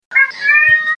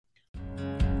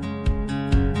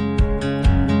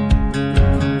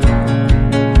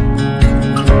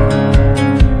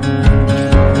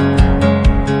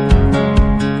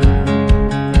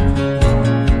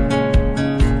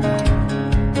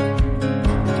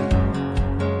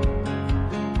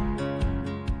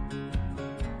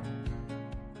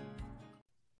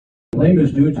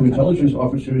is due to intelligence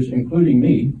officers, including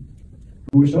me,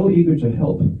 who were so eager to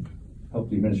help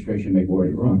the administration make war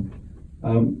in Iraq,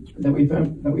 that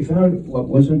we found what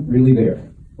wasn't really there.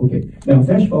 Okay, now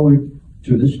fast forward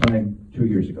to this time 2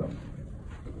 years ago.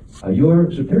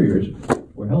 Your superiors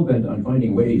were hell-bent on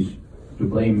finding ways to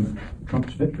blame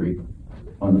Trump's victory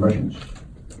on the Russians.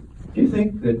 Do you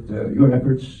think that your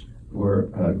efforts were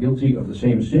guilty of the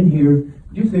same sin here?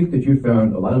 Do you think that you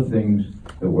found a lot of things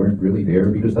that weren't really there?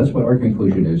 Because that's what our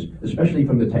conclusion is, especially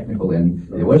from the technical end.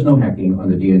 There was no hacking on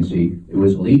the DNC. It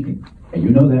was leaking. And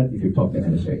you know that if you talk to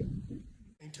NSA.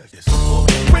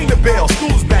 Ring the bell,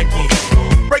 school's back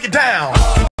in. Break it down.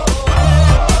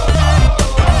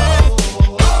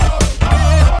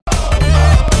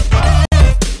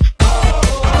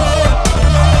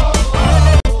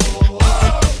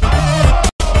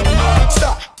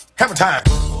 Stop. Hammer time.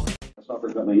 That's not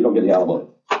first you don't get the alimony.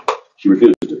 She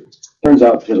refused to. Turns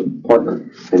out she has a partner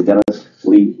named Dennis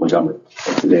Lee Montgomery.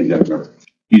 That's the name you gotta remember.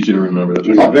 Easy to remember. That's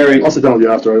He's a very, I'll sit down with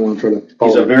you after. I want to try to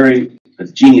follow. he's a very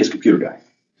genius computer guy.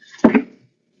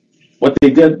 What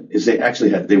they did is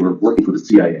they were working for the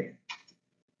CIA.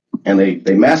 And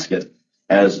they masked it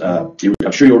as, I'm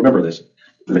sure you'll remember this,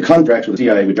 the contracts with the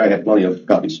CIA, which I have plenty of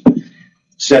copies,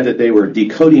 said that they were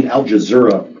decoding Al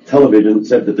Jazeera television,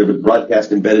 said that there was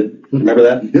broadcast embedded. Remember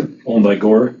that? Yep. Owned by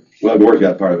Gore. Well, Gore's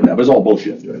got part of it now, but it was all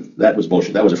bullshit. That was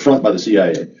bullshit. That was a front by the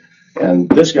CIA. And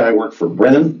this guy worked for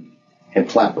Brennan and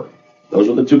Clapper. Those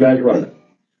were the two guys running it.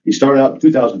 He started out in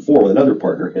 2004 with another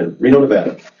partner in Reno,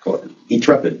 Nevada, called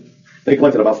Intrepid. They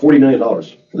collected about $40 million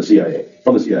from the CIA.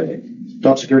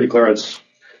 Top security clearance,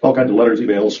 all kinds of letters,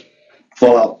 emails,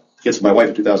 fallout. Gets to my wife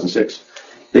in 2006.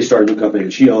 They started a new company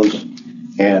that she owns,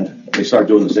 and they started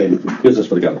doing the same business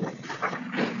for the government.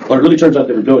 What it really turns out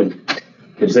they were doing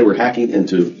is they were hacking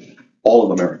into all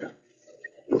of America.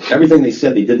 Everything they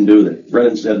said they didn't do, that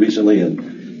Brennan said recently,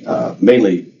 and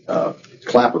mainly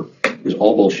Clapper, is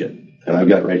all bullshit. And I've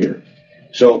got it right here.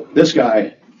 So this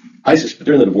guy,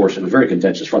 during the divorce, it was very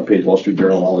contentious, front page Wall Street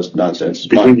Journal, and all this nonsense.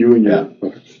 Between you and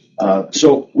you. Yeah.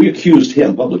 So we accused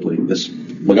him publicly, this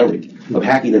Montgomery, of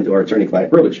hacking into our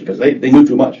attorney-client privilege because they knew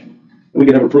too much. And we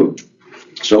could never prove it.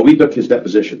 So we took his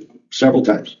deposition several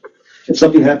times. And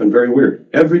something happened very weird.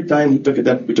 Every time we took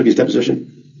his deposition,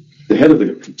 the head of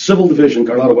the civil division,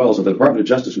 Carlotta Wells, of the Department of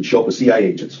Justice would show up with CIA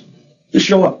agents. Just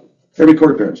show up. Every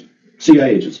court appearance.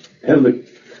 CIA agents. Head of the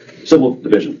civil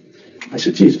division. I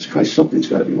said, Jesus Christ, something's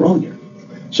got to be wrong here.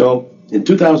 So in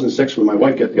 2006, when my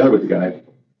wife got together with the guy,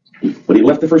 when he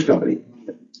left the first company,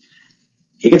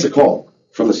 he gets a call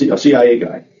from a CIA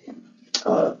guy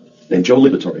named Joe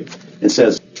Liberatore and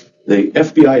says, the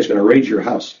FBI is going to raid your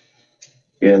house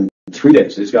in 3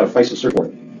 days. He's got a FISA search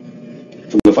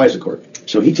warrant from the FISA court.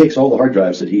 So he takes all the hard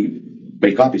drives that he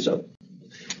made copies of.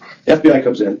 FBI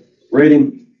comes in,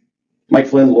 raiding. Mike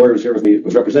Flynn, the lawyer, was here with me,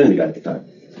 was representing the guy at the time.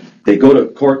 They go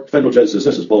to court, federal judge says,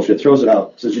 this is bullshit, throws it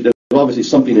out, says, there's obviously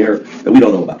something here that we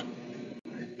don't know about.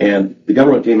 And the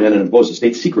government came in and imposed a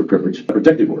state secret privilege, a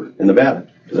protective order in Nevada,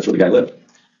 because that's where the guy lived.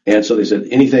 And so they said,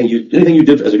 anything you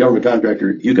did as a government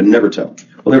contractor, you can never tell.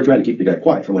 Well, they were trying to keep the guy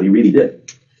quiet from what he really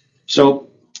did. So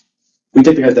we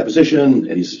take the guy's deposition,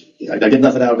 and I get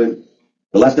nothing out of him.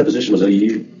 The last deposition was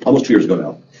almost 2 years ago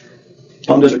now.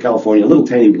 Palm Desert, California, a little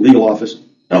tiny legal office,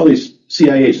 and all these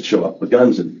CIA agents show up with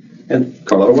guns, and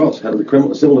Carlotta Wells, head of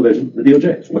the civil division, the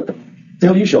DOJ. What the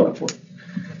hell are you showing up for?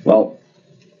 Well,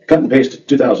 cut and paste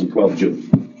 2012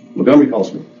 June. Montgomery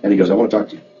calls me, and he goes, I want to talk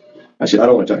to you. I said, I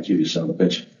don't want to talk to you, you son of a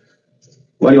bitch.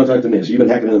 Why do you want to talk to me? I said, you've been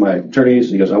hacking into my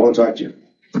attorneys. And he goes, I want to talk to you.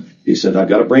 He said, I've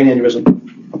got a brain aneurysm.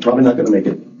 I'm probably not going to make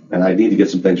it, and I need to get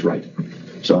some things right.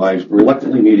 So I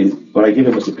reluctantly meet him, but I give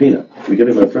him a subpoena. We give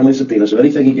him a friendly subpoena, so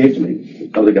anything he gave to me,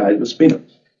 of the guy, was subpoena.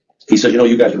 He said,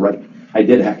 you guys are right. I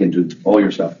did hack into all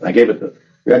your stuff. And I gave it to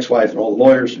your ex-wife and all the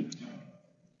lawyers. And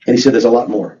he said, there's a lot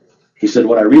more. He said,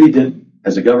 what I really did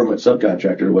as a government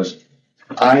subcontractor was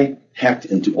I hacked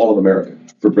into all of America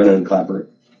for Brennan and Clapper.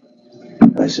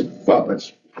 And I said, wow,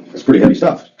 that's pretty heavy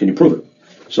stuff. Can you prove it?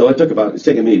 So it's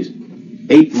taken me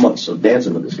 8 months of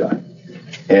dancing with this guy.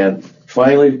 And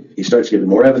finally, he starts giving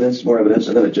more evidence,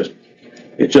 and then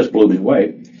it just blew me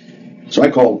away. So I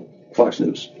called Fox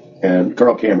News, and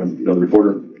Carl Cameron, the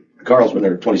reporter, Carl's been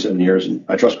there 27 years, and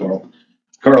I trust Carl.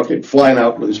 Carl came flying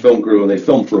out with his film crew, and they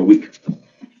filmed for a week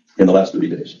in the last 30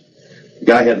 days. The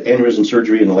guy had aneurysm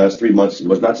surgery in the last 3 months. He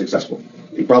was not successful.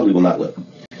 He probably will not live.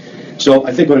 So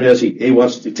I think what it is, he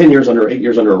wants 10 years under, 8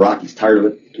 years under a rock. He's tired of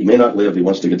it. He may not live. He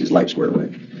wants to get his life squared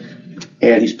away.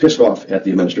 And he's pissed off at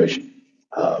the administration.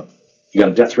 He got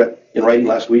a death threat in writing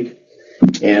last week.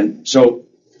 And so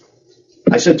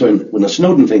I said to him, when the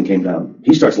Snowden thing came down,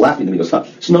 he starts laughing at me. He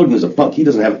goes, Snowden is a punk. He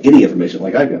doesn't have any information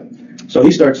like I got. So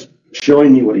he starts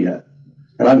showing me what he had.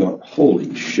 And I'm going,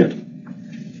 holy shit.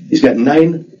 He's got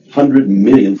 900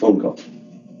 million phone calls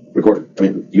recorded. I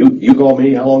mean, you call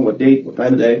me, how long, what date, what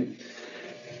time of day.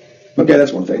 Okay,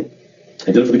 that's one thing. I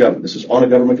did it for the government. This is on a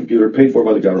government computer, paid for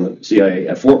by the government, CIA,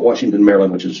 at Fort Washington,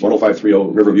 Maryland, which is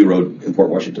 10530 Riverview Road in Fort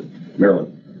Washington,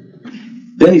 Maryland.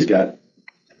 Then he's got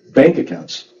bank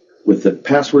accounts with the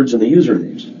passwords and the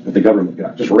usernames that the government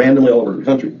got, just randomly all over the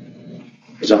country.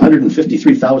 There's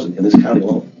 153,000 in this county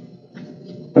alone.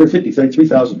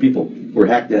 153,000 people were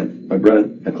hacked in by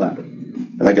Brennan and Clapper.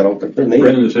 And I got all their names.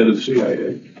 Brennan is head of the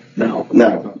CIA now.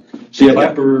 CIA.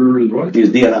 Clapper is what? He's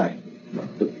DNI.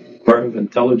 Department of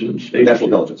Intelligence. Agency. National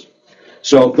Intelligence.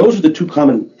 So those are the two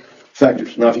common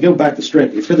factors. Now, if you go back the string,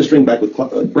 if you fit the string back with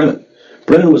Brennan.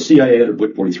 Brennan was CIA editor of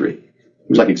Book 43. He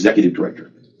was like executive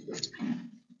director.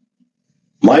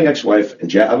 My ex-wife and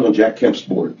Jack, I was on Jack Kemp's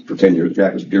board for 10 years.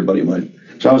 Jack was a dear buddy of mine.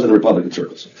 So I was in the Republican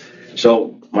circles.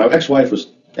 So my ex-wife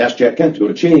asked Jack Kemp to go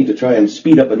to Cheney to try and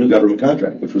speed up a new government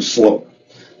contract, which was slow.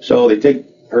 So they take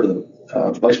her to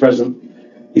the vice president.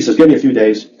 He says, give me a few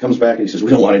days. Comes back and he says,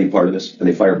 we don't want any part of this. And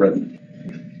they fire Brennan.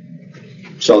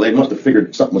 So they must have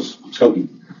figured something was skunky.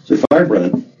 So they fired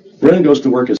Brennan. Brennan goes to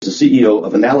work as the CEO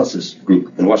of Analysis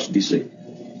Group in Washington, D.C.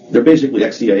 They're basically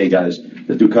ex-CIA guys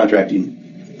that do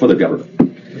contracting for the government.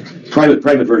 Private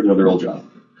version of their old job.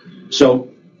 So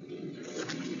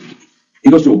he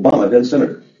goes to Obama, then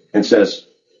senator, and says,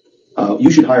 you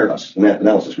should hire us in that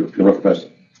analysis group to run for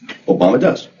president. Obama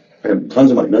does. I have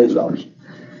tons of money, millions of dollars.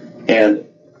 And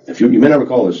if you may not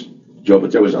recall this, Joe,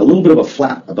 but there was a little bit of a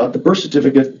flap about the birth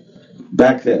certificate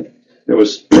back then. There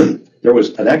was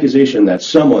an accusation that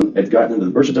someone had gotten into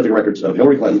the birth certificate records of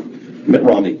Hillary Clinton, Mitt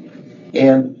Romney,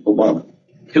 and Obama.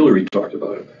 Hillary talked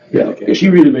about it. Yeah, she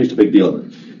really raised a big deal of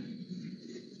it.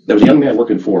 There was a young man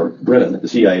working for Brennan at the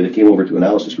CIA that came over to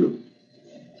Analysis Group.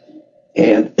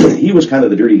 And he was kind of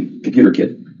the dirty computer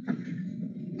kid.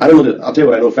 I don't know, I'll tell you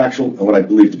what I know factual and what I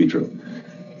believe to be true.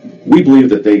 We believe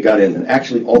that they got in and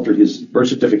actually altered his birth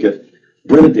certificate.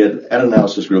 Brennan did at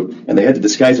Analysis Group, and they had to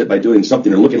disguise it by doing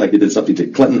something or looking like they did something to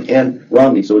Clinton and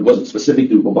Romney, so it wasn't specific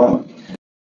to Obama.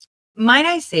 Might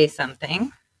I say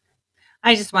something?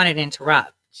 I just wanted to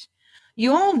interrupt.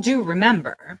 You all do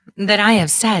remember that I have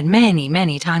said many,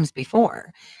 many times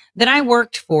before that I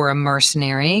worked for a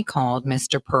mercenary called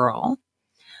Mr. Pearl,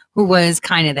 who was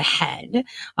kind of the head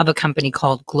of a company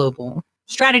called Global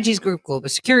Strategies Group, Global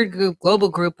Security Group, Global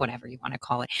Group, whatever you want to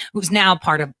call it, who's now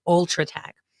part of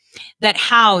Ultratech, that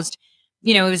housed,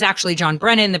 it was actually John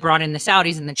Brennan that brought in the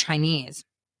Saudis and the Chinese.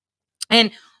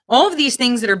 And all of these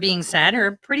things that are being said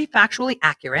are pretty factually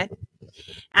accurate.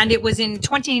 And it was in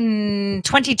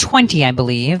 2020, I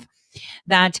believe,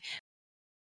 that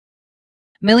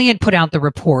Millie had put out the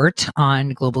report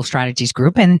on Global Strategies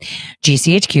Group, and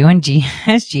GCHQ and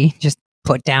GSG just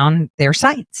put down their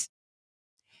sites.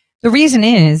 The reason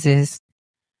is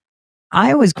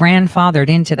I was grandfathered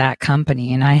into that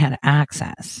company and I had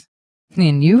access.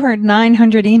 And you heard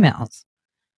 900 emails.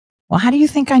 Well, how do you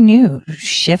think I knew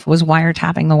Schiff was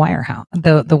wiretapping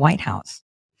the White House?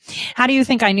 How do you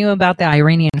think I knew about the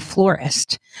Iranian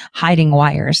florist hiding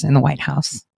wires in the White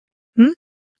House?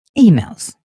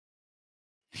 Emails.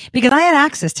 Because I had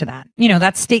access to that.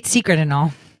 That's state secret and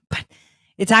all, but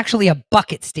it's actually a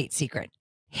bucket state secret.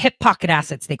 Hip pocket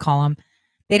assets, they call them.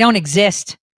 They don't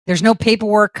exist. There's no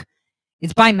paperwork.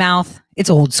 It's by mouth. It's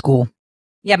old school.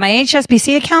 Yeah, my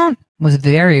HSBC account was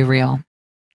very real.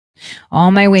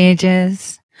 All my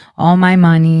wages, all my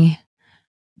money,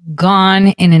 gone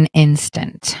in an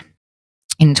instant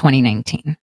in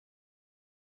 2019.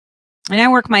 And I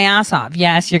worked my ass off.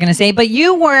 Yes, you're going to say, but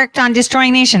you worked on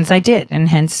destroying nations. I did. And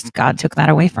hence God took that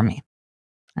away from me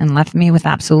and left me with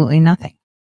absolutely nothing.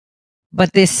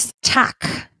 But this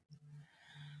tech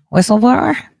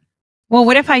whistleblower, well,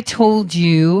 what if I told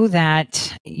you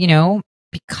that,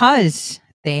 because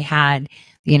they had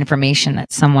the information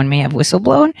that someone may have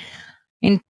whistleblown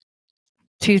in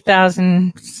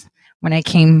 2000, when I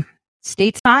came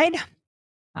stateside,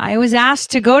 I was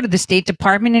asked to go to the State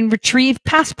Department and retrieve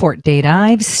passport data.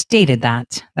 I've stated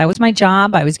that. That was my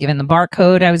job. I was given the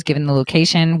barcode. I was given the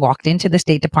location, walked into the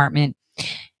State Department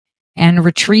and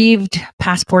retrieved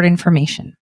passport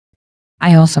information.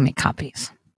 I also make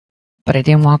copies, but I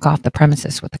didn't walk off the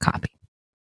premises with the copy.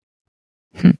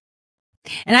 And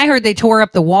I heard they tore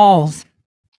up the walls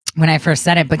when I first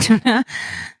said it, but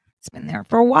it's been there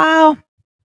for a while.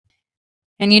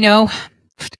 And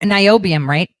niobium,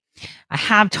 right? I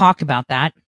have talked about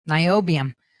that.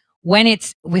 Niobium, when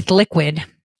it's with liquid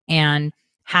and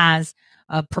has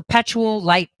a perpetual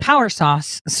light power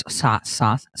source,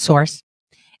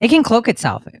 it can cloak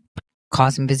itself,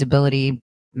 cause invisibility,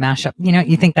 mash up.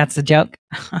 You think that's a joke?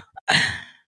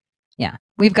 Yeah,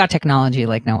 we've got technology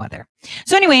like no other.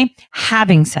 So anyway,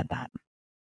 having said that,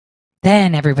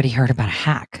 then everybody heard about a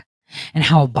hack and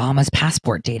how Obama's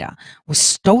passport data was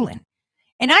stolen.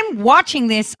 And I'm watching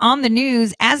this on the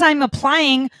news as I'm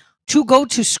applying to go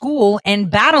to school and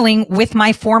battling with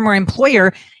my former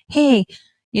employer. Hey,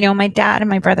 my dad and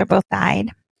my brother both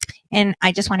died, and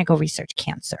I just want to go research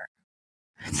cancer.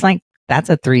 It's like, that's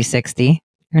a 360.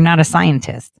 You're not a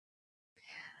scientist.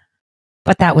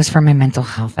 But that was for my mental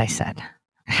health, I said.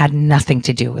 It had nothing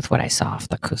to do with what I saw off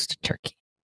the coast of Turkey.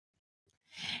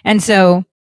 And so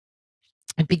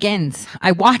it begins.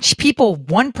 I watch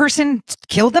one person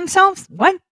kill themselves.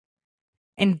 What?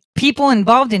 And people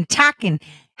involved in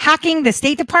hacking the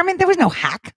State Department. There was no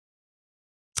hack.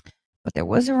 But there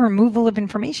was a removal of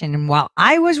information. And while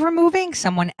I was removing,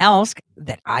 someone else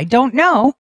that I don't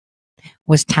know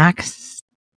was tasked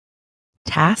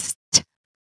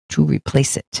to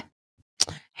replace it.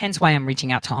 Hence why I'm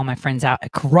reaching out to all my friends out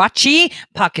at Karachi,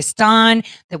 Pakistan,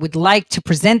 that would like to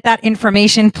present that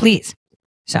information, please.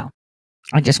 So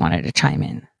I just wanted to chime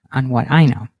in on what I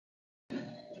know.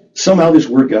 Somehow this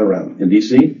word got around in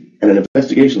D.C. and an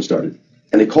investigation started,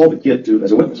 and they called the kid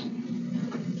as a witness.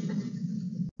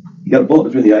 He got a bullet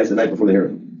between the eyes the night before the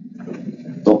hearing.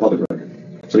 It's all public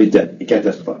record. So he's dead. He can't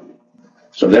testify.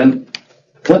 So then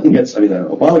Obama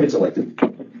gets elected.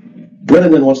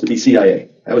 Brennan then wants to be CIA.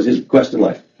 That was his quest in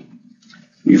life.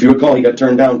 If you recall, he got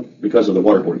turned down because of the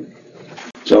waterboarding.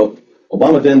 So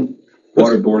Obama then...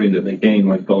 Waterboarding to McCain,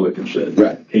 like Publican said.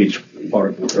 Right. H.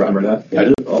 Waterboarding. Remember that? Yeah, I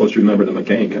do. Always remember the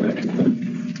McCain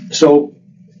connection. So,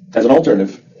 as an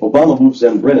alternative, Obama moves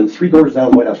then Brennan 3 doors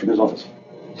down the White House from his office.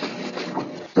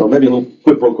 So maybe a little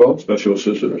quid pro quo. Special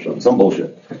assistant or something. Some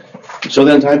bullshit. So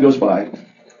then time goes by,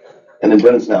 and then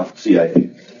Brennan's now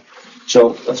CIA.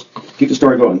 So let's keep the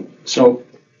story going. So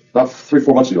about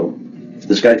 3-4 months ago,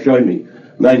 this guy showed me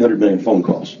 900 million phone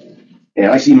calls. And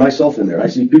I see myself in there. I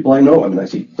see people I know. I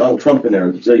see Donald Trump in there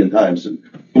a zillion times, and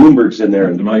Bloomberg's in there.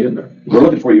 And Am I in there? we're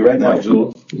looking for you right now.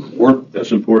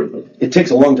 That's important. It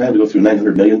takes a long time to go through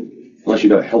 900 million, unless you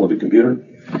got a hell of a computer.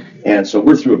 And so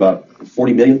we're through about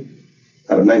 40 million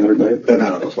out of 900 million. They're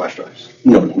not on those flash drives.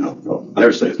 No.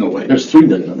 There's no way. There's 3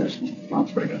 million on this. Wow,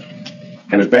 that's pretty good.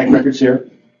 And there's bank records here.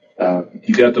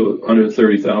 You got the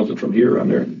 130,000 from here on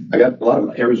there. I got a lot of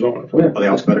them. Arizona. Oh, yeah. Are they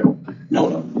alphabetical? No.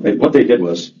 What they did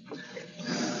was,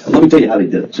 let me tell you how they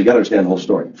did it, so you got to understand the whole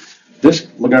story. This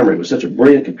Montgomery was such a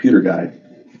brilliant computer guy.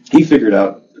 He figured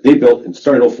out, they built, in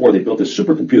starting in 2004, they built this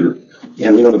supercomputer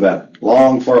in Reno, Nevada,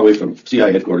 long, far away from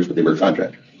CIA headquarters, but they were a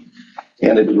contractor.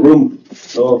 And it was a room,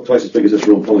 twice as big as this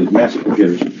room, full of these massive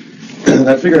computers,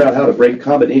 that figured out how to break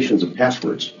combinations of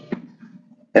passwords.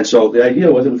 And so the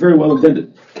idea was, it was very well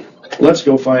intended. Let's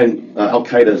go find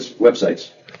Al-Qaeda's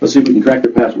websites. Let's see if we can crack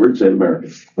their password and save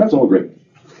America. That's all great.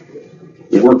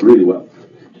 It worked really well.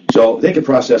 So they could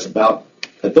process about,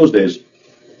 at those days,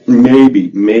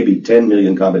 maybe 10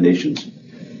 million combinations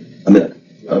a minute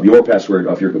of your password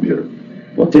off your computer.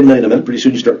 Well, 10 million a minute, pretty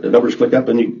soon you start, the numbers click up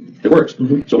and it works.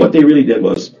 Mm-hmm. So what they really did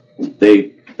was,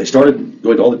 they started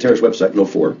going to all the terrorist websites in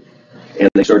 2004, and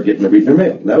they started getting reading their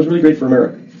mail. And that was really great for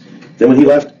America. Then when he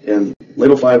left in late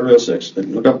 2005 or 2006,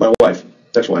 and looked up my wife,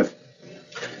 ex-wife,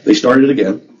 they started it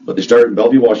again, but they started in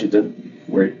Bellevue, Washington,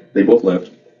 where they both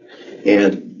lived.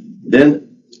 And then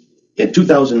in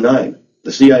 2009,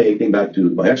 the CIA came back to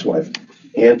my ex-wife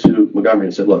and to Montgomery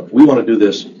and said, look, we want to do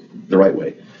this the right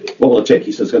way. What will it take?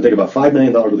 He said, it's going to take about $5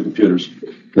 million worth of computers.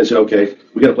 And they said, okay,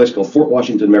 we got a place called Fort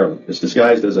Washington, Maryland. It's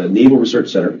disguised as a naval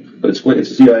research center, but it's the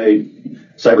CIA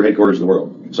cyber headquarters of the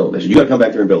world. So they said, you got to come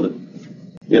back there and build it.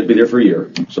 You have to be there for a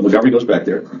year. So Montgomery goes back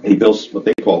there, and he builds what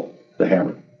they call the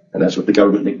Hammer. And that's what the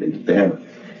government nicknamed the Hammer.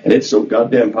 And it's so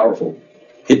goddamn powerful,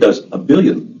 it does 1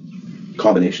 billion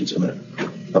combinations a minute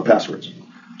of passwords.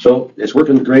 So it's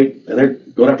working great, and they're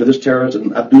going after this terrorist,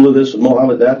 and Abdullah this, and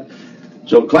Mohammed that.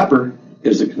 So Clapper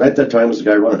at that time was the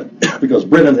guy running it, because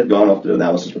Brennan had gone off to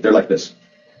analysis, but they're like this.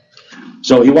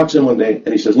 So he walks in one day, and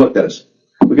he says, look, Dennis,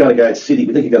 we got a guy at Citi,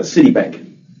 we think he got a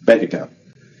Citibank bank account.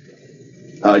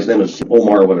 His name is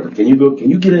Omar or whatever. Can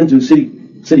you get into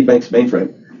Citibank's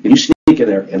mainframe? Can you sneak in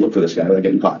there and look for this guy without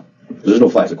getting caught? Because there's no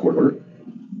FISA court order.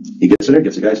 He gets in there,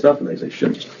 gets the guy's stuff, and they say,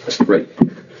 shit, that's great.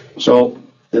 So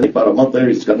then about a month later,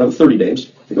 he's got another 30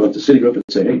 names. They go into Citigroup and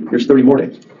say, hey, here's 30 more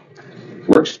names.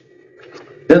 Works.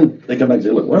 Then they come back and say,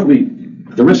 look, why don't we,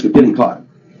 the risk of getting caught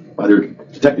by their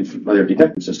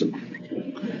detective system,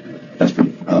 that's pretty,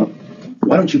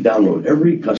 why don't you download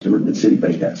every customer that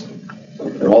Citibank has?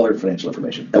 and all their financial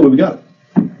information. That way we got it.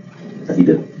 And he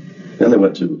did. Then they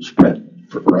went to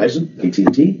Sprint for Verizon,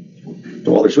 AT&T,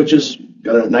 to all their switches,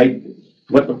 got in at night.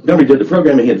 What Montgomery did, the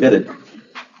programming he invented,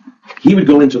 he would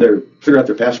go into figure out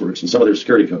their passwords and some of their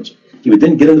security codes. He would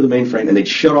then get into the mainframe and they'd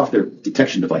shut off their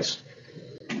detection device.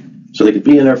 So they could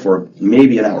be in there for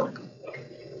maybe an hour.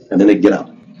 And then they'd get out.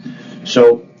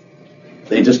 So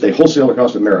they wholesale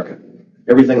across America.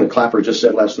 Everything that Clapper just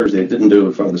said last Thursday they didn't do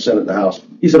in front of the Senate and the House.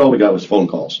 He said all we got was phone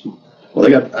calls. Well,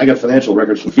 I got financial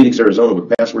records from Phoenix, Arizona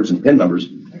with passwords and PIN numbers.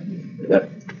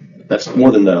 That's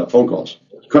more than phone calls.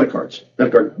 Credit cards,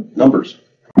 credit card numbers.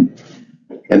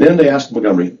 And then they asked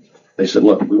Montgomery, they said,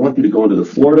 look, we want you to go into the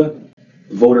Florida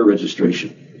voter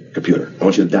registration computer. I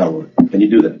want you to download it. Can you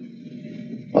do that?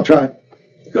 I'll try.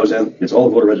 It goes in, gets all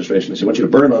the voter registration. They say, I want you to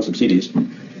burn it on some CDs.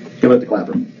 Give it to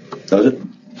Clapper. Does it?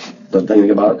 Doesn't think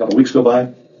anything about it. A couple of weeks go by,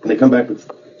 and they come back with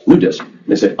new disc. And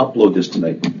they say, upload this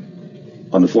tonight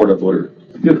on the Florida voter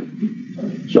computer.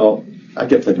 So I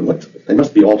kept thinking, what? They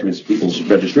must be altering people's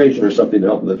registration or something to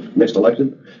help with the next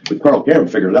election. But Carl Cameron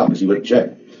figured it out because he went and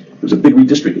checked. There was a big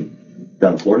redistricting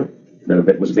down in Florida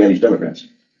that was advantaged Democrats.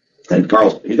 And he's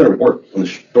going to report when the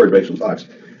story breaks from Fox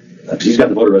because he's got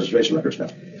the voter registration records now.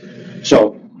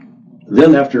 So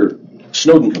then after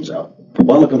Snowden comes out,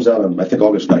 Obama comes out on, I think,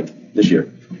 August 9th this year.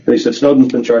 And he said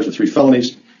Snowden's been charged with 3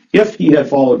 felonies. If he had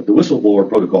followed the whistleblower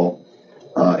protocol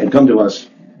and come to us,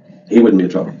 he wouldn't be in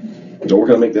trouble. So we're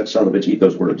going to make that son of a bitch eat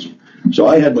those words. So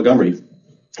I had Montgomery,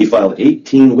 he filed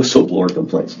 18 whistleblower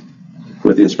complaints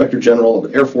with the Inspector General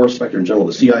of the Air Force, Inspector General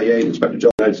of the CIA, the Inspector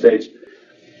General of the United States,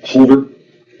 Holder.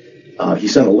 He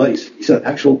sent an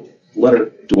actual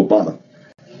letter to Obama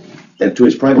and to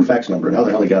his private fax number. And how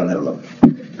the hell he got it, I don't know.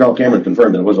 Carl Cameron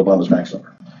confirmed that it was Obama's fax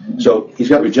number. So he's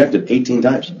got rejected 18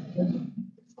 times.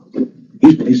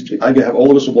 I have all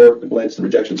the whistleblower complaints, the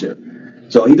rejections here.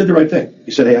 So he did the right thing.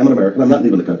 He said, hey, I'm an American. I'm not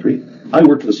leaving the country. I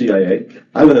work for the CIA.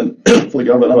 I went in for the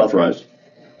government unauthorized.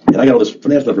 And I got all this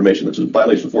financial information that's a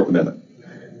violation of the 4th Amendment.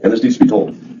 And this needs to be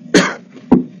told.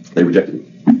 They rejected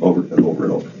it over and over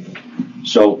and over.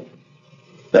 So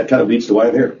that kind of leads to why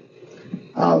I'm here.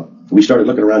 We started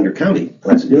looking around your county.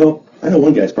 And I said, I know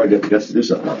one guy's probably got the guts to do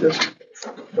something about this.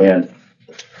 And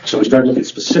so we started looking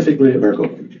specifically at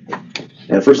Maricopa.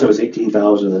 And first it was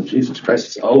 18,000, and Jesus Christ,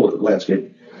 it's all over the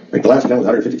landscape. Like the last count was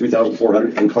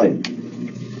 153,400 and claimed.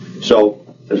 So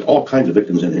there's all kinds of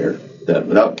victims in here that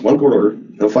without one court order,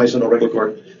 no FISA, no regular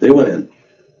court, they went in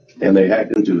and they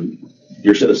hacked into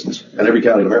your citizens in every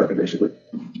county in America, basically.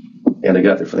 And they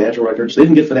got their financial records. They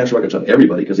didn't get financial records on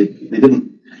everybody because they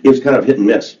didn't, it was kind of hit and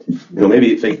miss.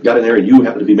 Maybe if they got in there and you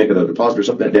happened to be making a deposit or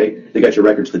something that day, they got your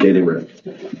records the day they were in.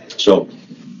 So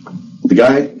the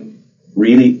guy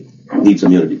really needs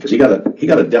immunity because he got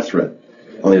a death threat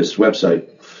on his website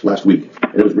last week.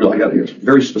 And it was real. I got it here. It's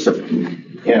very specific.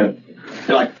 And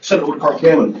I sent it over to Carl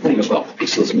Cameron. And he goes, well,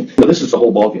 listen, this is the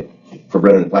whole ballgame for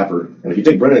Brennan and Clapper. And if you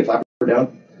take Brennan and Clapper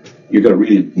down, you're going to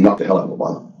really knock the hell out of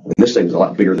Obama. I mean, this thing is a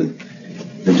lot bigger than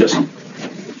just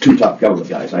 2 top government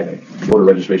guys, I think. Voter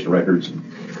registration records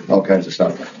and all kinds of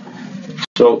stuff.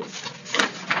 So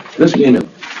this came in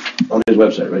on his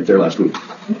website right there last week.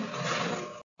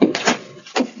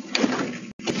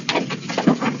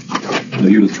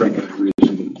 You're the Trek guy.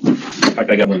 In fact,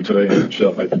 I got one today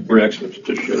myself. We're experts at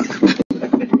this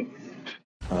shit.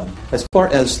 As far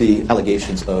as the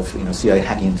allegations of CIA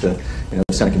hacking into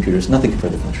Senate computers, nothing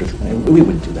further from the truth. I mean, we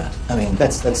wouldn't do that. I mean,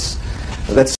 that's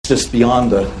just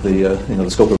beyond the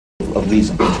scope of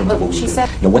reason in terms of what we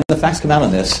do. When the facts come out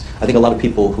on this, I think a lot of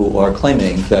people who are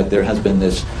claiming that there has been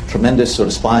this tremendous sort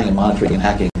of spying and monitoring and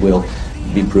hacking will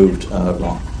be proved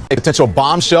wrong. A potential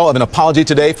bombshell of an apology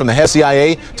today from the head of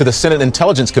CIA to the Senate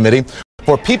Intelligence Committee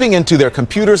for peeping into their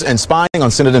computers and spying on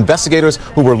Senate investigators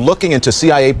who were looking into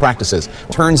CIA practices.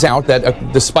 Turns out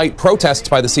that despite protests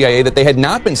by the CIA that they had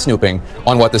not been snooping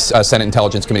on what the Senate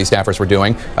Intelligence Committee staffers were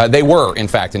doing, they were, in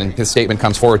fact, and his statement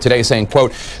comes forward today saying,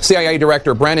 quote, CIA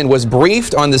Director Brennan was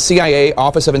briefed on the CIA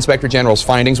Office of Inspector General's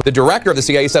findings. The director of the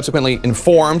CIA subsequently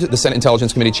informed the Senate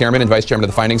Intelligence Committee chairman and vice chairman of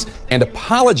the findings and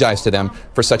apologized to them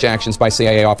for such actions by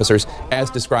CIA officers as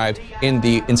described in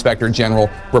the Inspector General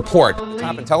report. The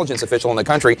top intelligence official in the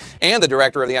country and the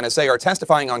director of the NSA are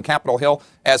testifying on Capitol Hill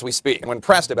as we speak. And when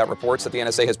pressed about reports that the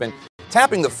NSA has been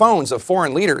tapping the phones of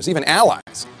foreign leaders, even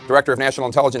allies, Director of National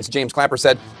Intelligence James Clapper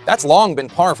said that's long been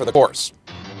par for the course.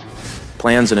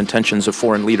 Plans and intentions of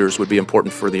foreign leaders would be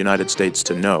important for the United States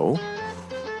to know.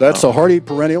 That's a hardy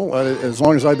perennial. As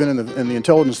long as I've been in the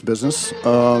intelligence business,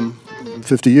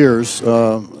 50 years,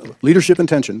 leadership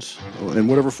intentions, in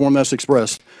whatever form that's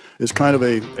expressed, is kind of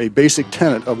a basic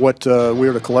tenet of what we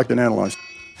are to collect and analyze.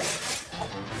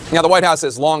 Now, the White House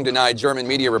has long denied German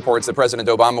media reports that President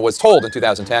Obama was told in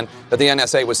 2010 that the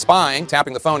NSA was spying,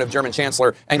 tapping the phone of German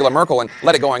Chancellor Angela Merkel, and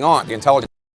let it going on. The intelligence.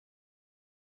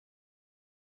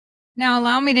 Now,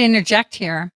 allow me to interject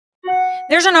here.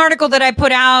 There's an article that I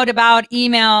put out about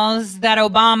emails that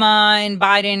Obama and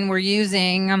Biden were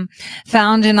using,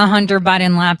 found in the Hunter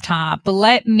Biden laptop. But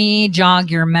let me jog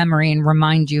your memory and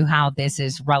remind you how this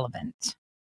is relevant.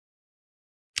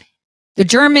 The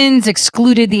Germans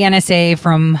excluded the NSA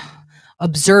from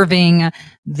observing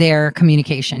their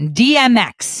communication.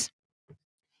 DMX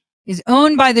is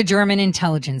owned by the German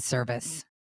intelligence service.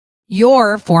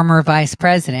 Your former vice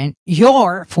president,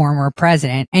 your former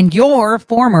president, and your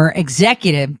former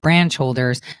executive branch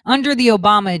holders under the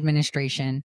Obama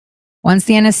administration, once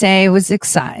the NSA was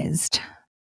excised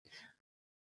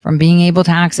from being able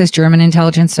to access German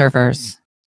intelligence servers,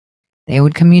 they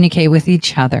would communicate with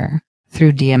each other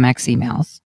through DMX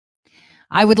emails.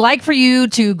 I would like for you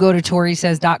to go to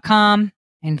ToriSays.com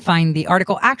and find the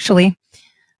article. Actually,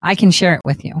 I can share it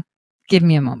with you. Give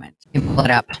me a moment. You pull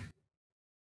it up.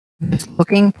 Just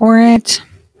looking for it.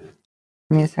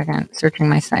 Give me a second. Searching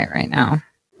my site right now.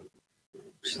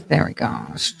 There we go.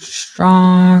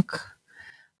 Strzok.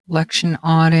 Election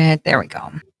audit. There we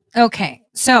go. Okay.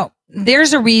 So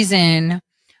there's a reason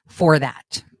for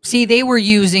that. See, they were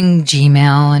using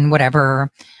Gmail and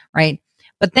whatever, right?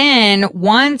 But then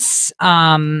once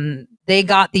they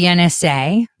got the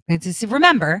NSA,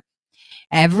 remember,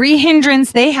 every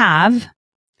hindrance they have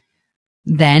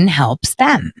then helps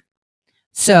them.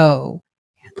 So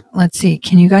let's see.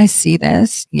 Can you guys see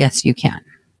this? Yes, you can.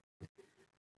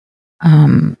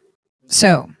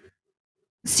 So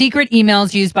secret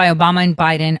emails used by Obama and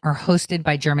Biden are hosted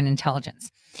by German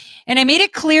intelligence. And I made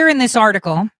it clear in this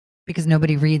article, because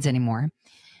nobody reads anymore,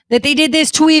 that they did this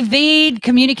to evade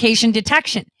communication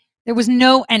detection. There was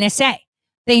no NSA.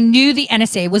 They knew the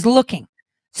NSA was looking.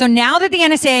 So now that the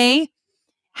NSA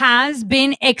has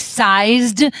been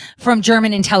excised from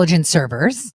German intelligence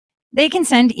servers, they can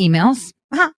send emails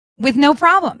with no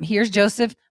problem. Here's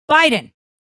Joseph Biden,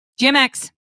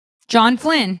 GMX, John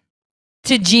Flynn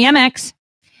to GMX.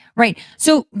 Right.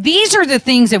 So these are the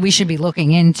things that we should be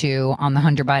looking into on the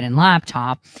Hunter Biden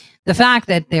laptop. The fact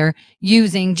that they're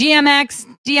using GMX,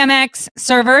 DMX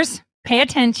servers. Pay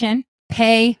attention.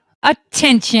 Pay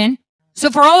attention. So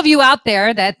for all of you out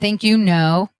there that think you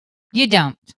know, you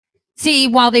don't. See,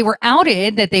 while they were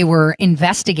outed that they were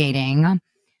investigating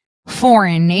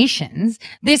foreign nations,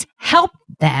 this helped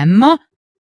them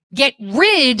get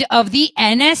rid of the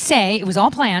NSA. It was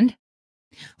all planned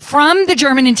from the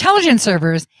German intelligence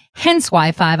servers, hence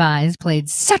why Five Eyes played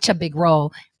such a big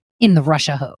role in the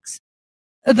Russia hoax.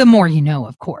 The more you know,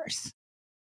 of course.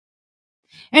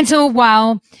 And so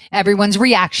while everyone's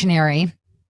reactionary,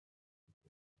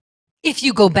 if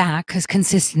you go back, because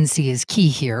consistency is key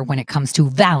here when it comes to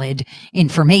valid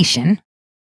information,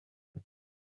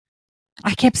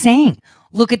 I kept saying,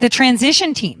 look at the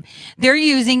transition team. They're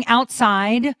using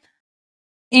outside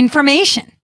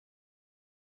information.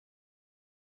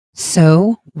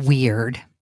 So weird.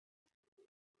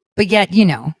 But yet, you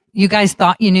know, you guys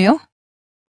thought you knew?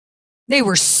 They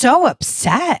were so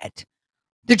upset.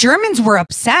 The Germans were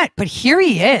upset, but here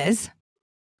he is.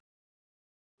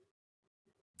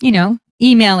 You know,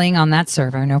 emailing on that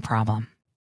server, no problem.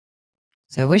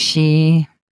 So was she.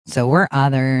 So were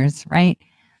others, right?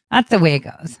 That's the way it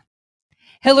goes.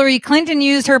 Hillary Clinton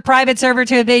used her private server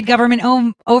to evade government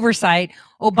oversight.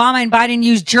 Obama and Biden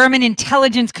used German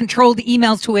intelligence-controlled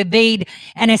emails to evade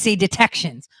NSA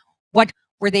detections. What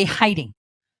were they hiding?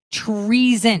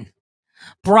 Treason,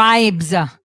 bribes,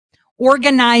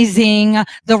 organizing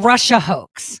the Russia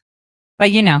hoax.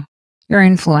 But you know, you're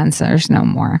influencers no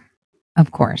more,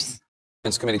 of course.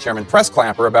 Committee Chairman press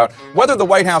clapper about whether the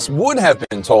White House would have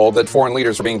been told that foreign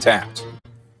leaders were being tapped.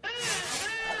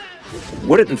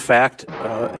 Would it, in fact,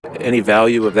 any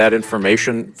value of that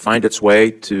information find its way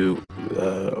to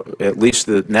at least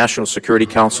the National Security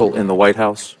Council in the White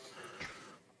House?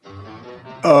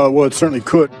 Well, it certainly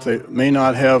could. They may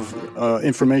not have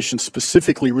information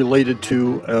specifically related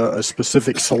to a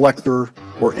specific selector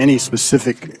or any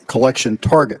specific collection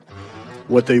target.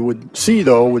 What they would see,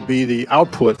 though, would be the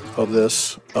output of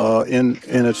this in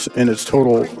its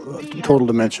total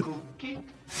dimension.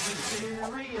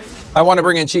 I want to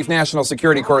bring in Chief National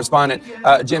Security Correspondent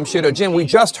Jim Sciutto. Jim, we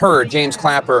just heard James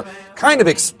Clapper kind of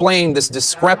explain this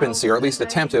discrepancy, or at least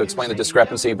attempt to explain the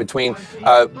discrepancy between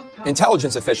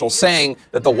intelligence officials saying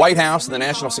that the White House and the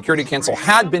National Security Council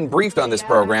had been briefed on this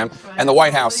program, and the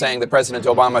White House saying that President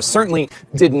Obama certainly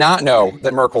did not know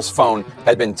that Merkel's phone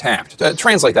had been tapped.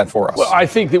 Translate that for us. Well, I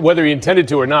think that whether he intended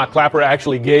to or not, Clapper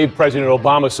actually gave President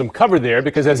Obama some cover there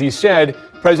because, as he said,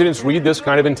 presidents read this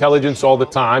kind of intelligence all the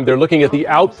time. They're looking at the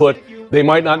output. They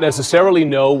might not necessarily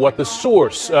know what the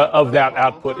source of that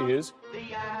output is.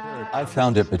 I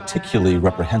found it particularly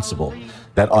reprehensible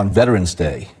that on Veterans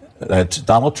Day, that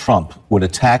Donald Trump would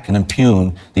attack and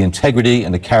impugn the integrity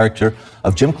and the character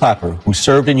of Jim Clapper, who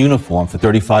served in uniform for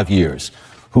 35 years,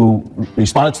 who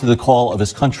responded to the call of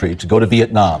his country to go to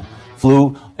Vietnam,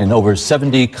 flew in over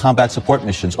 70 combat support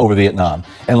missions over Vietnam,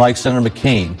 and like Senator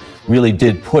McCain, really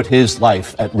did put his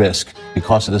life at risk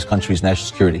because of this country's national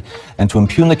security. And to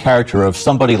impugn the character of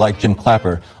somebody like Jim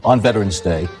Clapper on Veterans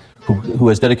Day, who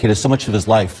has dedicated so much of his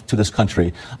life to this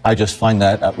country, I just find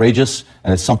that outrageous,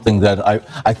 and it's something that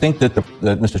I think that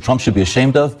Mr. Trump should be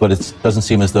ashamed of, but it doesn't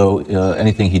seem as though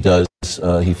anything he does,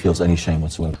 he feels any shame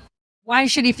whatsoever. Why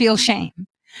should he feel shame?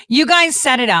 You guys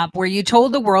set it up where you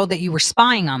told the world that you were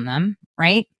spying on them,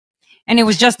 right? And it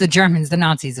was just the Germans, the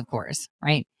Nazis, of course,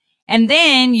 right? And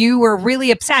then you were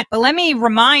really upset. But let me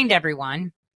remind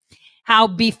everyone how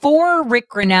before Rick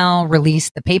Grinnell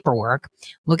released the paperwork,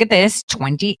 look at this,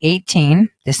 2018,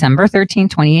 December 13,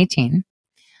 2018,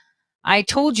 I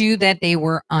told you that they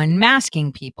were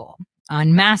unmasking people.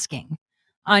 Unmasking.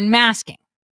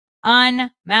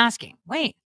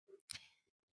 Wait.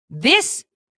 This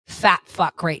fat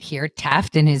fuck right here,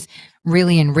 Taft, and his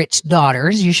really enriched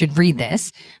daughters, you should read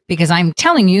this, because I'm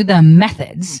telling you the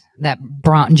methods that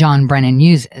John Brennan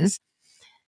uses.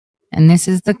 And this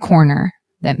is the corner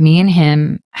that me and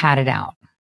him had it out.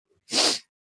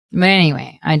 But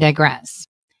anyway, I digress.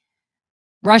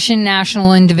 Russian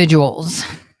national individuals.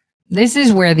 This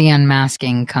is where the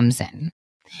unmasking comes in.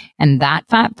 And that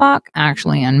fat fuck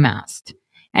actually unmasked.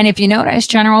 And if you notice,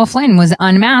 General Flynn was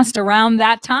unmasked around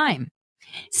that time.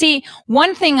 See,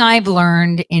 one thing I've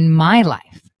learned in my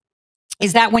life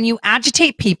is that when you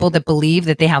agitate people that believe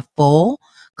that they have full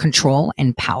control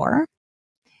and power,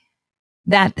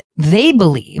 that they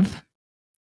believe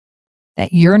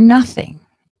that you're nothing.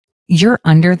 You're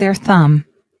under their thumb.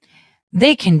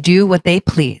 They can do what they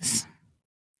please.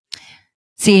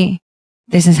 See,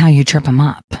 this is how you trip them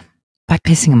up, by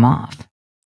pissing them off.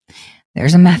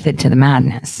 There's a method to the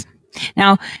madness.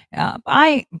 Now,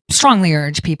 I strongly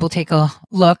urge people take a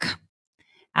look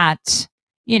at,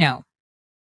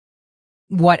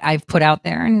 what I've put out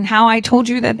there and how I told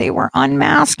you that they were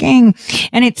unmasking.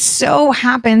 And it so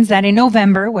happens that in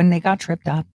November, when they got tripped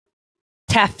up,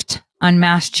 Taft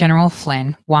unmasked General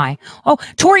Flynn. Why? Oh,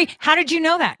 Tori, how did you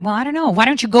know that? Well, I don't know. Why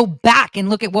don't you go back and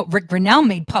look at what Rick Grinnell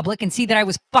made public and see that I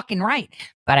was fucking right?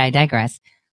 But I digress.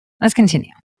 Let's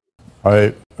continue.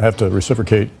 I have to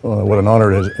reciprocate what an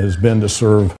honor it has been to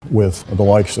serve with the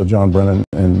likes of John Brennan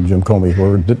and Jim Comey, who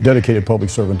are dedicated public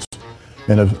servants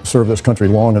and have served this country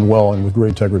long and well and with great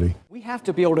integrity. We have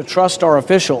to be able to trust our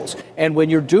officials. And when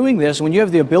you're doing this, when you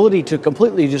have the ability to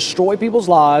completely destroy people's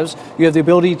lives, you have the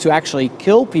ability to actually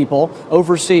kill people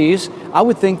overseas, I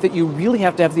would think that you really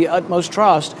have to have the utmost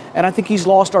trust. And I think he's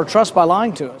lost our trust by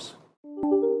lying to us.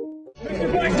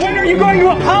 When are you going to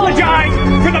apologize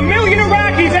for the million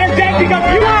Iraqis that are dead because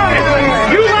you lied?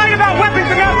 You lied about weapons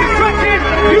of mass destruction.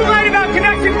 You lied about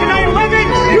connections to 9/11.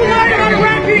 You lied about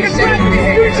Iraq being a threat.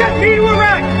 You sent me to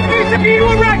Iraq. You sent me to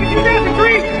Iraq in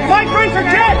 2003. My friends are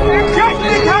dead. Just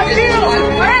the top deal.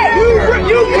 Hey,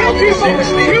 you killed people.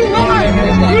 You lied.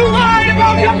 You lied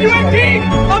about WMD.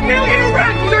 A million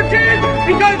Iraqis are dead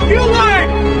because you lied.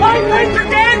 My friends are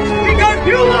dead because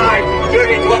you lied. You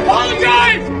need to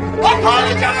apologize.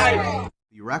 Apologize!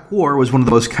 The Iraq War was one of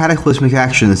the most cataclysmic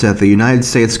actions that the United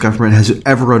States government has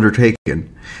ever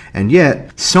undertaken. And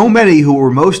yet, so many who were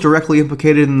most directly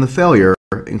implicated in the failure,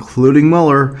 including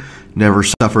Mueller, never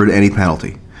suffered any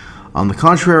penalty. On the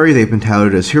contrary, they've been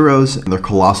touted as heroes, and their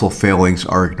colossal failings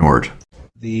are ignored.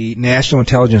 The National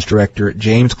Intelligence Director,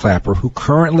 James Clapper, who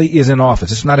currently is in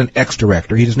office, it's not an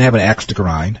ex-director, he doesn't have an axe to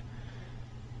grind.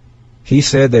 He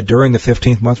said that during the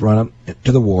 15th month run-up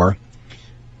to the war,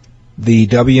 the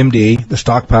WMD, the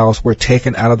stockpiles, were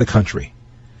taken out of the country.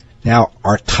 Now,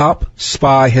 our top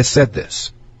spy has said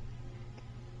this.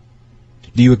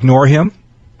 Do you ignore him?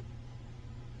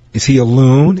 Is he a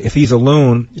loon? If he's a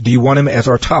loon, do you want him as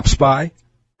our top spy?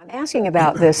 I'm asking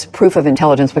about this proof of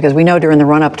intelligence because we know during the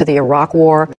run-up to the Iraq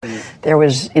War, there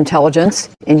was intelligence,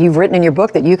 and you've written in your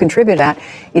book that you contributed that.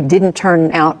 It didn't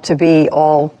turn out to be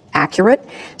all accurate.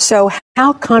 So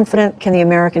how confident can the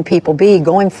American people be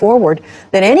going forward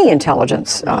that any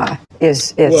intelligence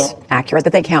is accurate,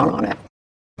 that they count on it?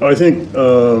 I think,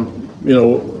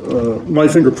 my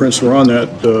fingerprints were on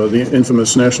that, the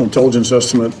infamous National Intelligence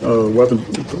Estimate,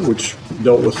 which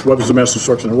dealt with weapons of mass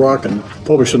destruction in Iraq and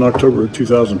published in October of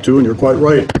 2002, and you're quite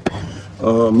right.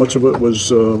 Much of it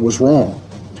was wrong.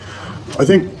 I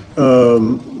think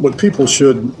what people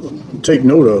should take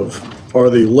note of are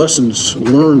the lessons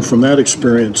learned from that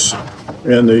experience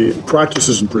and the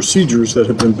practices and procedures that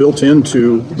have been built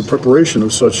into the preparation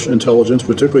of such intelligence,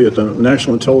 particularly at the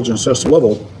National Intelligence Estimate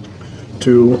level,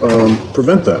 to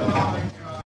prevent that.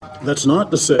 That's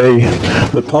not to say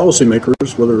that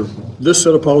policymakers, whether this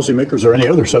set of policymakers or any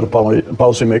other set of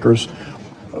policymakers,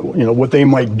 what they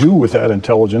might do with that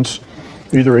intelligence,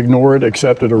 either ignore it,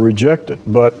 accept it, or reject it.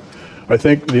 But I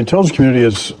think the intelligence community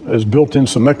has built in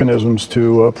some mechanisms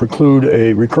to preclude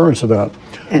a recurrence of that.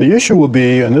 The issue will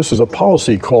be, and this is a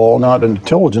policy call, not an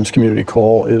intelligence community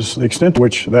call, is the extent to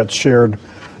which that's shared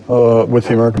with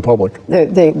the American public.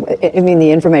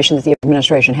 The information that the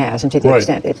administration has, and to the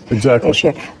extent it's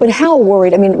shared. But how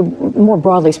worried, more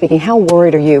broadly speaking, how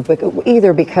worried are you,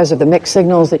 either because of the mixed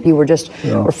signals that you were just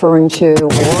referring to,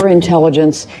 or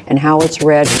intelligence and how it's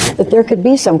read, that there could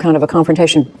be some kind of a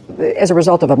confrontation as a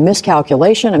result of a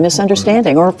miscalculation, a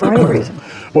misunderstanding, or for any reason?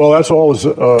 Well, that's always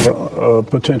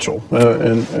potential.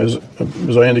 And as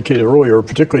I indicated earlier,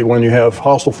 particularly when you have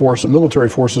hostile forces, military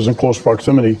forces in close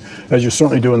proximity, as you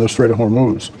certainly do in the Strait of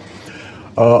Hormuz.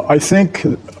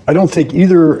 I don't think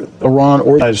either Iran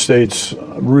or the United States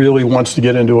really wants to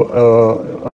get into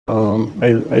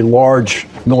a large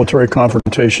military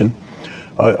confrontation.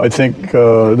 I think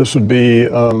this would be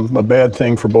a bad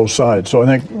thing for both sides. So I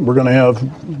think we're going to have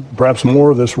perhaps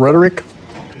more of this rhetoric,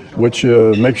 which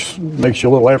makes you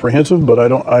a little apprehensive. But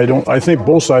I think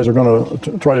both sides are going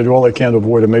to try to do all they can to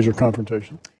avoid a major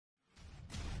confrontation.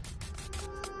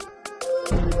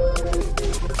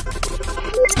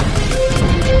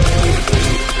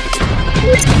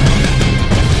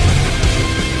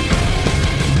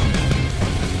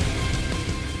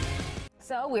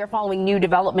 We are following new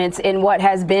developments in what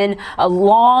has been a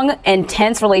long and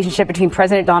tense relationship between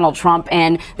President Donald Trump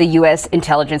and the U.S.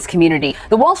 intelligence community.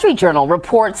 The Wall Street Journal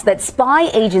reports that spy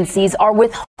agencies are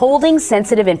withholding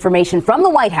sensitive information from the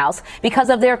White House because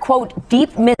of their, quote,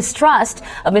 deep mistrust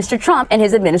of Mr. Trump and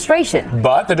his administration.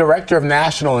 But the director of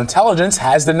national intelligence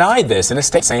has denied this in a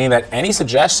statement, saying that any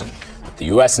suggestion that the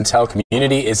U.S. intel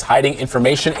community is hiding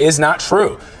information is not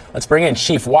true. Let's bring in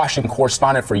Chief Washington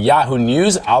Correspondent for Yahoo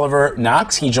News, Oliver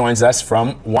Knox. He joins us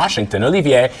from Washington.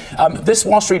 Olivier, this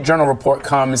Wall Street Journal report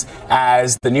comes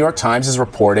as the New York Times is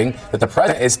reporting that the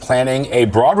president is planning a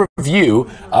broad review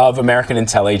of American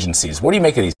intel agencies. What do you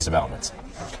make of these developments?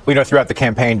 Well, throughout the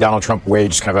campaign, Donald Trump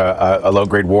waged kind of a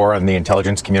low-grade war on the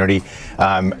intelligence community.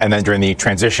 And then during the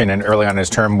transition and early on in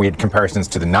his term, we had comparisons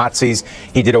to the Nazis.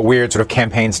 He did a weird sort of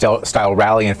campaign-style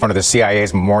rally in front of the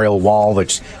CIA's memorial wall,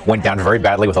 which went down very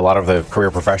badly with a lot of the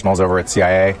career professionals over at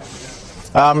CIA.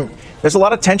 There's a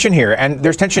lot of tension here, and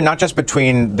there's tension not just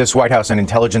between this White House and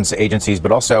intelligence agencies,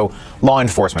 but also law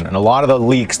enforcement. And a lot of the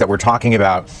leaks that we've been talking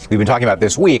about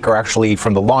this week, are actually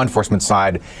from the law enforcement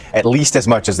side, at least as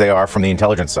much as they are from the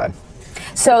intelligence side.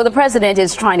 So the president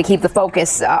is trying to keep the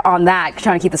focus on that,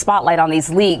 trying to keep the spotlight on these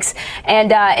leaks.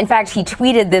 And in fact, he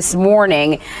tweeted this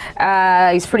morning.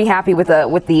 He's pretty happy with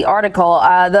the article.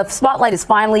 The spotlight has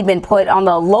finally been put on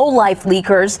the low-life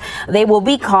leakers. They will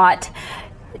be caught.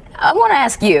 I want to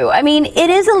ask you, it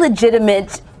is a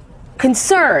legitimate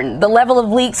concern, the level of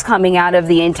leaks coming out of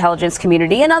the intelligence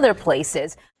community and other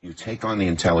places. You take on the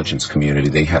intelligence community,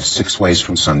 they have 6 ways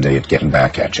from Sunday at getting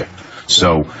back at you.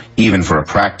 So even for a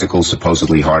practical,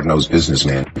 supposedly hard-nosed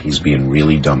businessman, he's being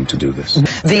really dumb to do this.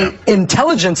 The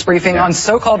intelligence briefing on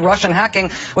so-called Russian hacking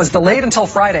was delayed until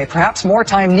Friday. Perhaps more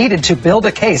time needed to build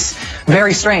a case.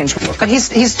 Very strange. But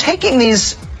he's taking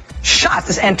these shots,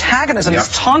 this antagonism,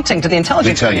 this taunting to the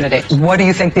intelligence community. What do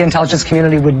you think the intelligence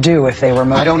community would do if they were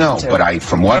motivated? I don't know, but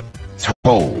from what I'm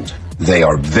told, they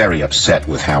are very upset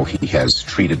with how he has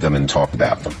treated them and talked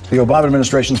about them. The Obama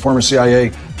administration's former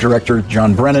CIA director,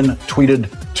 John Brennan, tweeted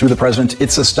to the president,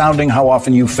 "It's astounding how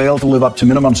often you fail to live up to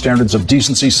minimum standards of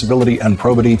decency, civility, and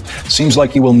probity. Seems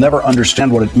like you will never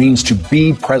understand what it means to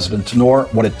be president, nor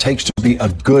what it takes to be a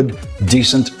good,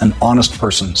 decent, and honest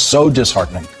person. So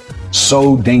disheartening.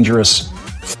 So dangerous."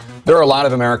 There are a lot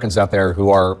of Americans out there who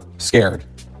are scared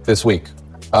this week,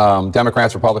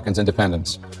 Democrats, Republicans,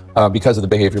 Independents, because of the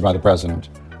behavior by the president.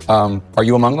 Are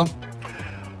you among them?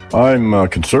 I'm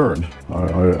concerned.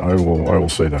 I will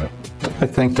say that. I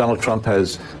think Donald Trump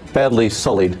has badly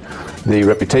sullied the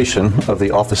reputation of the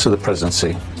office of the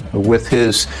presidency with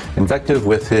his invective,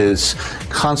 with his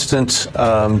constant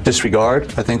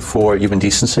disregard, I think, for human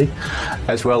decency,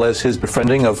 as well as his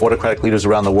befriending of autocratic leaders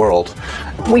around the world.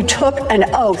 We took an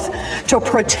oath to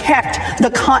protect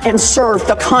and serve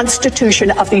the Constitution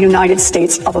of the United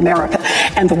States of America.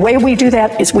 And the way we do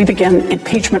that is we begin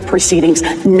impeachment proceedings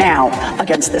now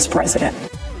against this president.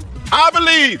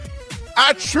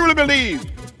 I truly believe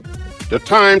the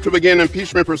time to begin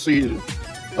impeachment proceedings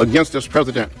against this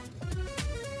president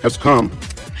has come.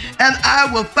 And I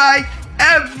will fight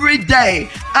every day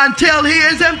until he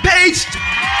is impeached.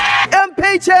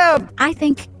 Impeach him! I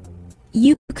think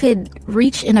you could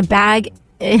reach in a bag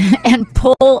and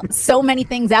pull so many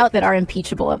things out that are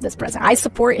impeachable of this president. I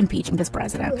support impeaching this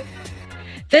president.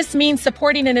 This means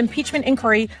supporting an impeachment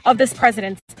inquiry of this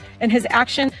president and his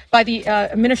action by the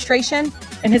administration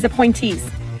and his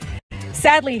appointees.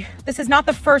 Sadly, this is not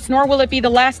the first, nor will it be the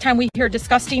last time we hear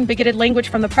disgusting, bigoted language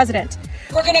from the president.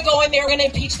 We're going to go in there, we're going to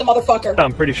impeach the motherfucker.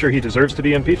 I'm pretty sure he deserves to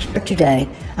be impeached. Today,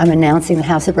 I'm announcing the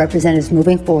House of Representatives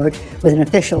moving forward with an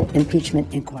official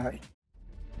impeachment inquiry.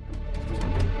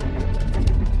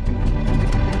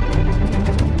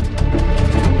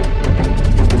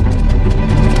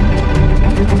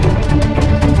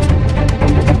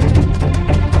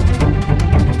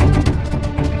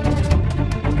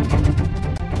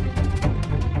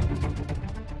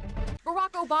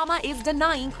 Obama is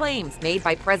denying claims made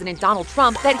by President Donald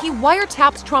Trump that he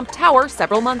wiretapped Trump Tower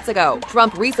several months ago.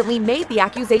 Trump recently made the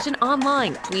accusation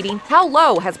online, tweeting, "How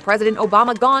low has President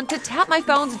Obama gone to tap my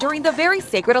phones during the very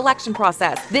sacred election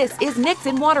process? This is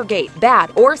Nixon Watergate,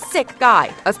 bad or sick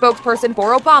guy." A spokesperson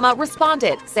for Obama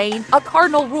responded, saying, "A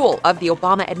cardinal rule of the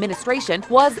Obama administration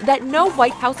was that no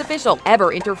White House official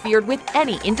ever interfered with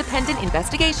any independent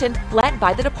investigation led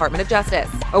by the Department of Justice."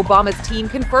 Obama's team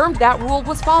confirmed that rule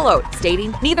was followed,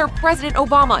 stating, "Neither President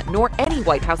Obama nor any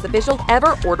White House official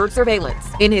ever ordered surveillance."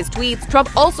 In his tweets, Trump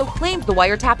also claimed the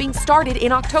wiretapping started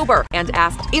in October and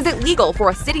asked, "Is it legal for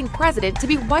a sitting president to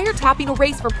be wiretapping a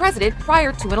race for president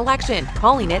prior to an election?"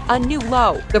 calling it a new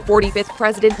low. The 45th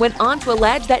president went on to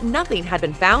allege that nothing had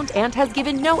been found and has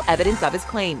given no evidence of his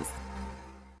claims.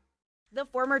 The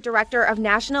former director of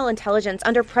national intelligence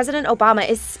under President Obama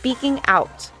is speaking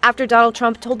out after Donald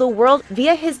Trump told the world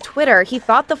via his Twitter he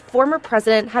thought the former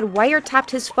president had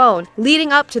wiretapped his phone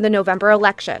leading up to the November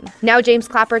election. Now James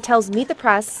Clapper tells Meet the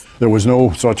Press, There was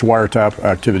no such wiretap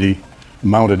activity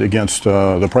mounted against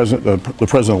the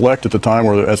president-elect at the time,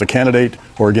 or as a candidate,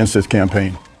 or against his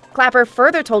campaign. Clapper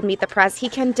further told Meet the Press he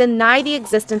can deny the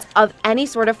existence of any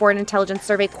sort of Foreign Intelligence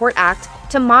Survey Court Act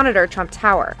to monitor Trump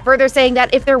Tower, further saying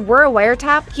that if there were a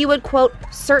wiretap, he would, quote,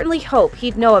 certainly hope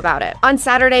he'd know about it. On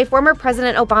Saturday, former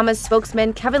President Obama's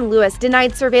spokesman Kevin Lewis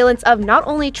denied surveillance of not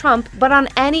only Trump, but on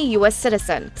any U.S.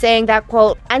 citizen, saying that,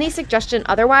 quote, any suggestion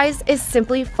otherwise is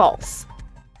simply false.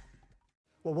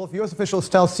 Well, both U.S. officials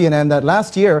tell CNN that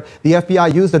last year, the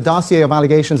FBI used a dossier of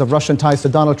allegations of Russian ties to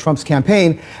Donald Trump's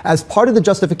campaign as part of the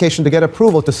justification to get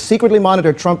approval to secretly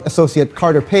monitor Trump associate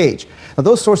Carter Page. Now,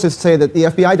 those sources say that the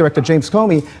FBI Director James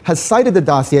Comey has cited the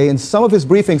dossier in some of his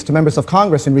briefings to members of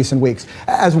Congress in recent weeks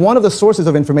as one of the sources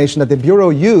of information that the Bureau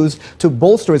used to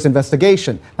bolster its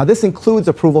investigation. Now, this includes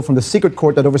approval from the secret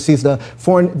court that oversees the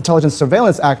Foreign Intelligence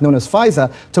Surveillance Act, known as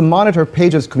FISA, to monitor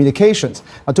Page's communications.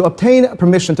 To obtain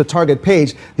permission to target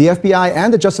Page, the FBI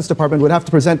and the Justice Department would have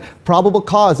to present probable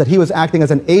cause that he was acting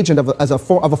as an agent of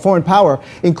a foreign power,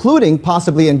 including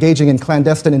possibly engaging in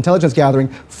clandestine intelligence gathering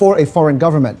for a foreign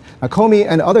government. Now, Comey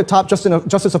and other top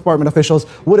Justice Department officials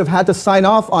would have had to sign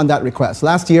off on that request.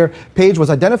 Last year, Page was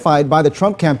identified by the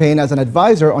Trump campaign as an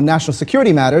advisor on national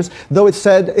security matters, though it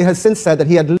has since said that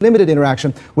he had limited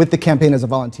interaction with the campaign as a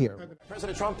volunteer.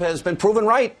 President Trump has been proven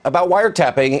right about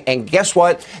wiretapping, and guess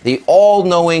what? The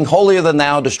all-knowing,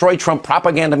 holier-than-thou, destroy Trump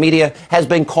propaganda media has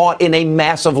been caught in a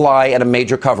massive lie and a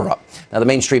major cover-up. Now, the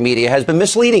mainstream media has been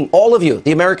misleading all of you,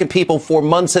 the American people, for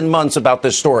months and months about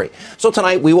this story. So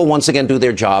tonight, we will once again do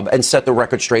their job and set the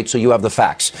record straight so you have the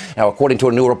facts. Now, according to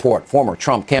a new report, former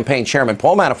Trump campaign chairman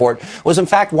Paul Manafort was in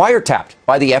fact wiretapped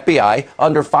by the FBI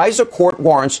under FISA court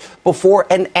warrants before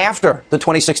and after the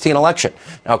 2016 election.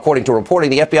 Now, according to reporting,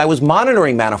 the FBI was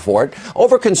monitoring Manafort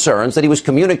over concerns that he was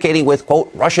communicating with,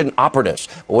 quote, Russian operatives.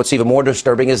 But what's even more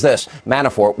disturbing is this.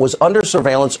 Manafort was under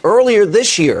surveillance earlier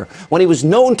this year when he was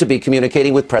known to be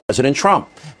communicating with President Trump.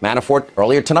 Manafort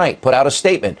earlier tonight put out a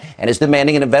statement and is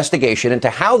demanding an investigation into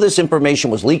how this information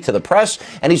was leaked to the press,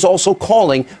 and he's also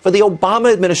calling for the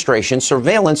Obama administration's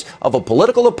surveillance of a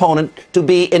political opponent to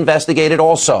be investigated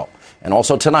also. And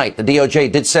also tonight, the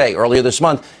DOJ did say earlier this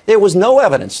month there was no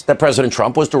evidence that President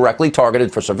Trump was directly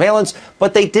targeted for surveillance,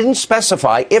 but they didn't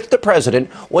specify if the president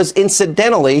was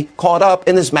incidentally caught up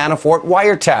in this Manafort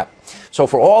wiretap. So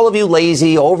for all of you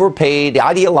lazy, overpaid,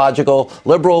 ideological,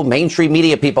 liberal, mainstream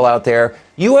media people out there,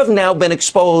 you have now been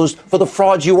exposed for the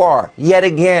frauds you are, yet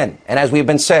again. And as we've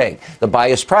been saying, the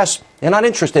biased press, they're not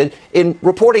interested in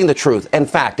reporting the truth and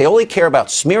fact. They only care about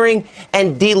smearing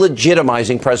and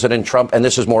delegitimizing President Trump, and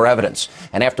this is more evidence.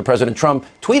 And after President Trump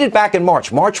tweeted back in March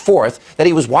 4th, that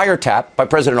he was wiretapped by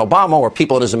President Obama or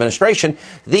people in his administration,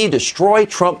 the Destroy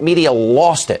Trump media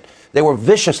lost it. They were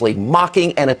viciously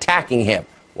mocking and attacking him.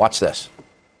 Watch this.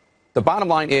 The bottom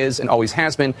line is, and always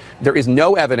has been, there is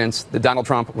no evidence that Donald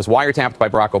Trump was wiretapped by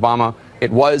Barack Obama.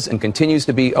 It was and continues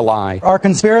to be a lie. Our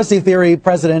conspiracy theory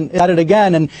president at it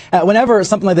again. And whenever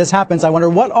something like this happens, I wonder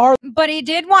what are. But he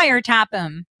did wiretap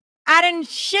him. Adam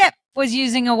Schiff was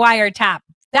using a wiretap.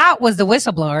 That was the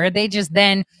whistleblower. They just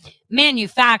then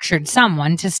manufactured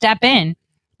someone to step in,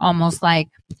 almost like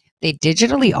they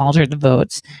digitally altered the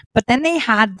votes, but then they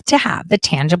had to have the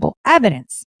tangible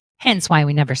evidence. Hence why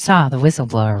we never saw the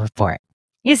whistleblower report.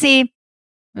 You see,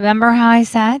 remember how I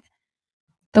said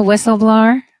the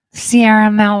whistleblower,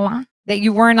 Sierra Mella, that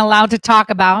you weren't allowed to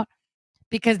talk about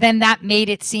because then that made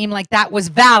it seem like that was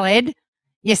valid.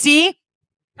 You see?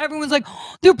 Everyone's like,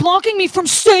 oh, they're blocking me from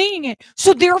saying it,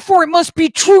 so therefore it must be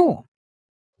true.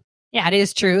 Yeah, it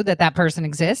is true that that person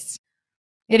exists.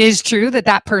 It is true that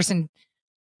that person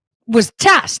was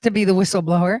tasked to be the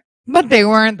whistleblower, but they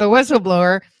weren't the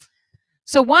whistleblower.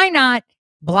 So why not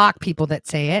block people that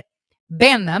say it,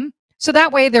 ban them, so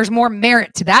that way there's more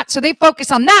merit to that, so they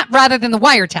focus on that rather than the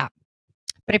wiretap.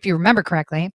 But if you remember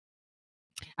correctly,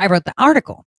 I wrote the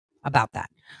article about that.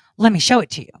 Let me show it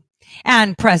to you.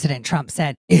 And President Trump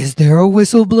said, is there a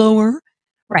whistleblower?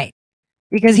 Right.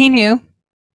 Because he knew.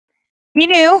 He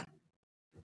knew.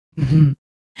 The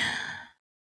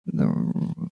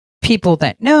people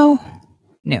that know,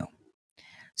 knew.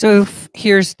 So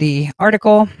here's the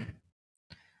article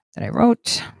that I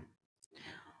wrote.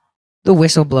 The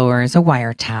whistleblower is a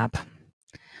wiretap.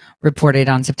 Reported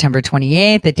on September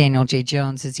 28th that Daniel J.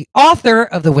 Jones is the author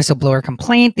of the whistleblower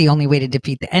complaint. The only way to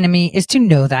defeat the enemy is to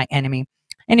know thy enemy.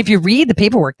 And if you read the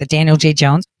paperwork that Daniel J.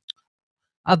 Jones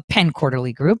of Penn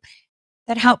Quarterly Group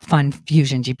that helped fund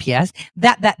Fusion GPS,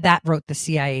 that wrote the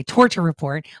CIA torture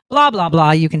report, blah, blah,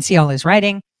 blah. You can see all his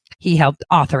writing. He helped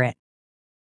author it.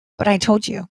 But I told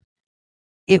you,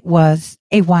 it was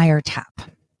a wiretap.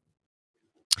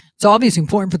 It's obviously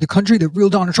important for the country that real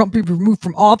Donald Trump be removed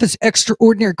from office.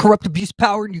 Extraordinary corrupt abuse of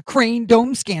power in Ukraine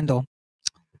dome scandal.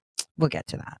 We'll get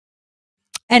to that.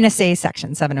 NSA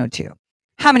section 702.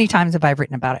 How many times have I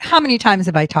written about it? How many times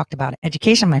have I talked about it?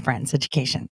 Education, my friends,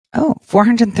 education. Oh,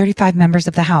 435 members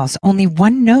of the House. Only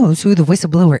one knows who the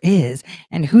whistleblower is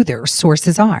and who their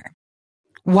sources are.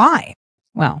 Why?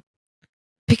 Well,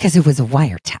 because it was a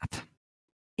wiretap.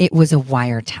 It was a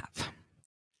wiretap.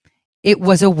 It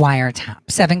was a wiretap.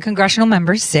 7 congressional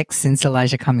members, 6 since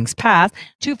Elijah Cummings passed,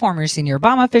 2 former senior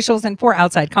Obama officials, and 4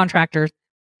 outside contractors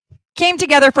came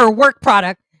together for a work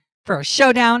product for a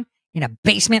showdown in a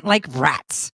basement like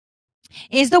rats.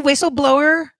 Is the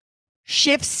whistleblower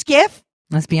Schiff skiff?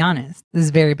 Let's be honest. This is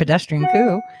a very pedestrian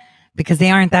coup because they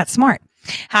aren't that smart.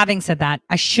 Having said that,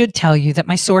 I should tell you that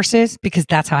my sources, because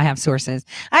that's how I have sources.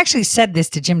 I actually said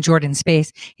this to Jim Jordan's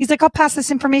space. He's like, I'll pass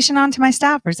this information on to my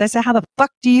staffers. I said, how the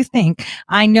fuck do you think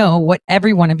I know what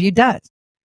every one of you does?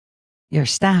 Your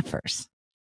staffers.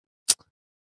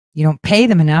 You don't pay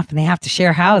them enough and they have to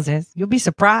share houses. You'll be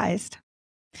surprised.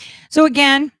 So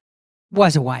again,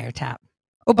 was a wiretap.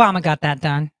 Obama got that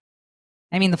done.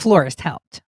 I mean, the florist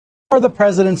helped. Are the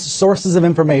president's sources of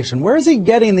information? Where is he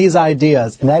getting these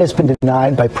ideas? And that has been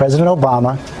denied by President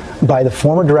Obama, by the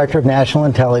former director of national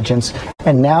intelligence,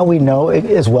 and now we know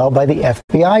as well by the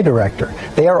FBI director.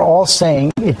 They are all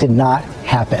saying it did not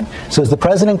happen. So is the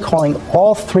president calling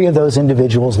all 3 of those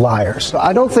individuals liars?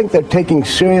 I don't think they're taking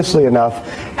seriously enough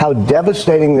how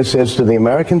devastating this is to the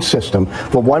American system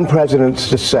for one president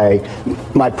to say,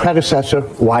 my predecessor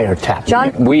wiretapped.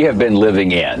 John? We have been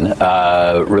living in,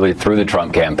 really through the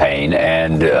Trump campaign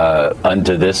and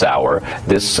unto this hour,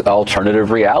 this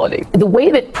alternative reality. The way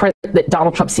that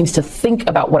Donald Trump seems to think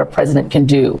about what a president can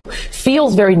do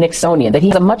feels very Nixonian, that he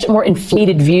has a much more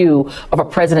inflated view of a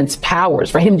president's powers.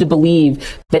 For him to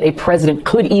believe that a president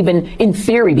could even, in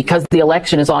theory, because the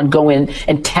election is on, go in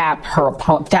and tap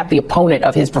the opponent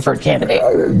of his preferred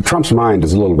candidate. Trump's mind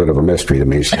is a little bit of a mystery to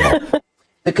me. So.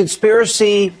 The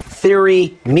conspiracy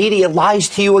theory media lies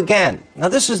to you again. Now,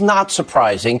 this is not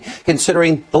surprising,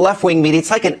 considering the left-wing media, it's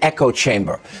like an echo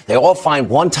chamber. They all find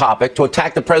one topic to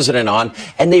attack the president on,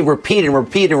 and they repeat and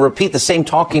repeat and repeat the same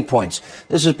talking points.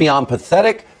 This is beyond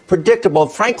pathetic, predictable,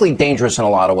 frankly dangerous in a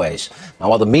lot of ways. Now,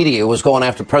 while the media was going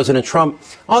after President Trump,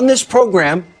 on this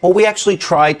program, well, we actually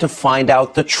tried to find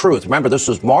out the truth. Remember, this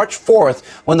was March 4th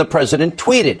when the president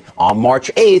tweeted. On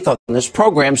March 8th, on this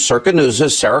program, Circa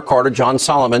News' Sarah Carter, John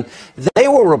Solomon, they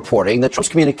were reporting that Trump's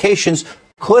communications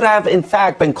could have, in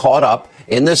fact, been caught up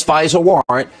in this FISA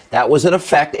warrant that was in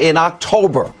effect in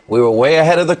October. We were way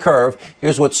ahead of the curve.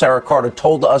 Here's what Sarah Carter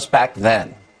told us back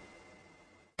then.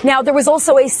 Now, there was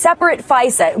also a separate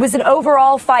FISA. It was an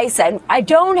overall FISA. And I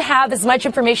don't have as much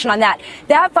information on that.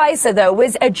 That FISA, though,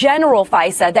 was a general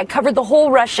FISA that covered the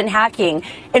whole Russian hacking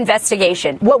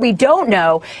investigation. What we don't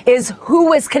know is who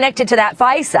was connected to that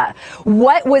FISA.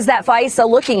 What was that FISA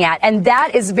looking at? And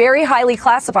that is very highly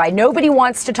classified. Nobody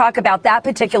wants to talk about that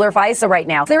particular FISA right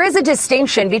now. There is a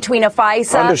distinction between a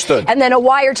FISA and then a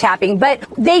wiretapping, but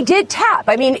they did tap.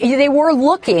 I mean, they were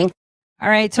looking. All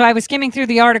right, so I was skimming through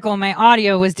the article. My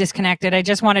audio was disconnected. I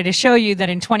just wanted to show you that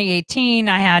in 2018,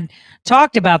 I had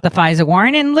talked about the FISA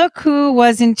warrant, and look who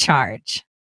was in charge.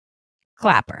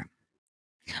 Clapper.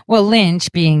 Well,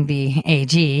 Lynch, being the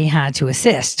AG, had to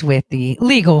assist with the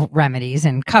legal remedies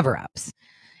and cover-ups.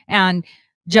 And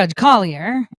Judge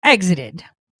Collier exited,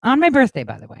 on my birthday,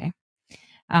 by the way,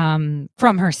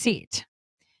 from her seat.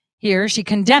 Here, she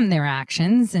condemned their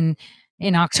actions, and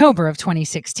in October of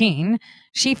 2016,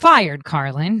 she fired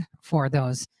Carlin for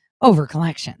those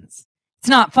over-collections. It's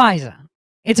not FISA.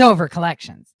 It's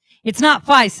over-collections. It's not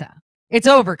FISA. It's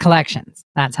over-collections.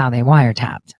 That's how they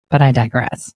wiretapped. But I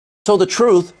digress. So the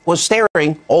truth was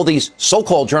staring all these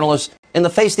so-called journalists in the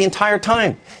face the entire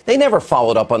time. They never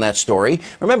followed up on that story.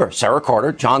 Remember, Sarah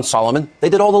Carter, John Solomon, they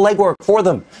did all the legwork for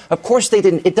them. Of course they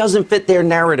didn't. It doesn't fit their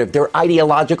narrative, their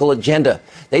ideological agenda.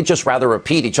 They'd just rather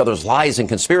repeat each other's lies and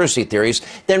conspiracy theories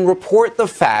than report the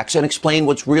facts and explain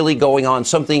what's really going on,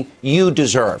 something you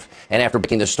deserve. And after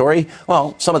breaking the story,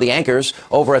 well, some of the anchors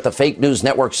over at the fake news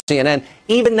network CNN,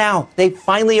 even now, they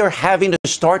finally are having to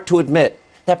start to admit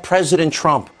that President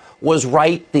Trump was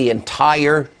right the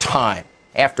entire time.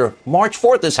 After March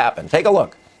 4th, this happened. Take a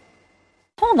look.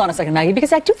 Hold on a second, Maggie,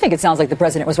 because I do think it sounds like the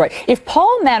president was right. If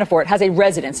Paul Manafort has a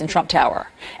residence in Trump Tower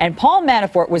and Paul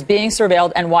Manafort was being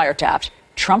surveilled and wiretapped,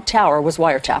 Trump Tower was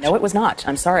wiretapped. No, it was not.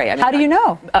 I'm sorry. I mean, how do you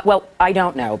know? Well, I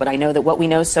don't know, but I know that what we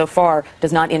know so far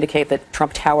does not indicate that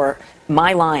Trump Tower,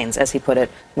 my lines, as he put it,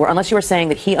 were, unless you were saying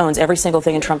that he owns every single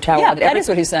thing in Trump Tower. Yeah, that is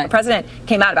what he's saying. The president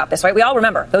came out about this, right? We all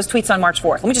remember those tweets on March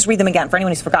 4th. Let me just read them again for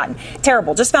anyone who's forgotten.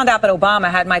 Terrible. Just found out that Obama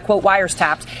had my, quote, wires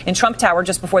tapped in Trump Tower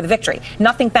just before the victory.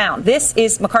 Nothing found. This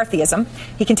is McCarthyism.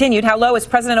 He continued, how low has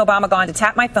President Obama gone to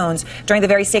tap my phones during the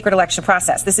very sacred election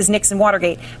process? This is Nixon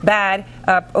Watergate. Bad,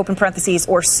 open parentheses,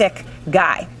 or sick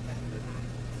guy.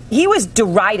 He was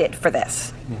derided for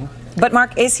this. But,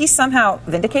 Mark, is he somehow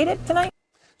vindicated tonight?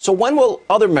 So when will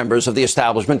other members of the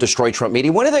establishment destroy Trump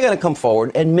media? When are they going to come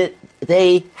forward and admit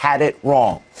they had it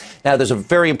wrong? Now, there's a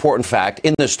very important fact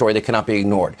in this story that cannot be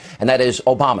ignored, and that is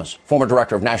Obama's former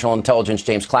director of national intelligence,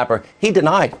 James Clapper. He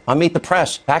denied on Meet the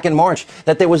Press back in March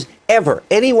that there was ever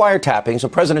any wiretappings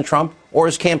of President Trump or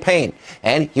his campaign.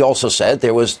 And he also said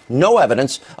there was no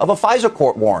evidence of a FISA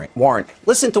court warrant.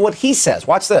 Listen to what he says.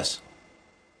 Watch this.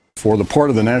 For the part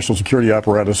of the national security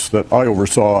apparatus that I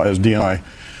oversaw as DNI,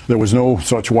 there was no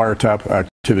such wiretap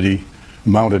activity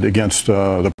mounted against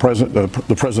the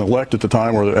president-elect at the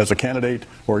time, or as a candidate,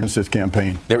 or against his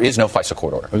campaign. There is no FISA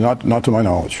court order. Not to my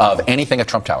knowledge. Of anything at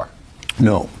Trump Tower?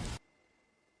 No.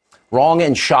 Wrong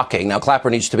and shocking. Now, Clapper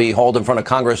needs to be hauled in front of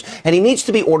Congress, and he needs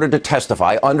to be ordered to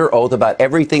testify under oath about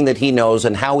everything that he knows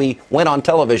and how he went on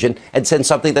television and said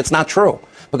something that's not true.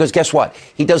 Because guess what?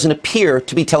 He doesn't appear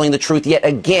to be telling the truth yet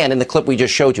again in the clip we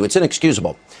just showed you. It's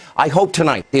inexcusable. I hope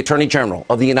tonight the Attorney General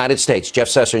of the United States, Jeff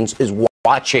Sessions, is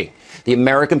watching. The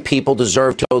American people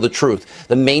deserve to know the truth.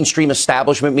 The mainstream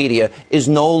establishment media is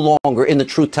no longer in the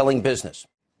truth-telling business.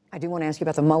 I do want to ask you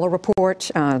about the Mueller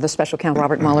report. The special counsel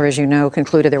Robert Mueller, as you know,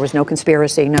 concluded there was no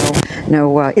conspiracy,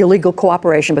 no illegal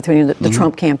cooperation between the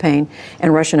Trump campaign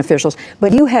and Russian officials.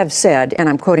 But you have said, and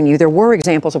I'm quoting you, there were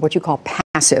examples of what you call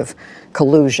passive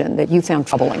collusion that you found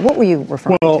troubling. What were you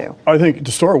referring to? Well, I think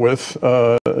to start with,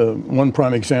 one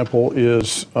prime example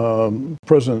is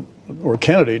President or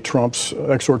candidate Trump's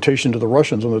exhortation to the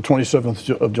Russians on the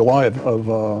 27th of July of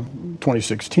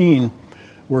 2016,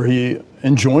 where he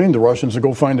enjoined the Russians to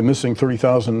go find the missing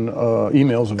 30,000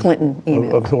 emails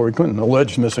of Hillary Clinton,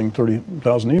 alleged missing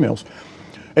 30,000 emails.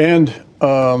 And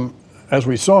as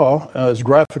we saw, as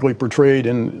graphically portrayed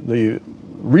in the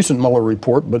recent Mueller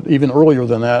report, but even earlier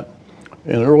than that,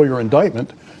 in an earlier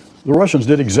indictment, the Russians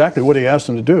did exactly what he asked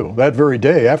them to do. That very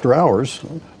day, after hours,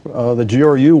 the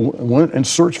GRU went and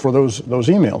searched for those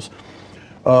emails.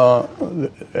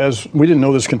 As we didn't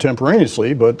know this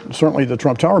contemporaneously, but certainly the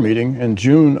Trump Tower meeting in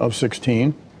June of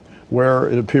 16, where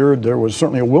it appeared there was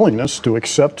certainly a willingness to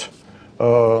accept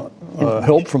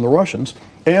help from the Russians.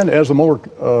 And as the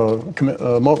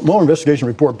Mueller investigation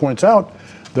report points out,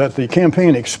 that the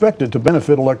campaign expected to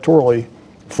benefit electorally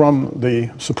from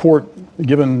the support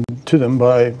given to them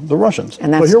by the Russians.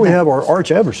 And so here we have our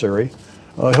arch adversary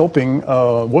helping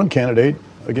one candidate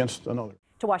against another.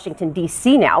 To Washington,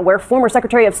 D.C. now, where former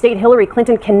Secretary of State Hillary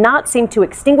Clinton cannot seem to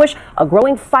extinguish a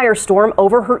growing firestorm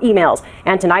over her emails.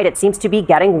 And tonight it seems to be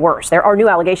getting worse. There are new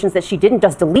allegations that she didn't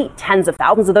just delete tens of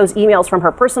thousands of those emails from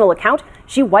her personal account,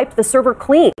 she wiped the server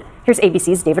clean. Here's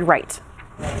ABC's David Wright.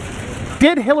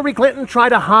 Did Hillary Clinton try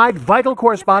to hide vital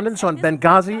correspondence on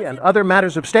Benghazi and other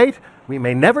matters of state? We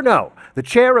may never know. The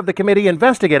chair of the committee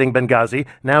investigating Benghazi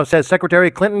now says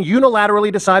Secretary Clinton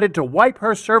unilaterally decided to wipe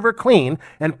her server clean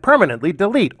and permanently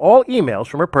delete all emails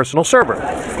from her personal server.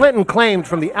 Clinton claimed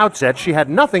from the outset she had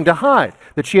nothing to hide,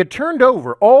 that she had turned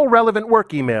over all relevant work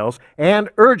emails and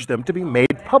urged them to be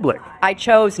made public. I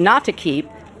chose not to keep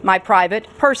my private,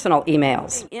 personal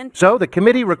emails. So the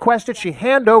committee requested she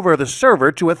hand over the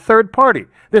server to a third party.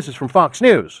 This is from Fox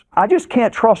News. I just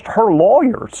can't trust her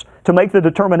lawyers to make the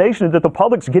determination that the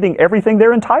public's getting everything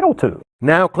they're entitled to.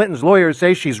 Now Clinton's lawyers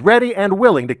say she's ready and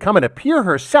willing to come and appear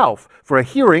herself for a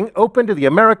hearing open to the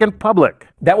American public.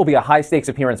 That will be a high-stakes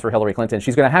appearance for Hillary Clinton.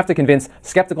 She's going to have to convince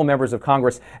skeptical members of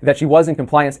Congress that she was in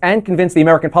compliance and convince the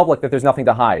American public that there's nothing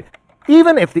to hide.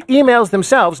 Even if the emails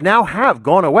themselves now have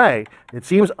gone away, it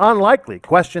seems unlikely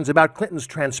questions about Clinton's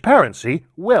transparency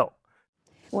will.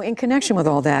 Well, in connection with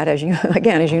all that, as you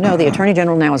know, the Attorney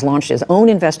General now has launched his own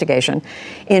investigation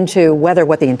into whether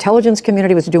what the intelligence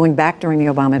community was doing back during the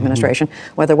Obama administration,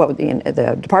 whether what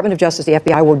the Department of Justice, the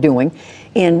FBI were doing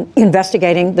in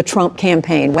investigating the Trump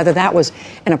campaign, whether that was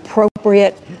an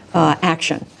appropriate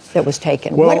action that was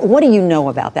taken. Well, what do you know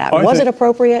about that? Was it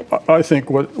appropriate? I think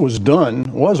what was done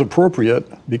was appropriate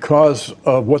because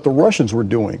of what the Russians were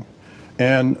doing.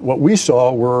 And what we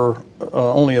saw were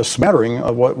only a smattering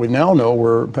of what we now know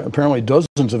were apparently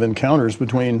dozens of encounters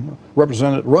between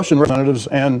Russian representatives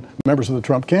and members of the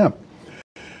Trump camp.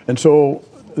 And so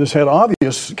this had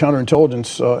obvious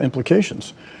counterintelligence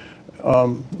implications.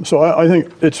 So I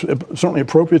think it's certainly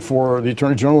appropriate for the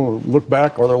Attorney General to look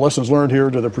back. Are there lessons learned here?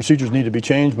 Do the procedures need to be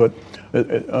changed? But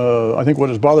I think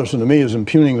what is bothersome to me is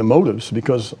impugning the motives,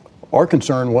 because our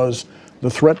concern was the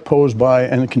threat posed by,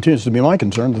 and it continues to be my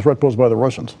concern, the threat posed by the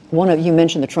Russians. You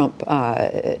mentioned the Trump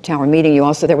Tower meeting.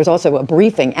 There was also a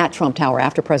briefing at Trump Tower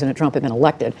after President Trump had been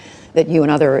elected that you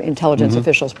and other intelligence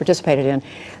officials participated in.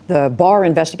 The Barr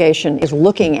investigation is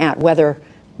looking at whether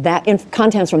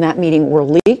contents from that meeting were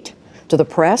leaked to the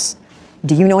press.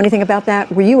 Do you know anything about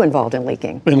that? Were you involved in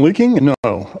leaking? In leaking?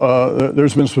 No.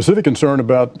 There's been specific concern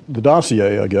about the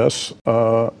dossier, I guess,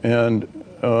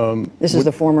 this is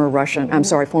the former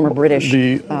British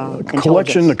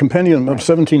collection, a compendium of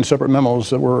 17 separate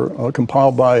memos that were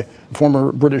compiled by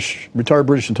former retired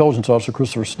British intelligence officer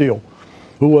Christopher Steele,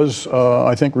 who was,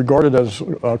 I think, regarded as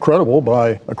a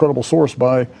credible source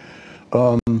by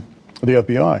the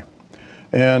FBI.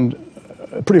 And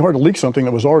pretty hard to leak something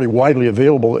that was already widely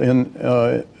available in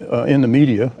the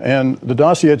media, and the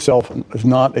dossier itself is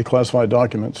not a classified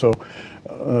document. So,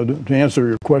 to answer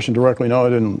your question directly, no, I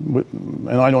didn't,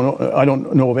 and I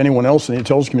don't know of anyone else in the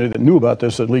intelligence community that knew about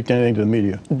this that leaked anything to the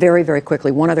media. Very, very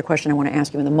quickly, one other question I want to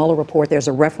ask you. In the Mueller report, there's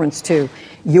a reference to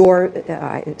your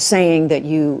saying that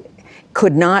you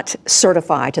could not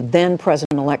certify to then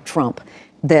President-elect Trump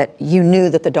that you knew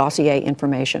that the dossier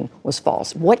information was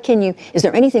false. Is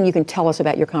there anything you can tell us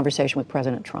about your conversation with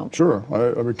President Trump? Sure,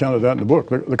 I recounted that in the book.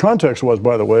 The context was,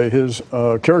 by the way, his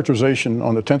characterization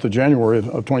on the 10th of January of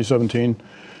 2017.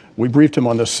 We briefed him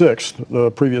on the 6th, the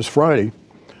previous Friday.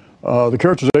 The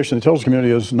characterization of the intelligence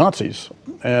community is Nazis.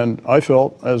 And I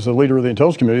felt, as the leader of the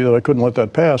intelligence community, that I couldn't let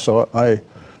that pass, so I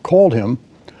called him,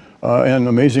 and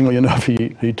amazingly enough,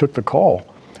 he took the call.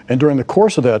 And during the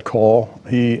course of that call,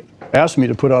 he asked me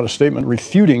to put out a statement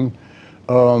refuting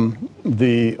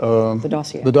the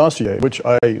dossier, which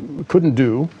I couldn't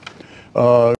do.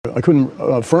 I couldn't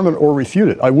affirm it or refute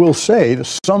it. I will say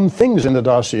that some things in the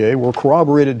dossier were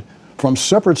corroborated from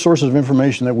separate sources of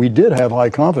information that we did have high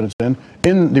confidence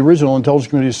in the original intelligence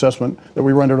community assessment that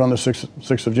we rendered on the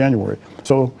 6th of January.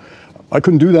 So I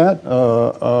couldn't do that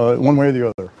one way or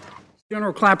the other.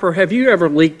 General Clapper, have you ever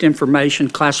leaked information,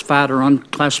 classified or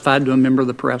unclassified, to a member of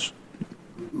the press?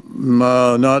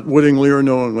 Not wittingly or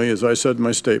knowingly, as I said in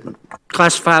my statement.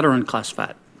 Classified or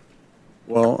unclassified?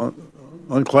 Well,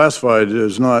 unclassified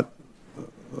is not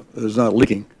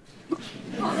leaking.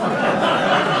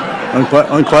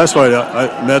 Unclassified,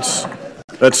 that's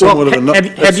somewhat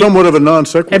of a non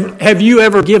sequitur. Have you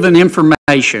ever given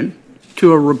information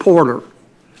to a reporter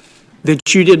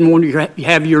that you didn't want to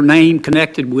have your name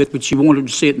connected with, but you wanted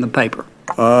to see it in the paper?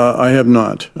 I have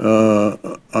not.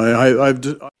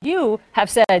 You have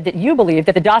said that you believe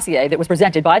that the dossier that was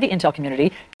presented by the intel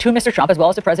community to Mr. Trump, as well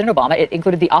as to President Obama, it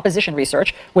included the opposition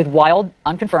research with wild,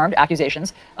 unconfirmed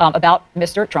accusations about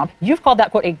Mr. Trump. You've called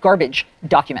that, quote, a garbage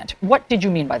document. What did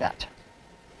you mean by that?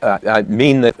 I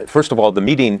mean that, first of all, the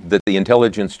meeting that the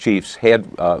intelligence chiefs had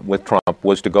with Trump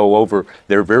was to go over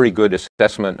their very good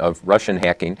assessment of Russian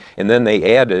hacking. And then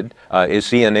they added, as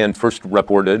CNN first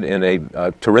reported in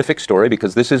a terrific story,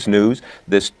 because this is news,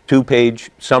 this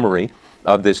 2-page summary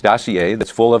of this dossier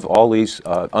that's full of all these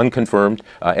unconfirmed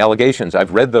allegations.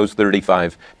 I've read those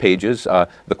 35 pages.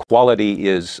 The quality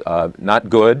is not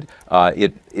good.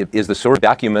 It is the sort of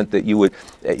document that you would,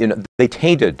 they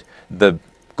tainted the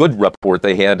good report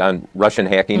they had on Russian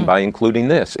hacking by including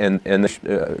this, and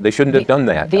they shouldn't have done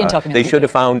that. They should have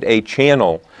found a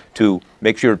channel to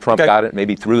make sure Trump got it,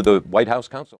 maybe through the White House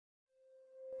counsel.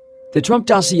 The Trump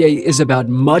dossier is about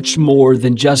much more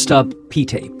than just a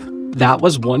P-tape. That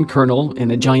was one kernel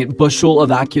in a giant bushel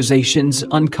of accusations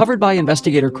uncovered by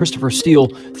investigator Christopher Steele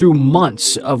through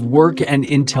months of work and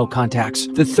intel contacts.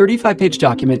 The 35-page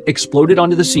document exploded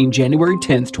onto the scene January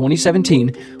 10th, 2017,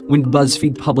 when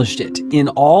BuzzFeed published it in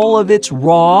all of its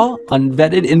raw,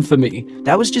 unvetted infamy.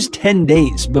 That was just 10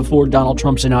 days before Donald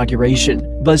Trump's inauguration.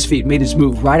 BuzzFeed made its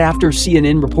move right after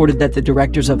CNN reported that the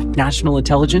directors of national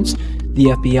intelligence, the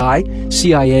FBI,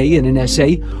 CIA, and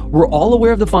NSA were all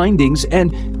aware of the findings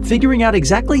and figuring out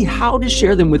exactly how to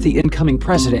share them with the incoming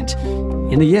president.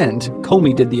 In the end,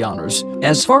 Comey did the honors.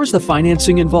 As far as the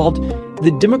financing involved,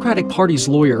 the Democratic Party's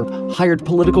lawyer hired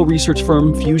political research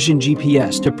firm Fusion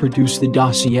GPS to produce the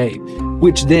dossier,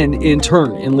 which then, in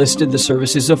turn, enlisted the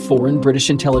services of foreign British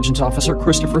intelligence officer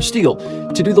Christopher Steele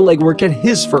to do the legwork at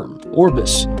his firm,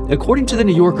 Orbis. According to The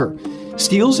New Yorker,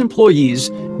 Steele's employees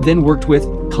then worked with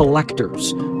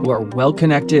collectors who are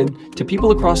well-connected to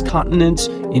people across continents,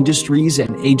 industries,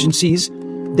 and agencies.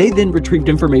 They then retrieved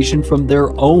information from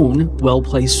their own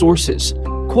well-placed sources.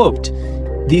 Quote,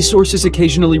 "These sources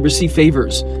occasionally receive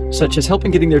favors, such as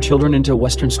helping getting their children into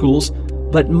Western schools,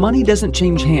 but money doesn't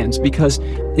change hands because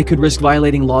it could risk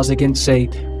violating laws against, say,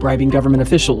 bribing government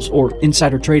officials or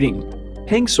insider trading.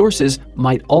 Paying sources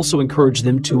might also encourage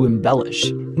them to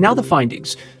embellish." Now the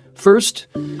findings. First,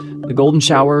 the golden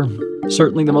shower,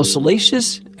 certainly the most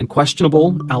salacious and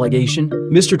questionable allegation.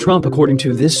 Mr. Trump, according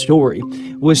to this story,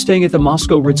 was staying at the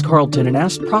Moscow Ritz-Carlton and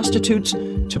asked prostitutes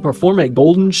to perform a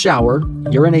golden shower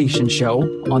urination show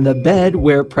on the bed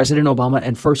where President Obama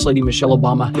and First Lady Michelle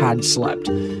Obama had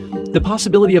slept. The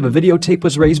possibility of a videotape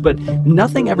was raised, but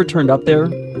nothing ever turned up there.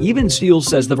 Even Steele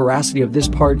says the veracity of this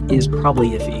part is probably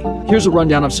iffy. Here's a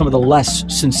rundown of some of the less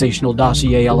sensational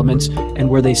dossier elements and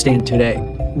where they stand today.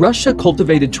 Russia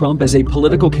cultivated Trump as a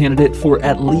political candidate for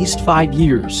at least 5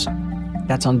 years.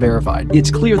 That's unverified. It's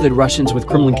clear that Russians with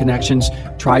Kremlin connections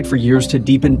tried for years to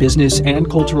deepen business and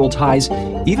cultural ties,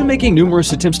 even making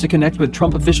numerous attempts to connect with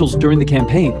Trump officials during the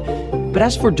campaign. But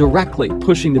as for directly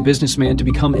pushing the businessman to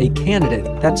become a candidate,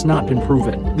 that's not been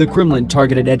proven. The Kremlin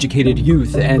targeted educated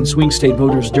youth and swing state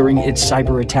voters during its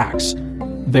cyber attacks.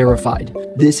 Verified.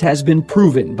 This has been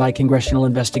proven by congressional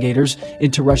investigators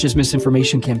into Russia's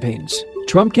misinformation campaigns.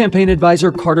 Trump campaign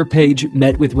advisor Carter Page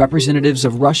met with representatives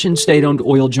of Russian state-owned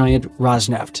oil giant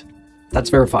Rosneft. That's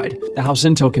verified. The House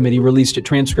Intel Committee released a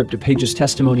transcript of Page's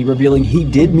testimony revealing he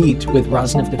did meet with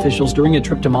Rosneft officials during a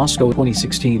trip to Moscow in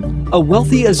 2016. A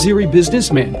wealthy Azeri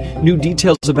businessman knew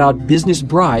details about business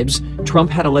bribes Trump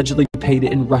had allegedly paid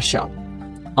in Russia.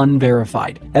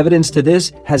 Unverified. Evidence to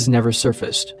this has never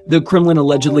surfaced. The Kremlin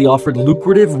allegedly offered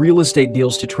lucrative real estate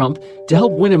deals to Trump to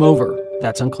help win him over.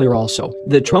 That's unclear also.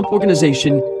 The Trump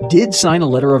Organization did sign a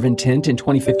letter of intent in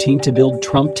 2015 to build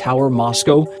Trump Tower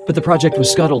Moscow, but the project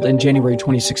was scuttled in January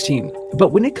 2016.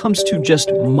 But when it comes to just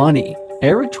money,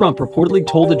 Eric Trump reportedly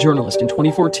told a journalist in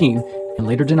 2014, and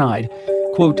later denied,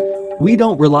 quote, "We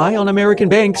don't rely on American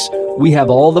banks. We have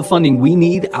all the funding we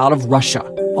need out of Russia."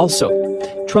 Also,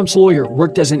 Trump's lawyer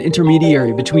worked as an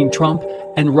intermediary between Trump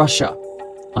and Russia.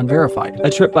 unverified. A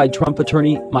trip by Trump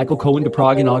attorney Michael Cohen to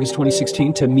Prague in August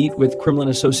 2016 to meet with Kremlin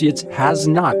associates has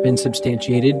not been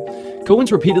substantiated.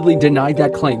 Cohen's repeatedly denied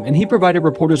that claim, and he provided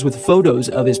reporters with photos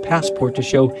of his passport to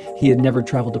show he had never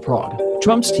traveled to Prague.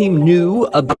 Trump's team knew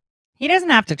about... He doesn't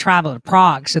have to travel to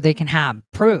Prague so they can have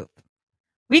proof.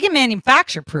 We can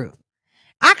manufacture proof.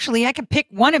 Actually, I could pick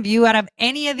one of you out of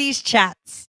any of these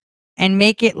chats and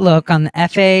make it look on the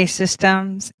FAA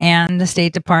systems and the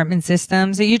State Department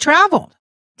systems that you traveled.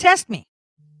 Test me.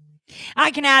 I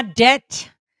can add debt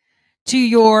to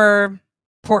your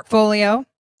portfolio.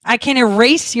 I can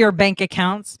erase your bank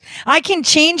accounts. I can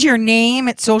change your name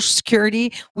at Social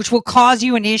Security, which will cause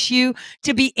you an issue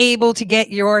to be able to get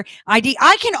your ID.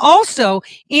 I can also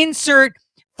insert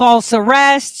false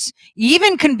arrests,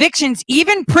 even convictions,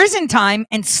 even prison time,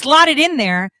 and slot it in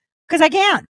there because I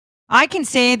can. I can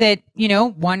say that, you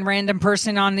know, one random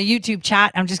person on the YouTube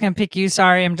chat, I'm just going to pick you,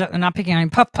 sorry, I'm not picking on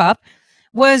Puff Puff,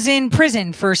 was in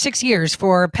prison for 6 years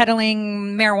for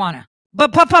peddling marijuana.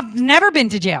 But Puff Puff never been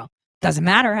to jail. Doesn't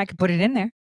matter. I can put it in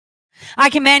there. I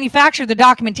can manufacture the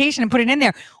documentation and put it in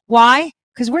there. Why?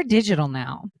 Because we're digital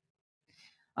now.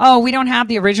 Oh, we don't have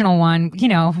the original one. You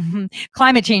know,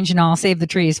 climate change and all, save the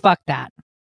trees. Fuck that.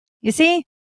 You see?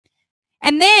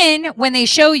 And then when they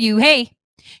show you, hey,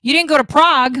 you didn't go to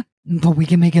Prague, but we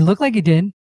can make it look like you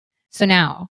did. So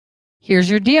now, here's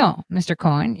your deal, Mr.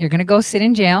 Cohen. You're going to go sit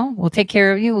in jail. We'll take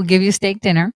care of you. We'll give you a steak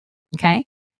dinner. Okay?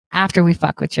 After we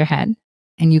fuck with your head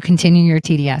and you continue your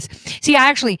TDS. See, I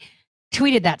actually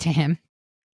tweeted that to him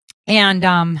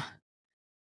and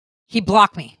he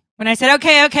blocked me. When I said,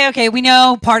 okay, we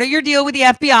know part of your deal with the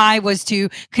FBI was to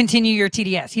continue your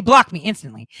TDS. He blocked me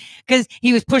instantly because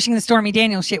he was pushing the Stormy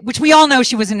Daniels shit, which we all know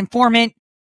she was an informant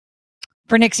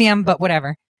for Nixium, but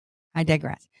whatever. I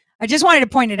digress. I just wanted to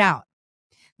point it out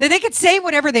that they could say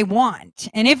whatever they want.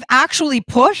 And if actually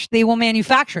pushed, they will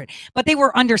manufacture it. But they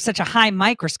were under such a high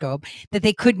microscope that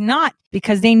they could not,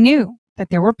 because they knew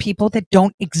that there were people that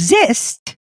don't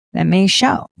exist that may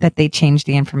show that they changed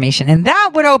the information. And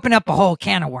that would open up a whole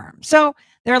can of worms. So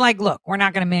they're like, look, we're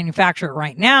not going to manufacture it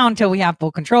right now until we have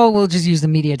full control. We'll just use the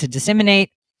media to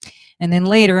disseminate. And then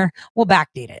later, we'll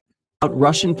backdate it.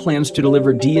 Russian plans to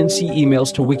deliver DNC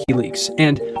emails to WikiLeaks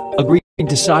and agreed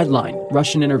to sideline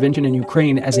Russian intervention in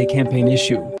Ukraine as a campaign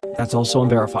issue. That's also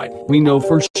unverified. We know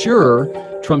for sure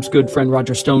Trump's good friend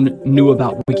Roger Stone knew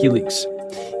about WikiLeaks.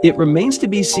 It remains to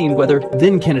be seen whether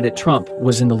then candidate Trump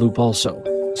was in the loop also.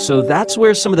 So that's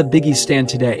where some of the biggies stand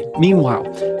today. Meanwhile,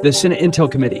 the Senate Intel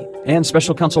Committee and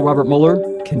Special Counsel Robert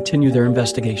Mueller continue their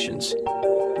investigations.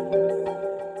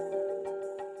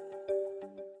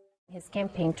 His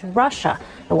campaign to Russia.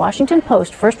 The Washington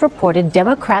Post first reported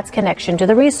Democrats' connection to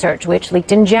the research, which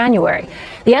leaked in January.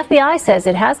 The FBI says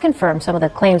it has confirmed some of the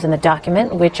claims in the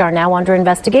document, which are now under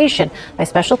investigation by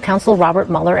Special Counsel Robert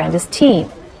Mueller and his team.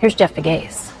 Here's Jeff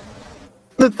Begayes.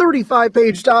 The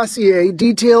 35-page dossier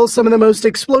details some of the most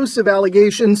explosive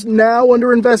allegations now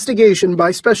under investigation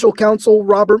by Special Counsel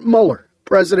Robert Mueller.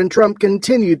 President Trump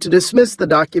continued to dismiss the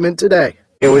document today.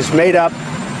 It was made up,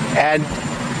 and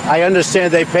I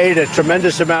understand they paid a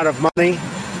tremendous amount of money,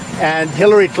 and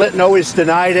Hillary Clinton always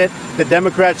denied it. The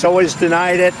Democrats always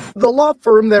denied it. The law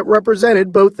firm that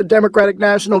represented both the Democratic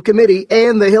National Committee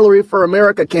and the Hillary for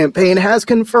America campaign has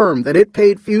confirmed that it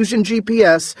paid Fusion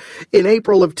GPS in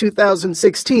April of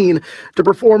 2016 to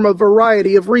perform a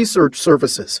variety of research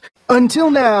services.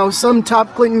 Until now, some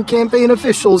top Clinton campaign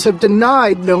officials have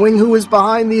denied knowing who is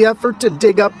behind the effort to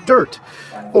dig up dirt.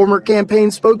 Former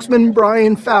campaign spokesman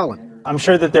Brian Fallon. I'm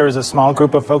sure that there was a small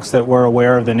group of folks that were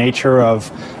aware of the nature of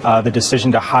the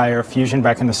decision to hire Fusion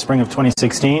back in the spring of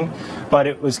 2016, but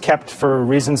it was kept for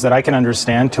reasons that I can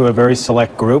understand to a very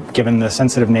select group, given the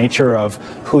sensitive nature of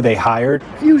who they hired.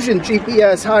 Fusion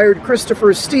GPS hired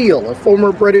Christopher Steele, a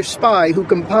former British spy who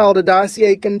compiled a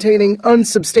dossier containing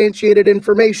unsubstantiated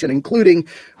information, including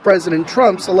President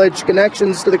Trump's alleged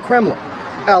connections to the Kremlin.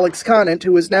 Alex Conant,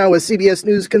 who is now a CBS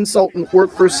News consultant,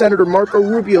 worked for Senator Marco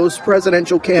Rubio's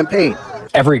presidential campaign.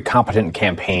 Every competent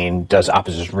campaign does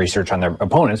opposition research on their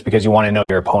opponents because you want to know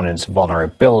your opponent's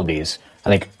vulnerabilities. I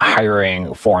think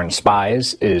hiring foreign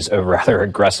spies is a rather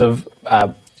aggressive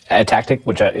tactic,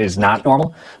 which is not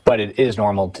normal, but it is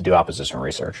normal to do opposition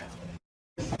research.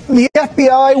 The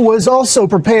FBI was also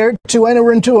prepared to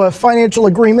enter into a financial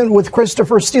agreement with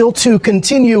Christopher Steele to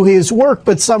continue his work,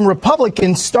 but some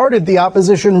Republicans started the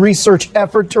opposition research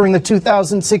effort during the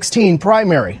 2016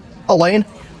 primary. Elaine?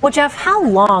 Well, Jeff, how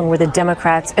long were the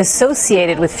Democrats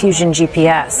associated with Fusion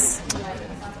GPS?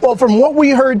 Well, from what we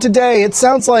heard today, it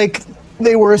sounds like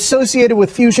they were associated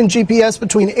with Fusion GPS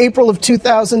between April of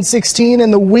 2016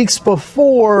 and the weeks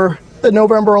before the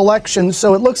November election.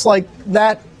 So it looks like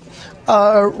that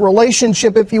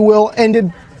relationship, if you will,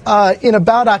 ended in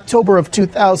about October of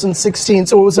 2016.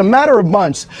 So it was a matter of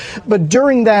months. But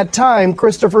during that time,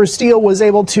 Christopher Steele was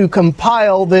able to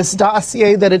compile this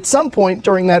dossier that at some point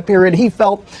during that period he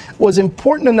felt was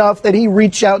important enough that he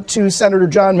reached out to Senator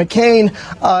John McCain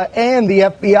and the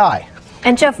FBI.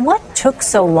 And Jeff, what took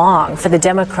so long for the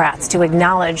Democrats to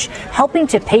acknowledge helping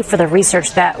to pay for the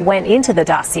research that went into the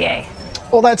dossier?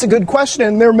 Well, that's a good question,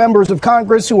 and there are members of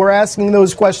Congress who are asking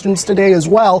those questions today as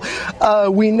well.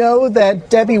 We know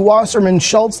that Debbie Wasserman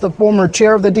Schultz, the former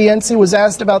chair of the DNC, was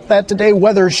asked about that today,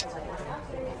 whether she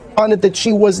responded that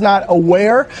she was not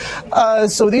aware.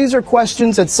 So these are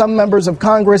questions that some members of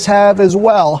Congress have as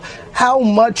well. How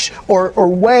much or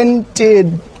when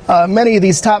did many of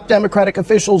these top Democratic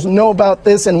officials know about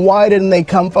this, and why didn't they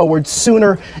come forward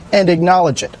sooner and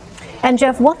acknowledge it? And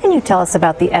Jeff, what can you tell us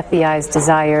about the FBI's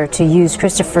desire to use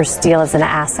Christopher Steele as an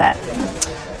asset?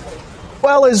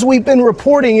 Well, as we've been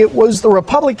reporting, it was the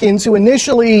Republicans who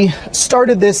initially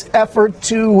started this effort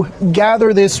to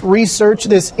gather this research,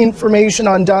 this information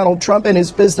on Donald Trump and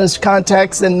his business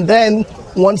contacts, and then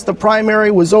once the primary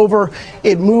was over,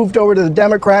 it moved over to the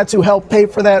Democrats who helped pay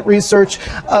for that research.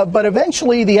 But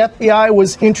eventually the FBI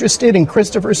was interested in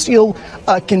Christopher Steele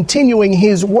continuing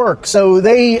his work. So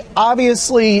they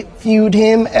obviously viewed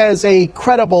him as a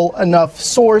credible enough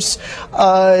source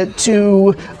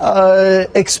to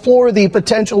explore the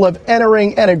potential of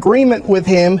entering an agreement with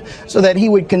him so that he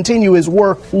would continue his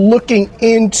work looking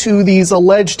into these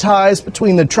alleged ties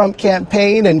between the Trump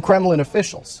campaign and Kremlin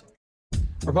officials.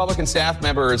 Republican staff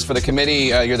members for the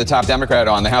committee you're the top Democrat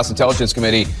on, the House Intelligence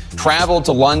Committee, traveled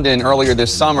to London earlier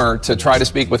this summer to try to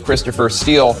speak with Christopher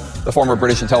Steele, the former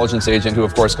British intelligence agent who,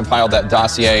 of course, compiled that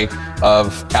dossier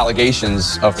of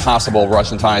allegations of possible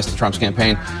Russian ties to Trump's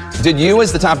campaign. Did you,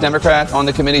 as the top Democrat on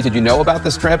the committee, did you know about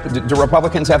this trip? Do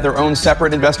Republicans have their own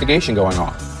separate investigation going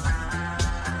on?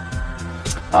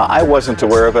 I wasn't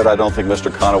aware of it. I don't think Mr.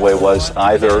 Conaway was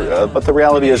either. But the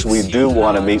reality is we do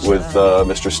want to meet with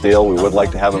Mr. Steele. We would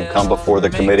like to have him come before the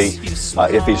committee.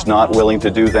 If he's not willing to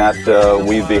do that,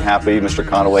 we'd be happy, Mr.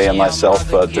 Conaway and myself,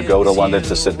 to go to London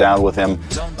to sit down with him.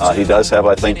 He does have,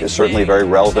 I think, certainly very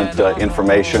relevant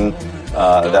information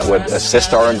that would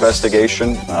assist our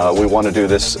investigation. We want to do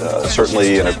this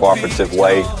certainly in a cooperative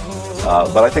way.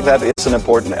 But I think that is an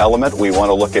important element. We want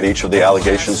to look at each of the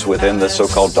allegations within the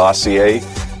so-called dossier,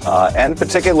 and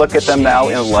particularly look at them now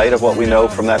in light of what we know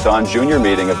from that Don Jr.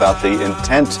 meeting about the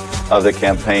intent of the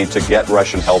campaign to get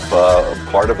Russian help.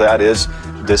 Part of that is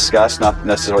discussed, not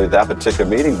necessarily that particular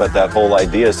meeting, but that whole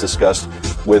idea is discussed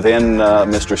within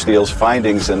Mr. Steele's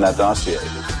findings in that dossier.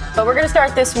 But we're going to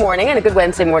start this morning, and a good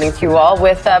Wednesday morning to you all,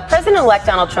 with President-elect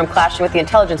Donald Trump clashing with the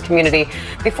intelligence community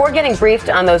before getting briefed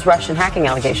on those Russian hacking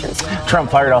allegations.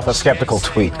 Trump fired off a skeptical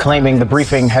tweet claiming the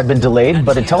briefing had been delayed,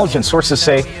 but intelligence sources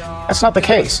say that's not the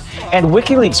case. And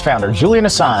WikiLeaks founder Julian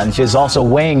Assange is also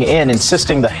weighing in,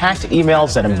 insisting the hacked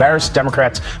emails that embarrassed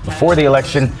Democrats before the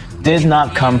election did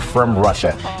not come from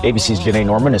Russia. ABC's Janae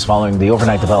Norman is following the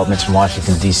overnight developments from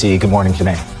Washington, D.C. Good morning,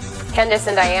 Janae. Candace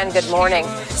and Diane, good morning.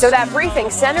 So that briefing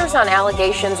centers on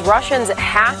allegations Russians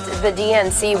hacked the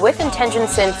DNC with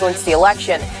intentions to influence the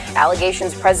election.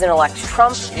 Allegations President-elect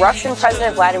Trump, Russian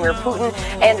President Vladimir Putin,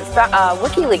 and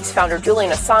WikiLeaks founder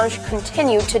Julian Assange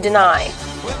continue to deny.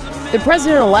 The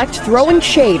president-elect throwing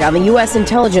shade on the U.S.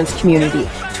 intelligence community,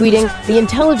 tweeting, "The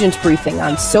intelligence briefing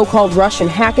on so-called Russian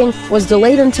hacking was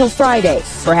delayed until Friday.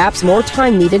 Perhaps more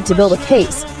time needed to build a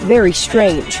case. Very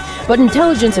strange." But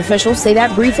intelligence officials say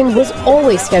that briefing was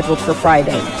always scheduled for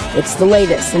Friday. It's the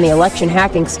latest in the election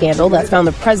hacking scandal that found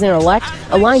the president-elect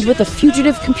aligned with a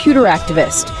fugitive computer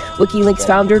activist. WikiLeaks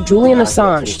founder Julian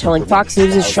Assange telling Fox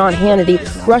News' Sean Hannity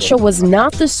Russia was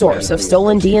not the source of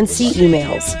stolen DNC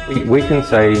emails. We can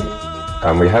say,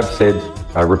 and we have said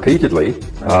repeatedly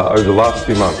over the last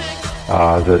 2 months,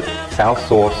 that our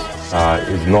source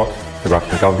is not the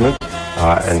Russian government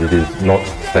and it is not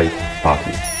state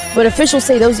parties. But officials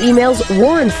say those emails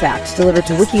were in fact delivered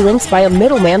to WikiLeaks by a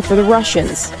middleman for the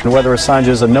Russians. And whether Assange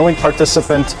is a knowing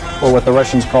participant or what the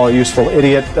Russians call a useful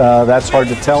idiot, that's hard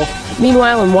to tell.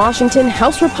 Meanwhile, in Washington,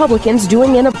 House Republicans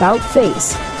doing an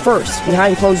about-face. First,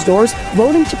 behind closed doors,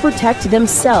 voting to protect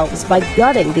themselves by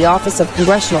gutting the Office of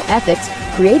Congressional Ethics,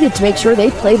 created to make sure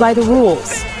they play by the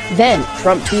rules. Then,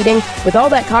 Trump tweeting, "With all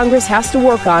that Congress has to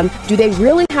work on, do they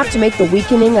really have to make the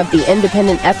weakening of the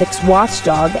independent ethics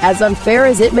watchdog, as unfair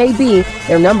as it may be,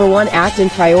 their number one act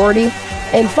and priority?"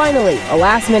 And finally, a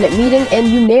last-minute meeting and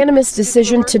unanimous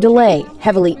decision to delay,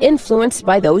 heavily influenced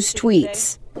by those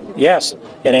tweets. Yes,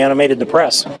 it animated the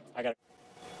press.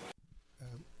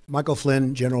 Michael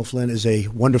Flynn, General Flynn, is a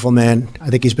wonderful man. I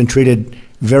think he's been treated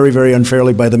very, very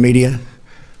unfairly by the media,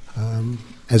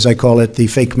 as I call it, the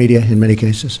fake media in many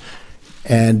cases.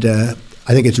 And I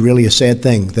think it's really a sad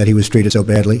thing that he was treated so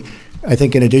badly. I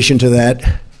think in addition to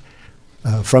that,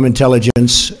 from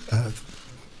intelligence,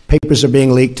 papers are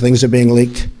being leaked, things are being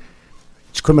leaked.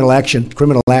 It's criminal action,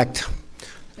 criminal act,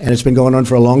 and it's been going on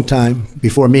for a long time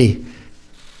before me,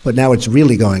 but now it's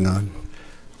really going on.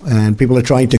 And people are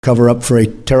trying to cover up for a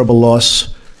terrible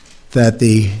loss that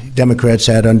the Democrats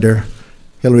had under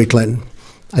Hillary Clinton.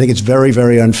 I think it's very,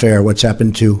 very unfair what's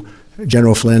happened to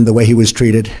General Flynn, the way he was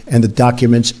treated, and the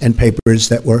documents and papers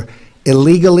that were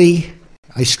illegally,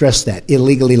 I stress that,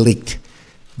 illegally leaked.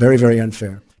 Very, very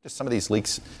unfair. Some of these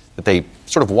leaks, that they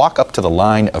sort of walk up to the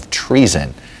line of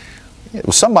treason.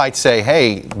 Some might say,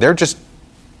 hey, they're just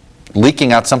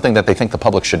leaking out something that they think the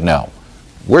public should know.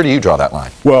 Where do you draw that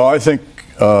line? Well, I think,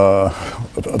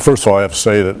 first of all, I have to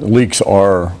say that leaks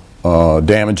are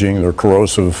damaging, they're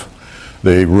corrosive,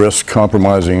 they risk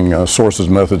compromising sources,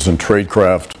 methods, and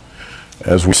tradecraft.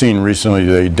 As we've seen recently,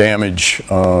 they damage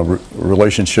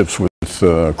relationships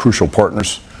with crucial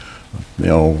partners. You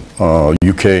know,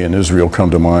 UK and Israel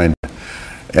come to mind.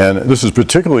 And this is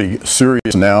particularly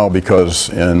serious now because,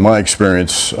 in my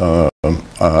experience,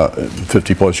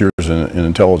 50 plus years in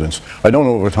intelligence, I don't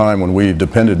know of a time when we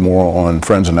depended more on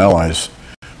friends and allies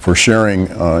for sharing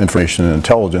information and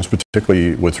intelligence,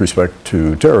 particularly with respect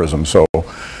to terrorism. So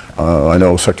I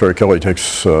know Secretary Kelly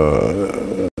takes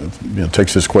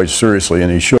this quite seriously,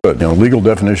 and he should. You know, legal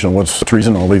definition of what's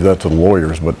treason, I'll leave that to the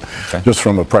lawyers, but just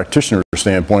from a practitioner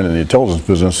standpoint in the intelligence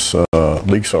business,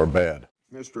 leaks are bad.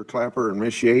 Mr. Clapper and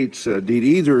Ms. Yates, did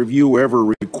either of you ever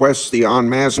request the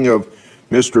unmasking of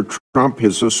Mr. Trump,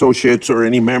 his associates, or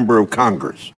any member of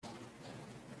Congress?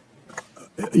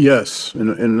 Yes,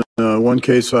 in one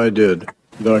case I did.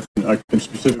 I can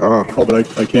specifically recall,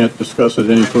 but I can't discuss it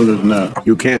any further than that.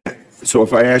 You can't. So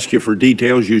if I ask you for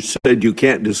details, you said you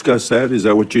can't discuss that? Is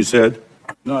that what you said?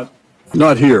 Not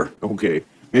here. Okay.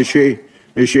 Ms.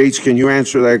 Yates, can you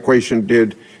answer that question?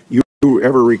 Did you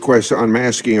ever request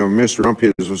unmasking of Mr. Trump,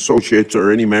 his associates, or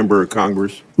any member of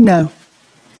Congress? No.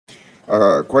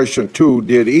 Question 2,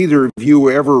 did either of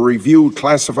you ever review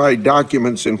classified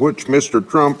documents in which Mr.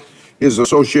 Trump, his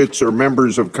associates, or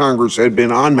members of Congress had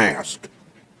been unmasked?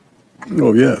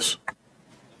 Oh, yes.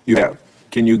 You have.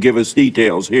 Can you give us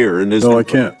details here? No, I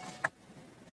can't.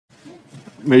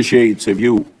 Ms. Yates, have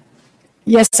you?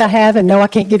 Yes, I have, and no, I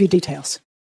can't give you details.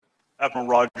 Admiral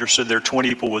Rogers said there are 20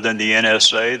 people within the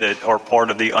NSA that are part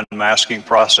of the unmasking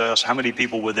process. How many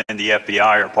people within the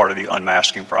FBI are part of the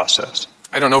unmasking process?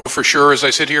 I don't know for sure. As I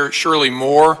sit here, surely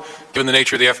more. Given the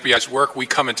nature of the FBI's work, we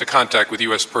come into contact with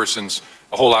U.S. persons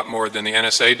a whole lot more than the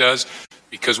NSA does,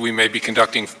 because we may be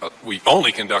conducting, we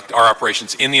only conduct our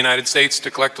operations in the United States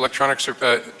to collect electronic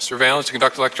surveillance, to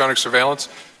conduct electronic surveillance.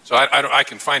 So I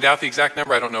can find out the exact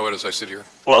number. I don't know it as I sit here.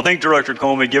 Well, I think, Director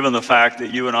Comey, given the fact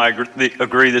that you and I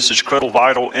agree this is critical,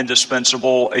 vital,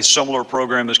 indispensable, a similar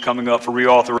program is coming up for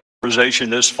reauthorization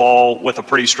this fall with a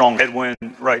pretty strong headwind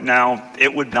right now.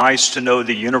 It would be nice to know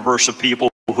the universe of people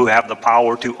who have the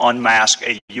power to unmask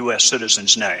a U.S.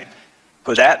 citizen's name,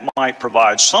 because that might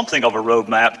provide something of a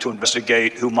roadmap to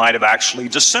investigate who might have actually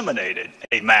disseminated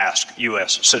a masked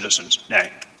U.S. citizen's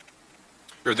name.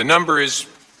 Sure, the number is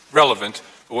relevant.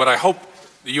 But what I hope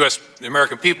the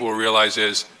American people will realize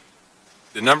is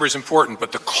the number is important,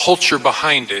 but the culture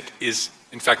behind it is,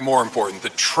 in fact, more important.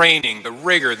 The training, the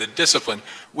rigor, the discipline.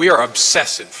 We are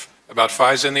obsessive about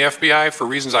FISA and the FBI for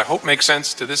reasons I hope make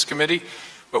sense to this committee,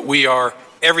 but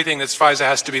everything that's FISA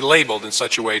has to be labeled in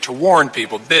such a way to warn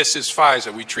people, this is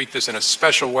FISA. We treat this in a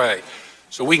special way.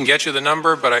 So we can get you the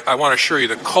number, but I want to assure you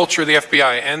the culture of the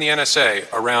FBI and the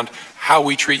NSA around how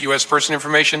we treat U.S. person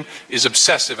information is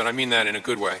obsessive, and I mean that in a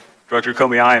good way. Director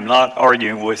Comey, I am not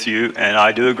arguing with you, and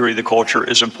I do agree the culture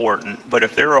is important. But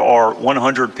if there are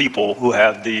 100 people who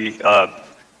have the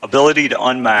ability to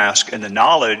unmask and the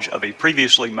knowledge of a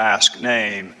previously masked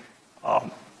name,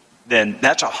 then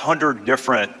that's 100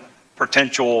 different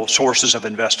potential sources of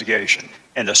investigation.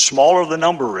 And the smaller the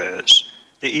number is,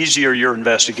 the easier your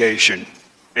investigation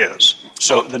is.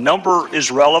 So the number is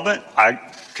relevant. I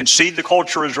concede the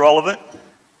culture is relevant.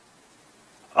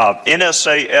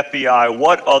 NSA, FBI,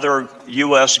 what other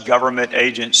U.S. government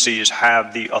agencies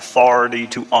have the authority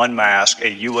to unmask a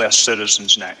U.S.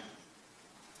 citizen's name?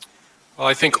 Well,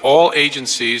 I think all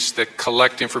agencies that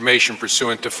collect information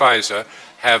pursuant to FISA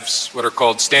have what are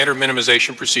called standard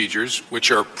minimization procedures,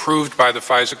 which are approved by the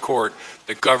FISA court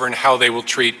that govern how they will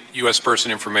treat U.S.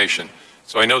 person information.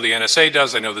 So I know the NSA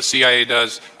does, I know the CIA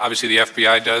does, obviously the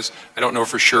FBI does. I don't know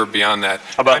for sure beyond that.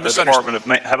 How about the Department of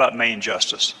how about Maine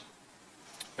Justice?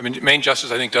 I mean, Maine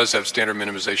Justice, I think, does have standard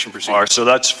minimization procedures. All right, so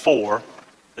that's 4.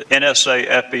 The NSA,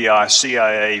 FBI,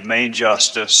 CIA, Maine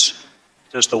Justice.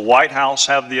 Does the White House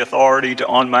have the authority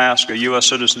to unmask a U.S.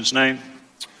 citizen's name?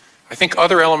 I think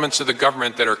other elements of the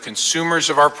government that are consumers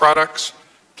of our products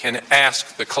can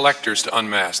ask the collectors to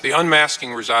unmask. The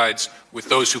unmasking resides with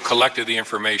those who collected the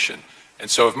information. And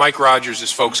so if Mike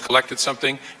Rogers' folks collected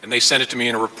something and they send it to me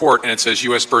in a report and it says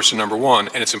U.S. person number 1,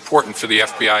 and it's important for the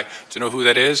FBI to know who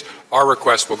that is, our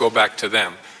request will go back to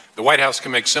them. The White House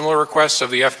can make similar requests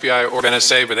of the FBI or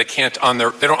NSA, but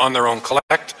they don't on their own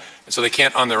collect, and so they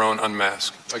can't on their own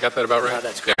unmask. I got that about right? No,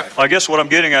 that's correct. I guess what I'm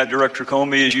getting at, Director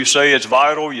Comey, is you say it's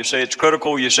vital, you say it's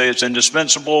critical, you say it's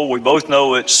indispensable. We both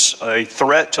know it's a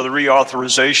threat to the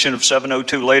reauthorization of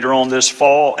 702 later on this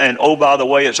fall. And oh, by the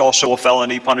way, it's also a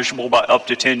felony punishable by up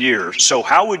to 10 years. So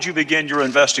how would you begin your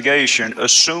investigation,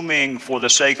 assuming for the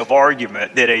sake of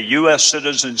argument that a U.S.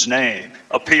 citizen's name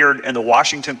appeared in the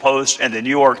Washington Post and the New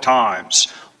York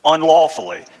Times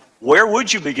unlawfully? Where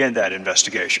would you begin that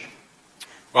investigation?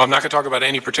 Well, I'm not going to talk about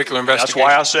any particular investigation.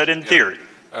 That's why I said in theory.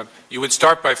 You would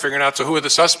start by figuring out, so who are the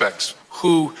suspects?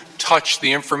 Who touched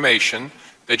the information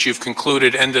that you've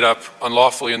concluded ended up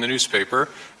unlawfully in the newspaper,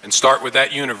 and start with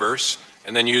that universe,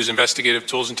 and then use investigative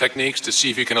tools and techniques to see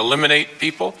if you can eliminate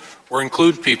people or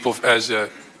include people as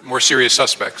more serious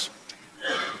suspects.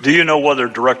 Do you know whether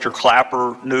Director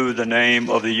Clapper knew the name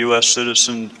of the U.S.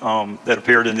 citizen that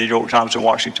appeared in the New York Times and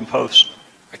Washington Post?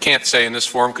 I can't say in this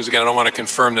forum because, again, I don't want to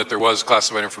confirm that there was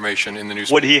classified information in the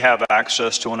newspaper. Would he have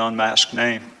access to an unmasked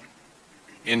name?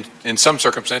 In some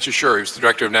circumstances, sure. He was the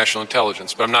Director of National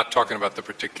Intelligence, but I'm not talking about the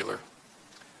particular.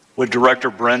 Would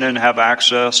Director Brennan have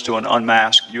access to an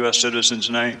unmasked U.S. citizen's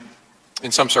name?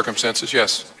 In some circumstances,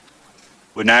 yes.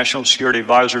 Would National Security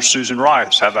Advisor Susan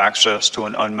Rice have access to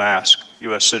an unmasked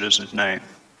U.S. citizen's name?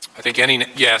 I think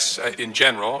yes, in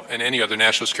general, and any other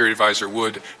national security advisor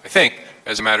would, I think,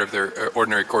 as a matter of their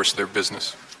ordinary course of their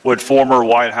business. Would former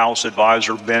White House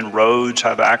advisor Ben Rhodes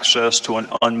have access to an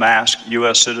unmasked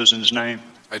U.S. citizen's name?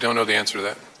 I don't know the answer to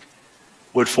that.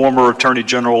 Would former Attorney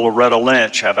General Loretta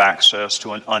Lynch have access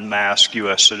to an unmasked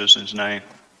U.S. citizen's name?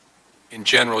 In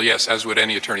general, yes, as would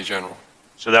any Attorney General.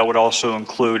 So that would also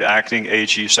include acting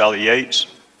AG Sally Yates?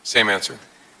 Same answer.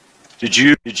 Did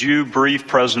you brief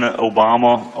President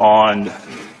Obama on,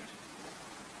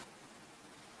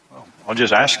 well, I'll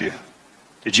just ask you,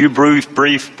 did you brief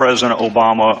President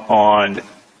Obama on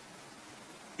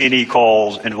any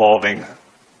calls involving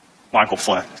Michael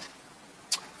Flynn?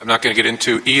 I'm not going to get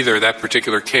into either that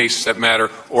particular case, that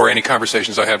matter, or any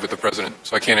conversations I had with the President,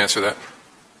 so I can't answer that.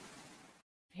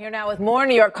 Here now with more,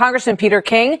 New York Congressman Peter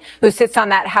King, who sits on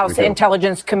that House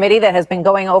Intelligence Committee that has been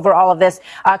going over all of this.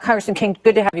 Congressman King,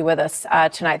 good to have you with us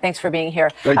tonight. Thanks for being here.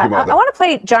 Thank you, Mother. I want to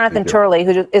play Jonathan Turley,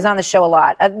 who is on the show a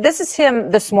lot. This is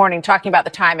him this morning talking about the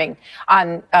timing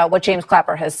on what James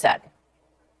Clapper has said.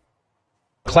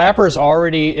 Clapper's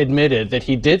already admitted that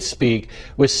he did speak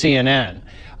with CNN.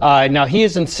 Now, he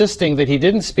is insisting that he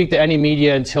didn't speak to any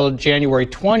media until January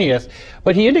 20th,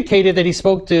 but he indicated that he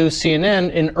spoke to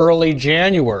CNN in early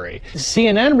January.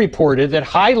 CNN reported that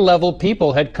high-level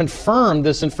people had confirmed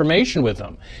this information with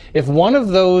him. If one of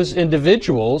those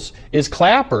individuals is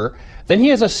Clapper, then he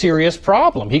has a serious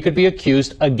problem. He could be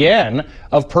accused again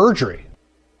of perjury.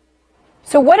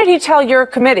 So what did he tell your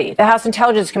committee, the House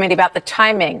Intelligence Committee, about the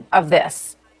timing of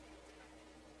this?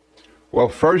 Well,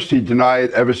 first he denied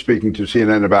ever speaking to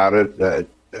CNN about it,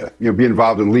 be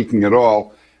involved in leaking at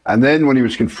all. And then when he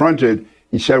was confronted,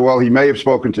 he said, well, he may have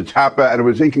spoken to Tapper, and it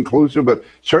was inconclusive, but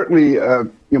certainly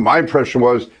my impression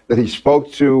was that he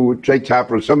spoke to Jake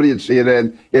Tapper or somebody at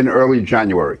CNN in early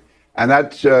January. And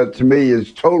that, to me,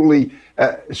 is totally,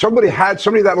 somebody at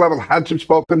that level had to have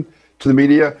spoken to the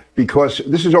media, because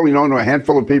this is only known to a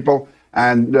handful of people.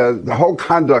 And the whole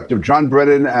conduct of John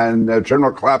Brennan and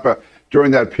General Clapper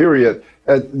during that period,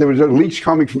 there was leaks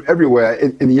coming from everywhere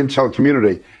in the intel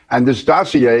community. And this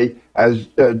dossier, as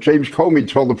James Comey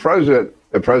told the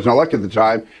president-elect at the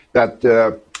time, that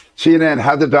CNN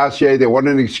had the dossier, they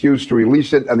wanted an excuse to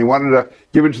release it, and they wanted to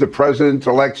give it to the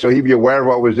president-elect so he'd be aware of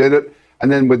what was in it.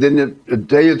 And then within a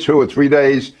day or 2 or 3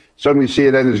 days, suddenly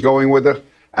CNN is going with it.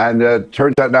 And it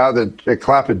turns out now that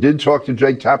Clapper did talk to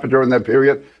Jake Tapper during that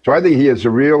period. So I think he has a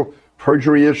real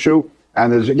perjury issue.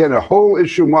 And there's, again, a whole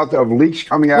issue of leaks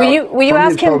coming out will you from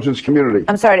the intelligence community.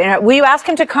 I'm sorry to interrupt. Will you ask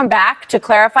him to come back to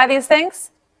clarify these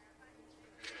things?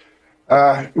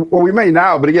 Well, we may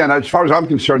now, but again, as far as I'm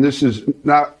concerned, this is going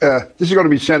to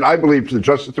be sent, I believe, to the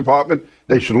Justice Department.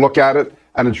 They should look at it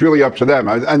and it's really up to them.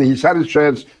 And he's had his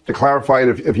chance to clarify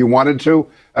it if he wanted to.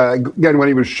 Again, when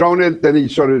he was shown it, then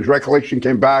his recollection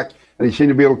came back, and he seemed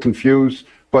to be a little confused.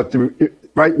 But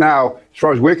right now, as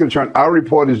far as we're concerned, our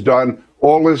report is done.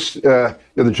 All this, the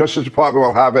Justice Department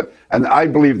will have it, and I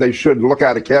believe they should look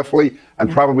at it carefully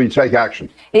and probably take action.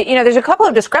 There's a couple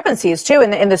of discrepancies, too,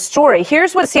 in the story.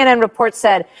 Here's what CNN report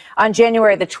said on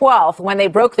January the 12th when they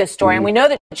broke this story. And we know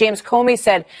that James Comey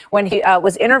said when he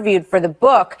was interviewed for the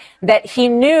book that he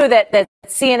knew that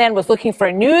CNN was looking for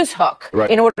a news hook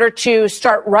in order to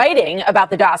start writing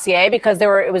about the dossier because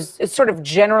it's sort of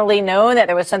generally known that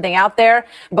there was something out there.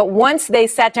 But once they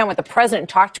sat down with the president and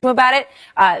talked to him about it,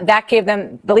 that gave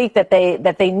them the leak that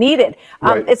they needed.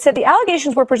 It said the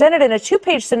allegations were presented in a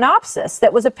 2-page synopsis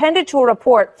that was appended to a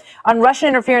report on Russian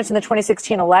interference in the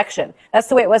 2016 election. That's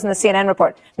the way it was in the CNN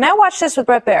report. Now watch this with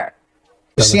Brett Baer.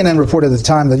 The CNN reported at the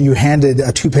time that you handed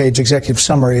a 2-page executive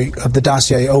summary of the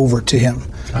dossier over to him.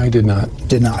 I did not.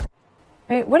 Did not.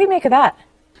 What do you make of that?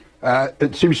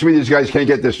 It seems to me these guys can't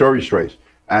get their story straight.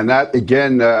 And that,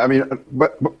 again,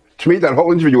 but to me, that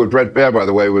whole interview with Brett Baer, by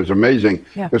the way, was amazing.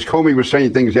 Because Comey was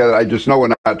saying things there that I just know are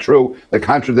not true. They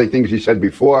contradict things he said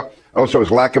before. Also,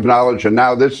 his lack of knowledge. And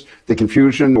now the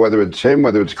confusion, whether it's him,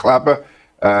 whether it's Clapper,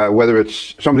 whether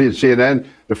it's somebody at CNN.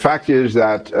 The fact is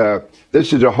that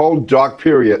this is a whole dark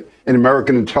period in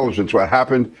American intelligence. What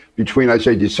happened between, I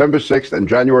say, December 6th and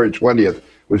January 20th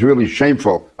was really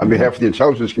shameful on behalf of the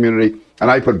intelligence community. And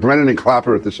I put Brennan and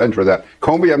Clapper at the center of that.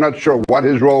 Comey, I'm not sure what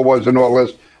his role was in all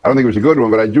this. I don't think it was a good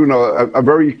one, but I do know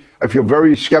I feel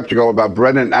very skeptical about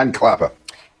Brennan and Clapper.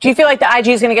 Do you feel like the IG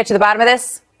is going to get to the bottom of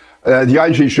this? The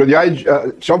IG should. The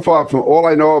IG, so far, from all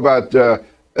I know about the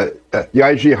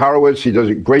IG Horowitz, he does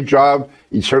a great job.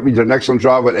 He certainly did an excellent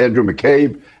job with Andrew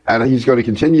McCabe, and he's going to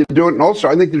continue to do it. And also,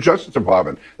 I think the Justice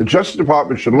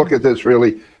Department should look at this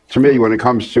really, to me, when it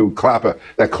comes to Clapper,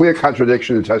 that clear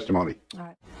contradiction in testimony.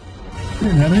 I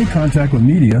didn't have any contact with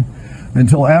media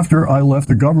until after I left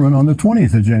the government on the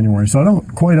 20th of January. So I don't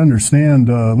quite understand,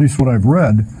 at least what I've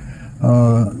read,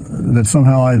 that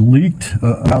somehow I leaked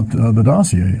about the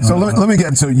dossier. So let me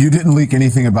get, so you didn't leak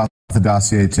anything about the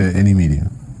dossier to any media?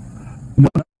 No.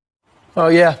 Oh,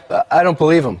 yeah. I don't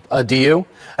believe him. Do you?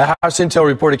 A House Intel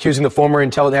report accusing the former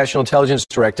National Intelligence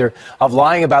Director of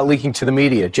lying about leaking to the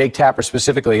media, Jake Tapper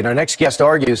specifically. And our next guest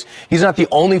argues he's not the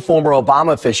only former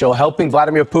Obama official helping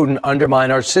Vladimir Putin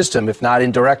undermine our system, if not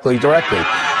indirectly, directly.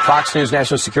 Fox News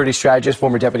national security strategist,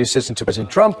 former deputy assistant to President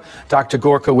Trump, Dr.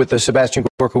 Gorka with us, Sebastian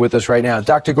Gorka with us right now.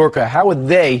 Dr. Gorka, how are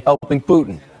they helping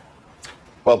Putin?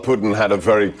 Well, Putin had a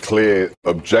very clear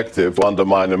objective to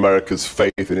undermine America's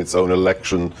faith in its own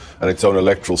election and its own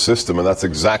electoral system, and that's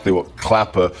exactly what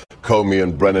Clapper, Comey,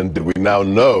 and Brennan did. We now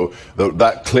know that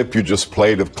that clip you just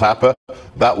played of Clapper,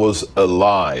 that was a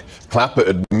lie. Clapper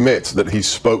admits that he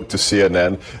spoke to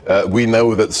CNN. We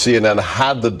know that CNN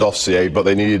had the dossier, but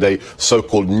they needed a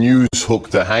so-called news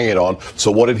hook to hang it on. So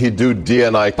what did he do?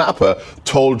 DNI Clapper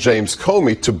told James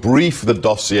Comey to brief the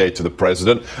dossier to the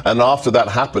president, and after that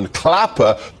happened, Clapper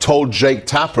told Jake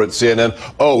Tapper at CNN,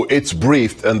 oh, it's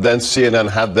briefed, and then CNN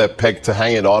had their peg to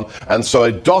hang it on. And so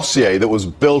a dossier that was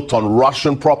built on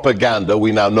Russian propaganda,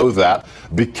 we now know that,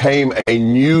 became a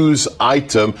news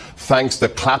item thanks to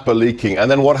Clapper leaking.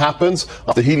 And then what happens?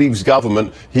 After he leaves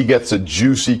government, he gets a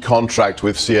juicy contract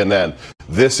with CNN.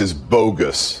 This is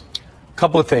bogus.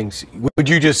 Couple of things. What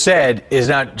you just said is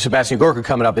not Sebastian Gorka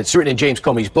coming up. It's written in James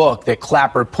Comey's book that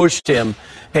Clapper pushed him.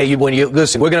 Hey, when you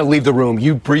listen, we're going to leave the room.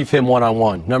 You brief him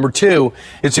one-on-one. Number two,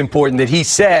 it's important that he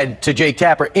said to Jake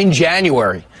Tapper in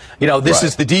January, this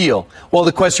is the deal. Well,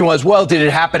 the question was, did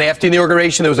it happen after the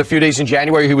inauguration? There was a few days in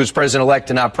January he was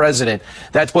president-elect and not president.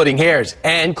 That's splitting hairs.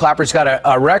 And Clapper's got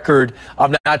a record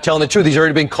of not telling the truth. He's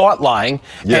already been caught lying.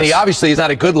 Yes. And he obviously is not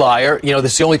a good liar.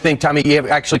 This is the only time he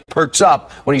actually perks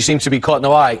up when he seems to be caught in a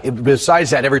lie.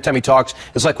 Besides that, every time he talks,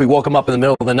 it's like we woke him up in the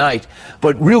middle of the night.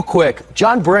 But real quick,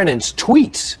 John Brennan's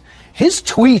tweets. His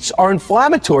tweets are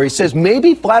inflammatory. He says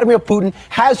maybe Vladimir Putin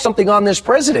has something on this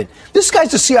president. This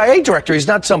guy's the CIA director. He's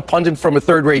not some pundit from a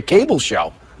third-rate cable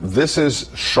show. This is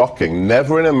shocking.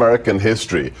 Never in American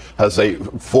history has a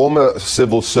former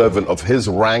civil servant of his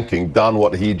ranking done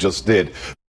what he just did.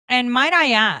 And might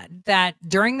I add that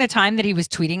during the time that he was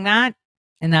tweeting that,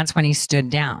 and that's when he stood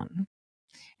down,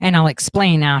 and I'll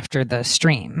explain after the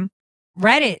stream,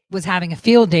 Reddit was having a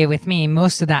field day with me.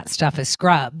 Most of that stuff is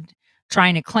scrubbed,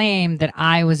 trying to claim that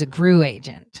I was a GRU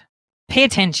agent. Pay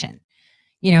attention.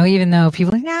 Even though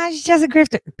people are like, nah, she's just a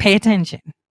grifter. Pay attention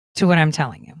to what I'm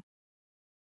telling you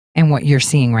and what you're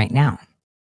seeing right now.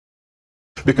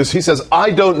 Because he says, I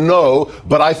don't know,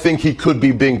 but I think he could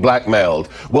be being blackmailed.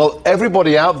 Well,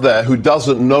 everybody out there who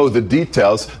doesn't know the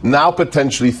details now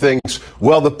potentially thinks,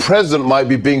 well, the president might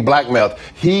be being blackmailed.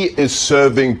 He is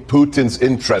serving Putin's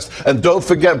interest. And don't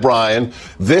forget, Brian,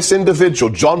 this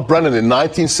individual, John Brennan, in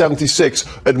 1976,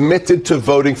 admitted to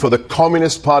voting for the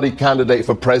Communist Party candidate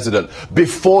for president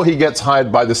before he gets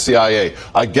hired by the CIA.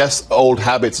 I guess old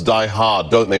habits die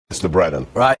hard, don't they, Mr. Brennan?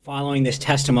 Right. Following this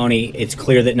testimony, it's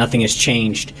clear that nothing has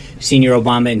changed. Senior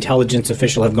Obama intelligence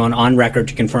officials have gone on record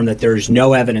to confirm that there is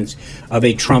no evidence of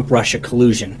a Trump-Russia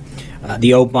collusion.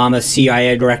 The Obama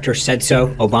CIA director said so.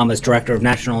 Obama's director of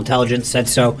national intelligence said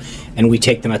so, and we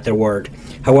take them at their word.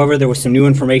 However, there was some new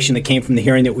information that came from the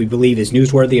hearing that we believe is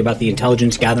newsworthy about the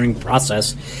intelligence gathering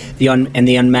process, and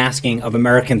the unmasking of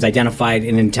Americans identified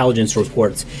in intelligence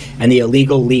reports, and the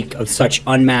illegal leak of such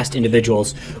unmasked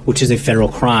individuals, which is a federal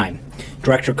crime.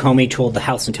 Director Comey told the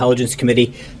House Intelligence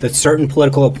Committee that certain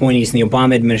political appointees in the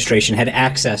Obama administration had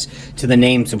access to the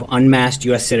names of unmasked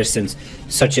U.S. citizens,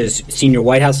 such as senior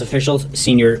White House officials,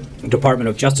 senior Department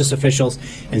of Justice officials,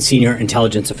 and senior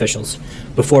intelligence officials.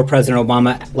 Before President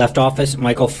Obama left office,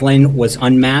 Michael Flynn was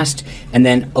unmasked, and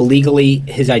then illegally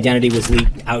his identity was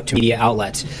leaked out to media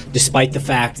outlets, despite the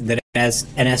fact that, as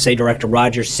NSA Director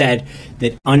Rogers said,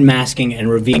 that unmasking and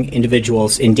revealing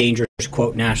individuals endangers,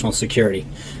 quote, national security.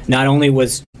 Not only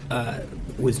was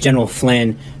General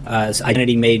Flynn's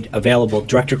identity made available,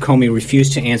 Director Comey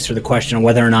refused to answer the question on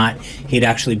whether or not he had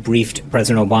actually briefed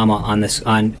President Obama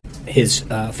on his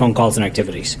phone calls and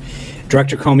activities.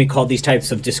 Director Comey called these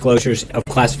types of disclosures of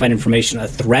classified information a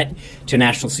threat to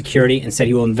national security and said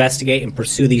he will investigate and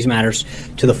pursue these matters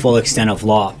to the full extent of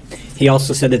law. He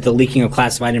also said that the leaking of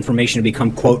classified information had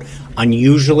become, quote,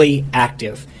 unusually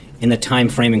active in the time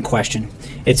frame in question.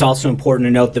 It's also important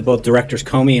to note that both Directors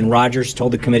Comey and Rogers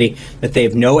told the committee that they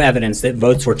have no evidence that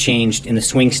votes were changed in the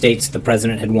swing states the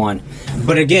president had won.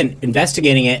 But again,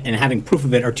 investigating it and having proof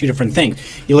of it are two different things.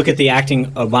 You look at the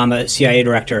acting Obama CIA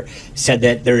director said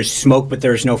that there's smoke, but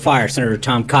there's no fire. Senator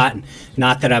Tom Cotton,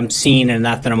 not that I'm seen and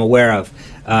not that I'm aware of.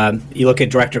 You look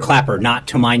at Director Clapper, not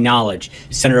to my knowledge.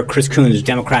 Senator Chris Coons,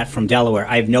 Democrat from Delaware,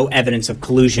 I have no evidence of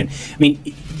collusion. I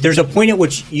mean, there's a point at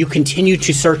which you continue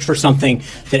to search for something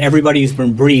that everybody who's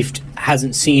been briefed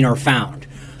hasn't seen or found.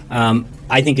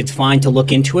 I think it's fine to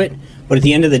look into it, but at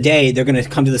the end of the day, they're going to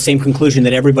come to the same conclusion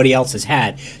that everybody else has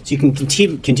had. So you can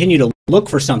continue to look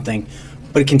for something,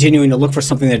 but continuing to look for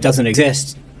something that doesn't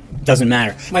exist doesn't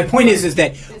matter. My point is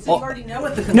that you already know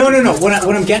what the no.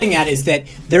 What I'm getting at is that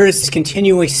there is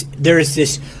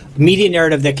this media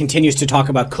narrative that continues to talk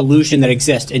about collusion that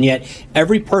exists, and yet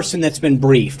every person that's been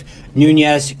briefed,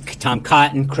 Nunes, Tom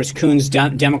Cotton, Chris Coons,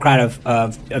 Democrat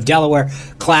of Delaware,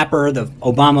 Clapper, the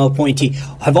Obama appointee,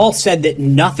 have all said that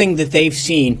nothing that they've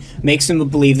seen makes them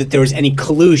believe that there was any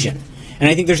collusion. And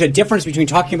I think there's a difference between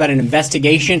talking about an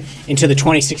investigation into the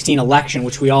 2016 election,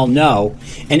 which we all know,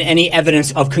 and any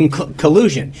evidence of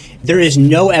collusion. There is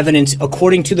no evidence,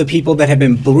 according to the people that have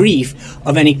been briefed,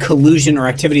 of any collusion or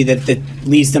activity that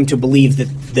leads them to believe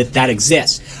that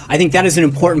exists. I think that is an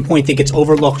important point that gets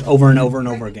overlooked over and over and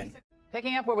over again.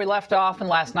 Picking up where we left off in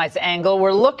last night's angle,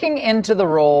 we're looking into the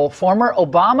role former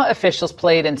Obama officials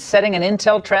played in setting an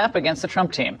intel trap against the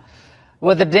Trump team.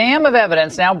 With the dam of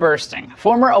evidence now bursting,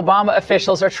 former Obama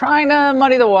officials are trying to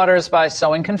muddy the waters by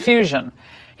sowing confusion.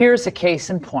 Here's a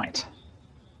case in point.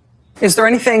 Is there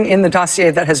anything in the dossier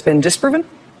that has been disproven?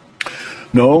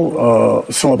 No,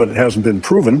 some of it hasn't been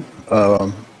proven,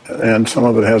 and some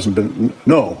of it hasn't been.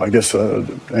 No, I guess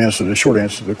the short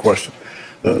answer to the question.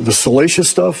 The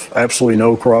salacious stuff, absolutely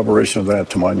no corroboration of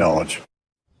that to my knowledge.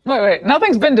 Wait,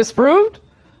 nothing's been disproved?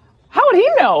 How would he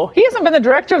know? He hasn't been the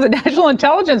director of the National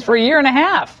Intelligence for a year and a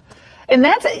half. And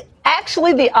that's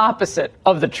actually the opposite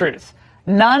of the truth.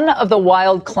 None of the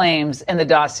wild claims in the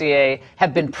dossier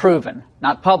have been proven,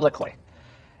 not publicly.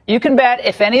 You can bet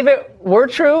if any of it were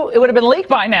true, it would have been leaked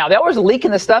by now. They always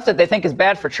leaking the stuff that they think is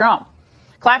bad for Trump.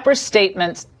 Clapper's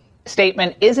statement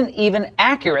isn't even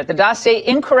accurate. The dossier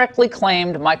incorrectly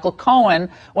claimed Michael Cohen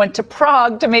went to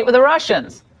Prague to meet with the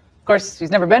Russians. Of course, he's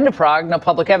never been to Prague, no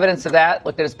public evidence of that,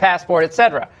 looked at his passport,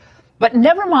 etc. But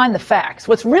never mind the facts.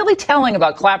 What's really telling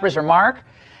about Clapper's remark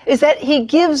is that he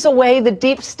gives away the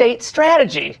deep state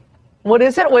strategy. What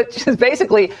is it? Which is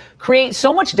basically create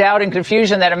so much doubt and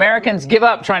confusion that Americans give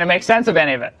up trying to make sense of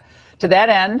any of it. To that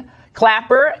end,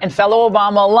 Clapper and fellow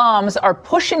Obama alums are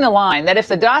pushing the line that if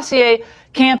the dossier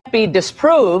can't be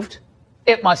disproved,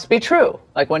 it must be true,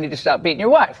 like when you just stop beating your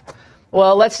wife.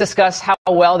 Well, let's discuss how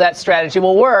well that strategy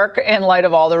will work in light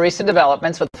of all the recent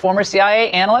developments with former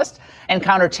CIA analyst and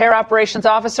counter-terror operations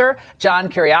officer John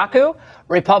Kiriakou,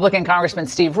 Republican Congressman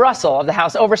Steve Russell of the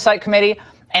House Oversight Committee,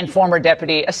 and former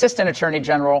Deputy Assistant Attorney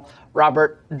General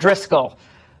Robert Driscoll.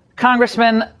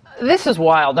 Congressman, this is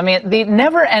wild. I mean, the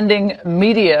never-ending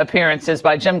media appearances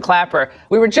by Jim Clapper.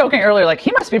 We were joking earlier, like,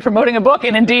 he must be promoting a book,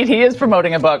 and indeed he is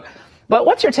promoting a book. But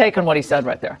what's your take on what he said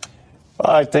right there?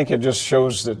 I think it just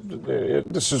shows that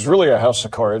this is really a house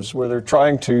of cards where they're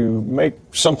trying to make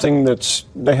something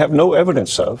they have no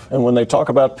evidence of. And when they talk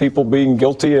about people being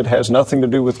guilty, it has nothing to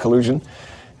do with collusion.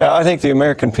 I think the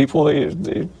American people,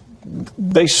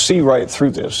 they see right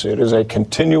through this. It is a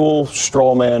continual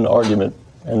straw man argument,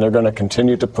 and they're going to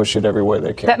continue to push it every way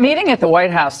they can. That meeting at the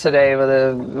White House today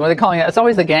with what are they calling it? It's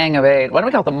always the Gang of Eight. Why don't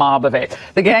we call it the Mob of Eight?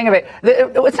 The Gang of Eight.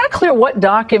 It's not clear what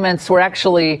documents were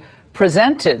actually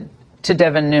presented to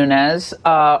Devin Nunes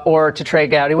or to Trey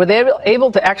Gowdy. Were they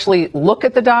able to actually look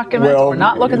at the documents or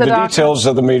not look at the documents? The details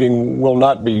of the meeting will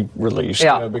not be released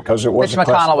because it was. Mitch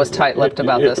McConnell was tight-lipped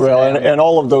about this. Well, and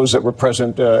all of those that were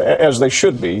present, as they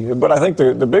should be. But I think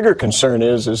the bigger concern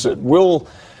is that will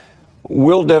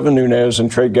Devin Nunes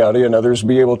and Trey Gowdy and others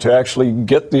be able to actually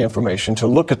get the information, to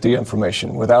look at the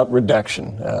information without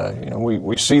redaction?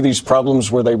 We see these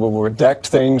problems where they will redact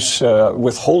things,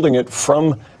 withholding it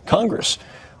from Congress.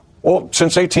 Well,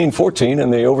 since 1814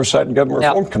 in the Oversight and Government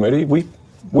Reform Committee,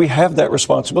 we have that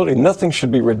responsibility. Nothing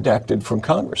should be redacted from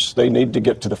Congress. They need to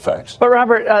get to the facts. But,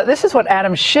 Robert, this is what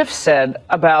Adam Schiff said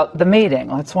about the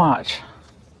meeting. Let's watch.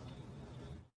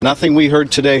 Nothing we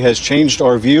heard today has changed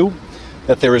our view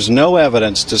that there is no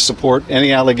evidence to support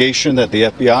any allegation that the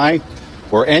FBI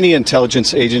or any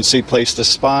intelligence agency placed a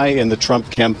spy in the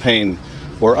Trump campaign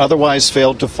or otherwise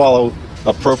failed to follow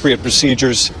appropriate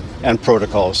procedures and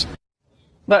protocols.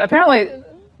 But apparently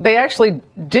they actually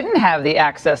didn't have the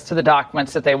access to the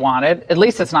documents that they wanted. At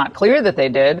least it's not clear that they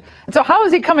did. And so how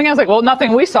is he coming out? It's like, well,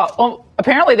 nothing we saw. Well,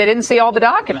 apparently they didn't see all the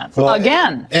documents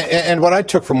again. And what I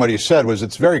took from what he said was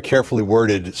it's a very carefully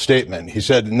worded statement. He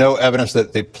said no evidence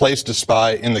that they placed a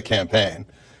spy in the campaign.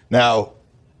 Now,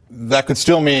 that could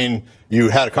still mean you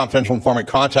had a confidential informant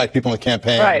contact people in the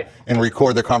campaign and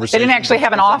record their conversation. They didn't actually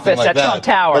have an office at Trump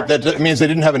Tower. But that means they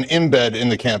didn't have an embed in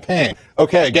the campaign.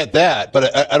 Okay, I get that,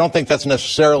 but I don't think that's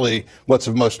necessarily what's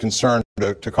of most concern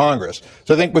to Congress.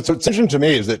 So I think what's interesting to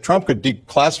me is that Trump could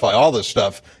declassify all this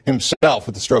stuff himself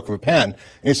with the stroke of a pen. And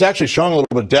he's actually showing a little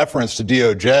bit of deference to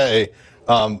DOJ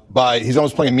he's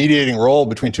almost playing a mediating role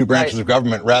between two branches of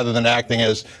government rather than acting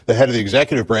as the head of the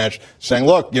executive branch, saying,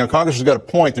 look, Congress has got a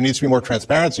point. There needs to be more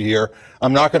transparency here.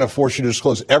 I'm not going to force you to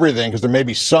disclose everything because there may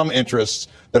be some interests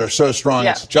that are so strong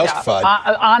it's justified.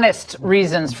 Honest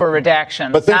reasons for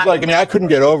redaction. But things like, I couldn't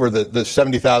get over the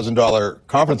 $70,000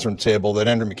 conference room table that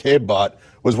Andrew McCabe bought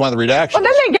was one of the redactions. Well,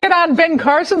 then they get on Ben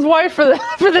Carson's wife for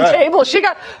the table. She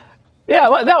got... Yeah,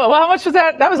 how much was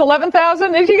that? That was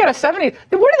 $11,000. You got a 70.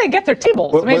 Where do they get their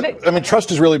tables?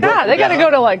 Trust is really broken. Yeah, they got to go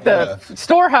to like the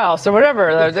storehouse or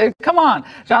whatever. Come on,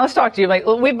 John. Let's talk to you. Like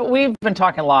we've been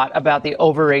talking a lot about the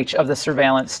overreach of the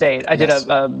surveillance state. I did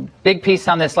a big piece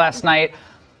on this last night.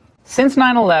 Since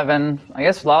 9/11, I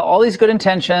guess all these good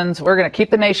intentions. We're going to keep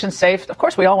the nation safe. Of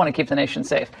course, we all want to keep the nation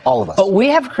safe. All of us. But we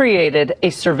have created a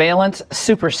surveillance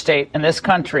superstate in this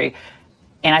country.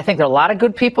 And I think there are a lot of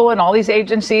good people in all these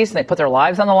agencies, and they put their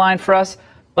lives on the line for us.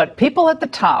 But people at the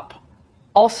top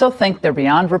also think they're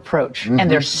beyond reproach, and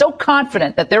they're so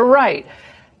confident that they're right.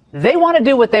 They want to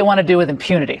do what they want to do with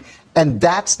impunity. And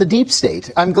that's the deep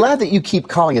state. I'm glad that you keep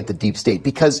calling it the deep state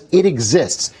because it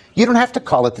exists. You don't have to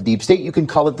call it the deep state. You can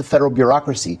call it the federal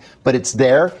bureaucracy. But it's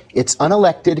there, it's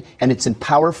unelected, and it's in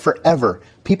power forever.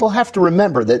 People have to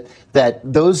remember that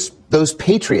those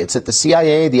patriots at the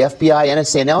CIA, the FBI,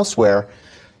 NSA, and elsewhere,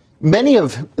 many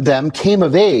of them came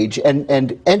of age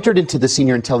and entered into the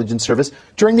senior intelligence service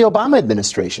during the Obama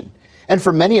administration. And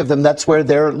for many of them, that's where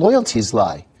their loyalties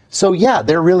lie. So, yeah,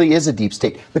 there really is a deep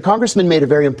state. The congressman made a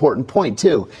very important point,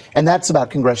 too, and that's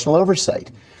about congressional oversight.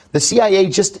 The CIA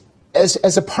just,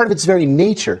 as a part of its very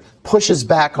nature, pushes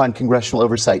back on congressional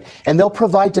oversight, and they'll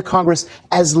provide to Congress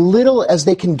as little as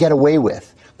they can get away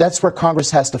with. That's where Congress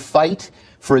has to fight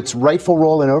for its rightful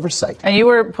role in oversight. And you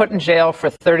were put in jail for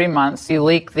 30 months. You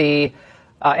leaked the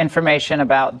information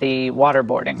about the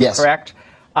waterboarding, correct?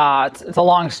 It's a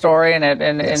long story,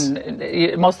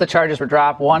 and most of the charges were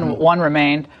dropped. One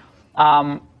remained.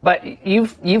 But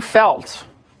you felt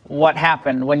what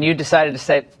happened when you decided to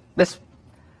say this.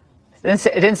 It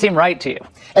didn't seem right to you.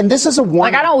 And this is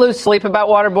like I don't lose sleep about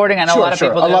waterboarding. I know a lot of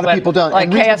people do. A lot of people don't. Like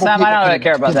KSM, I don't really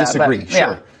care about that. Disagree. But,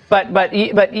 sure. But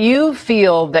you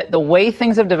feel that the way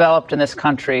things have developed in this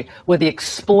country, with the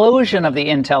explosion of the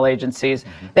intel agencies,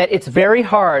 that it's very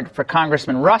hard for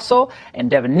Congressman Russell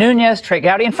and Devin Nunes, Trey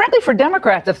Gowdy, and frankly for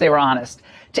Democrats, if they were honest,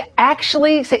 to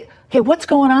actually say, hey, what's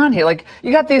going on here? Like,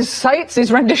 you got these sites,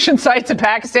 these rendition sites in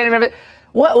Pakistan and everything.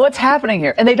 What's happening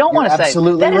here? And they don't want to say.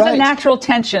 That is a natural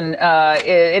tension,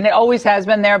 and it always has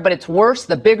been there, but it's worse.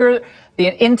 The bigger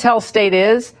the intel state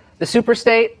is, the super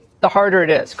state, the harder it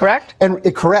is, correct?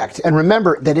 Correct. And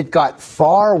remember that it got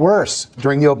far worse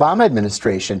during the Obama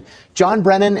administration. John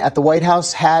Brennan at the White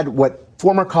House had what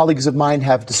former colleagues of mine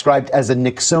have described as a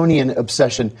Nixonian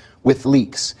obsession with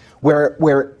leaks,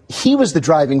 where he was the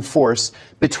driving force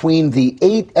between the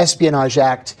 8 Espionage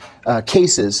Act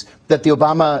cases that the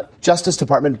Obama Justice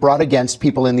Department brought against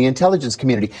people in the intelligence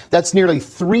community. That's nearly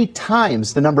 3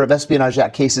 times the number of Espionage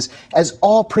Act cases as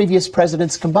all previous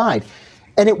presidents combined.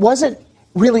 And it wasn't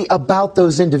really about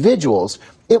those individuals.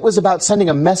 It was about sending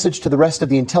a message to the rest of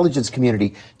the intelligence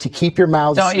community to keep your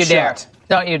mouths shut. Don't you dare.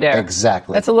 Don't you dare.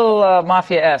 Exactly. That's a little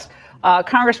mafia-esque.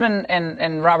 Congressman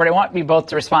and Robert, I want you both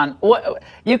to respond.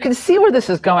 You can see where this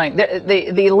is going.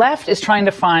 The left is trying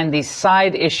to find these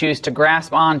side issues to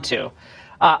grasp onto.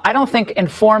 I don't think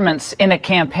informants in a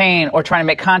campaign or trying to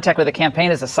make contact with a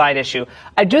campaign is a side issue.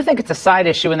 I do think it's a side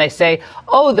issue when they say,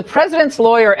 oh, the president's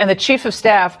lawyer and the chief of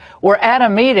staff were at a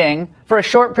meeting for a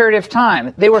short period of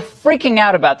time. They were freaking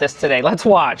out about this today. Let's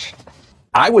watch.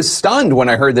 I was stunned when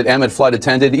I heard that Emmett Flood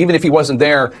attended, even if he wasn't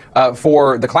there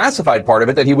for the classified part of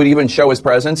it, that he would even show his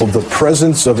presence. The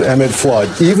presence of Emmett Flood,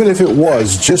 even if it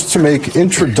was just to make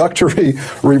introductory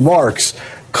remarks,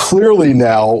 clearly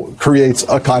now creates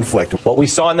a conflict. What we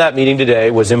saw in that meeting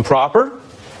today was improper,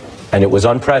 and it was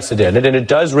unprecedented, and it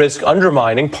does risk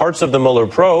undermining parts of the Mueller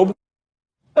probe.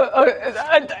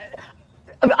 I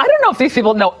don't know if these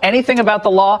people know anything about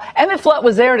the law. Emmett Flood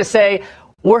was there to say,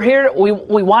 we're here. We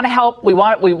want to help. We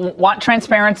want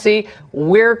transparency.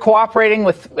 We're cooperating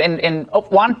with and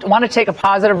want to take a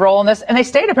positive role in this. And they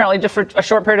stayed apparently just for a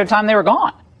short period of time. They were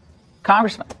gone.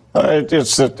 Congressman.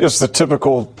 It's the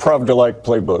typical Pravda-like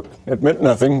playbook. Admit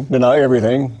nothing, deny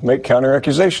everything, make counter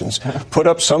accusations, put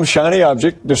up some shiny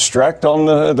object, distract on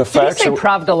the facts. Did you say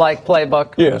Pravda-like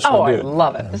playbook? Yes, Oh, I did. I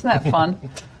love it. Isn't that fun,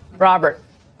 Robert?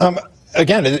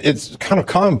 Again, it's kind of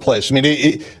commonplace. I mean,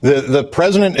 the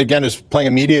president, again, is playing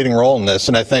a mediating role in this.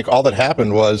 And I think all that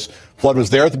happened was Flood was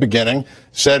there at the beginning,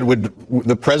 said,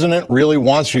 the president really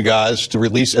wants you guys to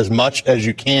release as much as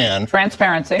you can.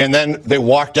 Transparency. And then they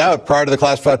walked out prior to the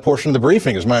classified portion of the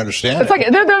briefing, is my understanding. It's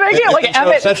like they're making it like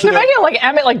Emmett. They're making it like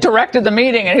Emmett directed the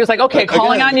meeting, and he was like, "Okay,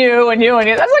 calling on you and you and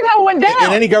you." That's like how it went down.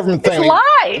 In any government thing, it's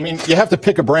I mean, you have to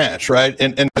pick a branch, right?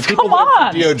 And the people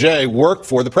from DOJ work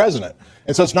for the president.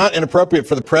 And so it's not inappropriate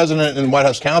for the president and the White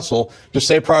House counsel to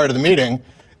say prior to the meeting,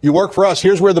 you work for us.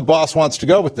 Here's where the boss wants to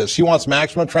go with this. He wants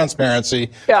maximum transparency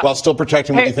while still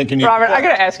protecting what you think you need. Robert, I got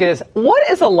to ask you this. What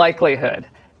is the likelihood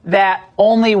that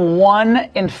only one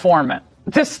informant,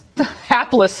 this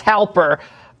hapless helper,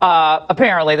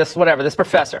 apparently this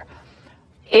professor,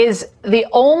 is the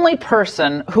only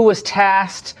person who was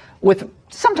tasked with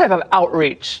some type of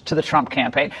outreach to the Trump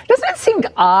campaign? Doesn't it seem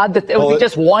odd that it would be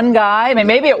just one guy? I mean,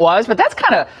 maybe it was, but that's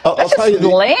kind of that's just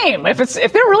lame. If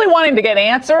they're really wanting to get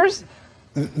answers,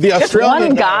 just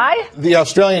one guy. The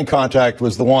Australian contact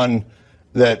was the one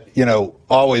that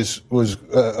always was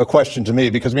a question to me,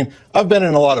 because I mean, I've been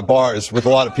in a lot of bars with a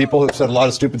lot of people who've said a lot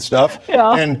of stupid stuff,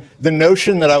 and the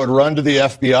notion that I would run to the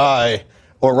FBI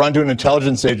or run to an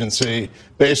intelligence agency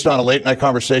based on a late night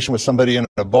conversation with somebody in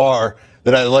a bar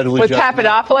that I allegedly with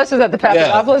Papadopoulos, is that the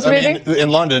Papadopoulos meeting in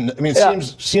London? I mean,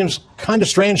 seems kind of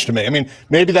strange to me. I mean,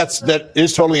 maybe that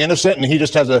is totally innocent, and he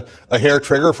just has a hair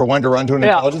trigger for when to run to an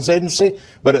intelligence agency.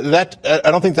 But I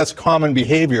don't think that's common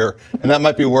behavior, and that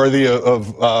might be worthy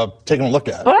of taking a look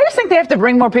at. But I just think they have to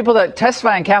bring more people to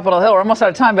testify in Capitol Hill. We're almost out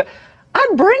of time, but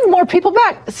I'd bring more people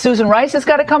back. Susan Rice has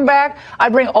got to come back.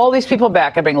 I'd bring all these people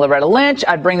back. I'd bring Loretta Lynch.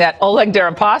 I'd bring that Oleg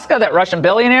Deripaska, that Russian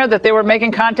billionaire that they were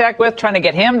making contact with, trying to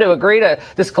get him to agree to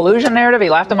this collusion narrative. He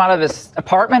laughed him out of his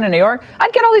apartment in New York.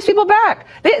 I'd get all these people back.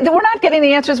 We're not getting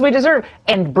the answers we deserve.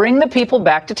 And bring the people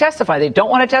back to testify. They don't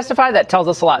want to testify. That tells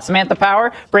us a lot. Samantha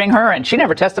Power, bring her in. She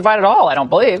never testified at all, I don't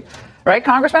believe. Right,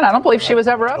 Congressman? I don't believe she was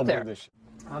ever up there.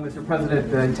 Mr.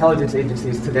 President, the intelligence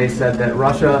agencies today said that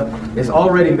Russia is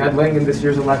already meddling in this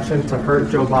year's election to hurt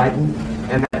Joe Biden,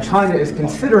 and that China is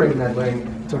considering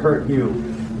meddling to hurt you.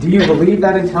 Do you believe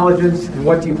that intelligence, and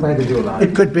what do you plan to do about it?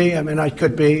 It could be. I mean, I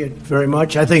could be very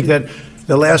much. I think that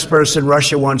the last person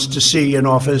Russia wants to see in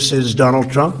office is Donald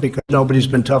Trump, because nobody's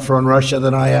been tougher on Russia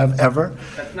than I have ever.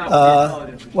 That's not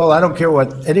what well, I don't care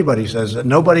what anybody says.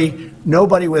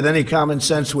 Nobody with any common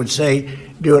sense would say,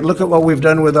 do it. Look at what we've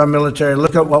done with our military.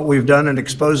 Look at what we've done in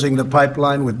exposing the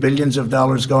pipeline with billions of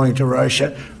dollars going to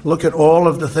Russia. Look at all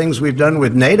of the things we've done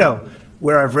with NATO,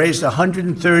 where I've raised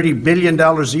 $130 billion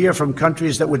a year from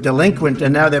countries that were delinquent,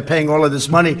 and now they're paying all of this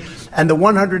money. And the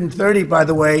 130, by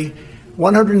the way,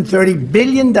 $130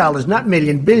 billion, not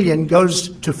million, billion, goes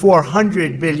to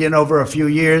 $400 billion over a few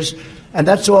years. And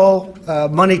that's all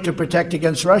money to protect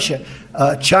against Russia.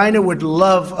 China would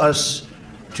love us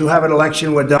to have an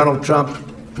election where Donald Trump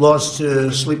lost to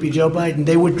Sleepy Joe Biden.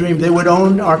 They would dream. They would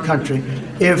own our country.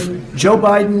 If Joe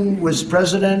Biden was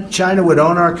president, China would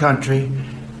own our country.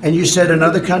 And you said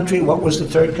another country. What was the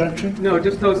third country? No,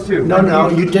 just those two. No,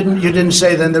 you didn't. You didn't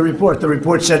say that in the report. The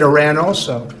report said Iran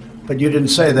also, but you didn't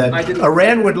say that.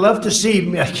 Iran would love to see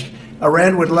me.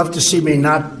 Iran would love to see me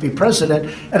not be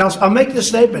president. And I'll make this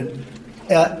statement: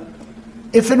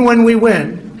 if and when we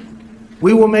win,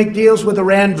 we will make deals with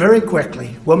Iran very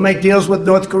quickly. We'll make deals with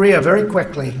North Korea very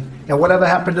quickly. And whatever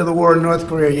happened to the war in North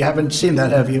Korea, you haven't seen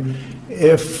that, have you?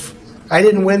 If I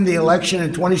didn't win the election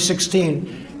in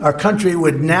 2016. Our country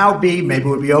would now be, maybe it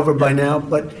would be over by now,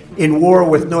 but in war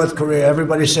with North Korea.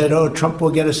 Everybody said, oh, Trump will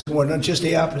get us more. Not just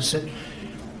the opposite.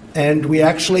 And we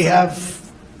actually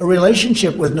have a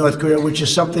relationship with North Korea, which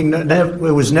is something that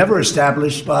was never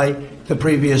established by the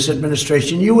previous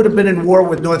administration. You would have been in war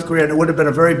with North Korea, and it would have been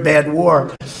a very bad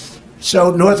war. So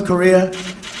North Korea,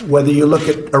 whether you look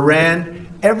at Iran,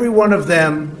 every one of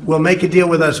them will make a deal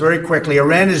with us very quickly.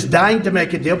 Iran is dying to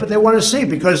make a deal, but they want to see,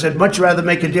 because they'd much rather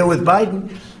make a deal with Biden.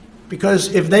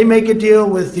 Because if they make a deal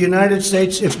with the United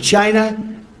States, if China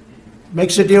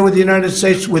makes a deal with the United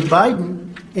States with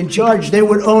Biden in charge, they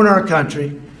would own our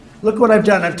country. Look what I've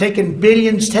done. I've taken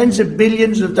billions, tens of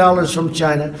billions of dollars from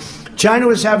China. China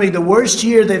was having the worst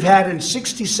year they've had in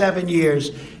 67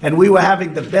 years, and we were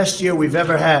having the best year we've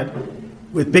ever had,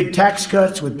 with big tax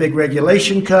cuts, with big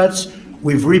regulation cuts.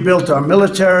 We've rebuilt our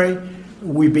military.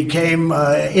 We became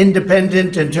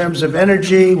independent in terms of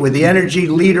energy. We're the energy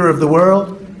leader of the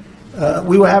world.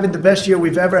 We were having the best year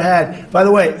we've ever had. By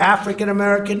the way, African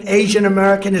American, Asian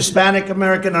American, Hispanic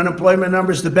American unemployment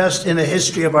numbers, the best in the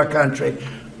history of our country.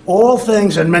 All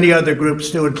things, and many other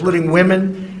groups too, including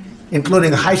women,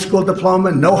 including high school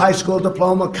diploma, no high school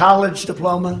diploma, college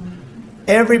diploma.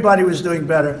 Everybody was doing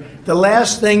better. The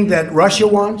last thing that Russia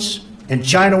wants, and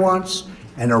China wants,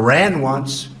 and Iran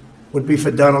wants would be for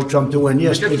Donald Trump to win.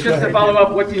 Yes, just to follow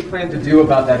up, what do you plan to do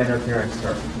about that interference,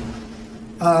 sir?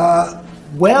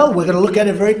 Well, we're going to look at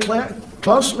it very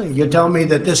closely. You tell me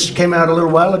that this came out a little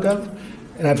while ago,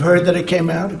 and I've heard that it came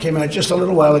out. It came out just a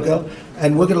little while ago,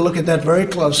 and we're going to look at that very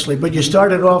closely. But you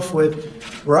started off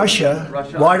with Russia.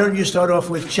 Why don't you start off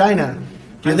with China?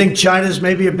 Do you think China's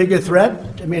maybe a bigger threat?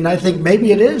 I mean, I think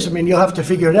maybe it is. I mean, you'll have to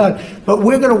figure it out. But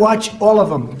we're going to watch all of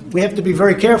them. We have to be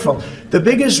very careful. The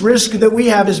biggest risk that we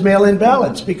have is mail-in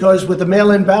ballots, because with the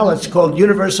mail-in ballots, called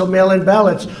universal mail-in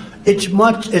ballots, it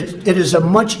is a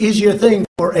much easier thing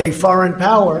for a foreign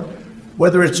power,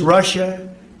 whether it's Russia,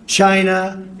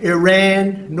 China,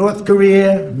 Iran, North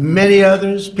Korea, many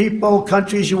others, people,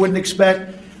 countries you wouldn't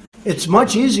expect. It's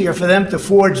much easier for them to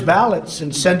forge ballots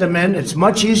and send them in. It's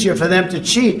much easier for them to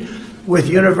cheat with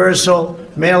universal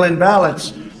mail-in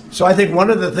ballots. So I think one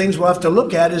of the things we'll have to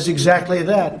look at is exactly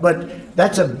that. But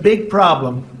that's a big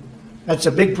problem. That's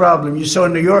a big problem. You saw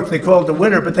in New York, they called the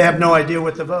winner, but they have no idea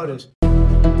what the vote is.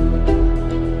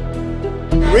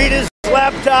 Read his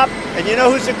laptop, and you know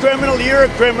who's a criminal? You're a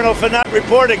criminal for not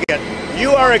reporting it.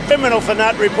 You are a criminal for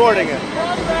not reporting it.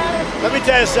 Let me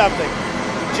tell you something.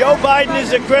 Joe Biden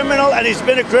is a criminal, and he's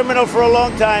been a criminal for a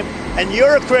long time, and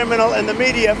you're a criminal in the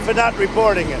media for not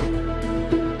reporting it.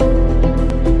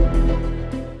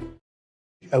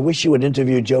 I wish you would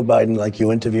interview Joe Biden like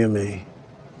you interview me.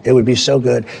 It would be so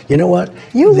good. You know what?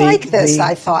 You like this,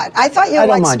 I thought. I thought you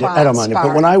liked I don't mind it.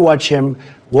 But when I watch him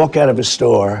walk out of a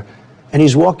store, and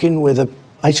he's walking with an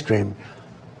ice cream,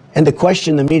 and the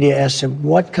question the media asks him,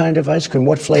 what kind of ice cream,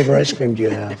 what flavor ice cream do you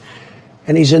have?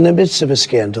 And he's in the midst of a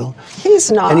scandal.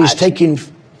 He's not. And he's taking,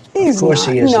 of course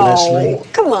he is, no, Leslie.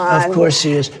 Come on. Of course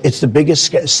he is. It's the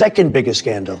biggest, second biggest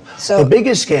scandal. So, the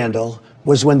biggest scandal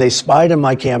was when they spied on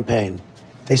my campaign.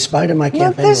 They spied on my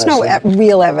campaign, there's Leslie. no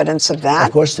real evidence of that.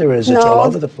 Of course there is. It's all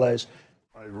over the place.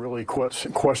 I really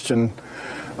question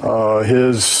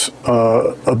his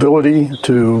ability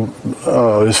to,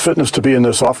 his fitness to be in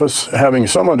this office, having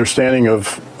some understanding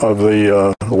of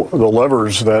the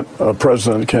levers that a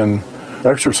president can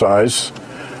exercise.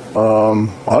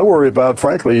 I worry about,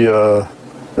 frankly,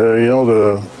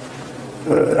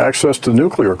 the access to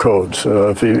nuclear codes.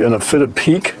 If he, in a fit of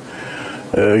pique,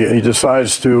 he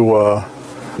decides to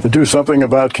do something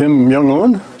about Kim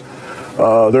Jong-un,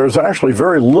 there's actually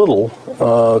very little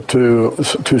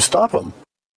to stop him.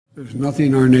 There's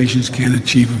nothing our nations can't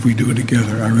achieve if we do it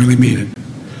together. I really mean it.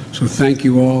 So thank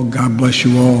you all. God bless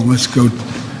you all. Let's go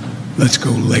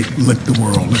lick the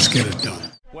world. Let's get it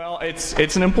done. Well,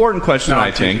 it's an important question,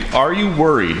 I think. Are you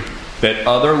worried that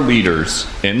other leaders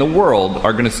in the world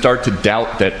are going to start to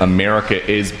doubt that America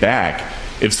is back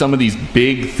if some of these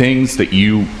big things that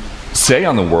you say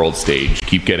on the world stage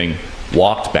keep getting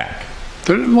walked back?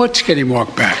 What's getting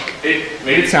walked back? It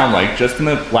made it sound like, just in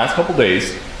the last couple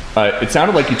days, it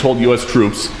sounded like you told U.S.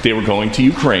 troops they were going to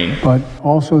Ukraine. But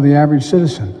also the average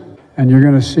citizen. And you're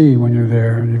going to see when you're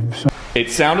there. It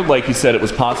sounded like you said it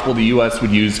was possible the U.S.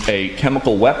 would use a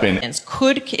chemical weapon.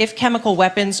 If chemical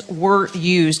weapons were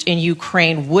used in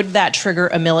Ukraine, would that trigger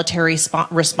a military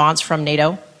response from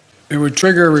NATO? It would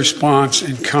trigger a response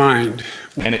in kind.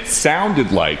 And it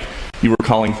sounded like you were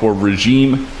calling for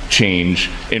regime change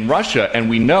in Russia, and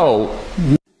we know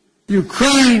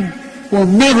Ukraine will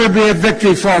never be a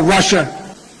victory for Russia.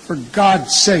 For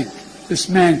God's sake, this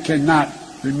man cannot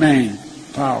remain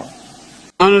in power.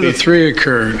 None of the three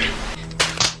occurred.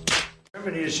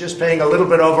 Germany is just paying a little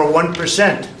bit over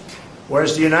 1%,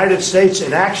 whereas the United States,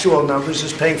 in actual numbers,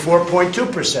 is paying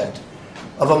 4.2%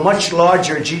 of a much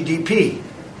larger GDP.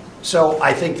 So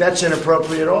I think that's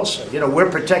inappropriate also. You know, we're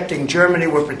protecting Germany,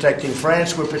 we're protecting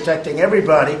France, we're protecting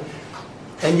everybody,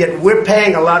 and yet we're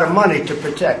paying a lot of money to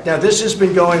protect. Now, this has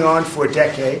been going on for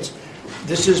decades.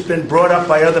 This has been brought up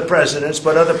by other presidents,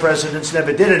 but other presidents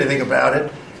never did anything about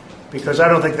it because I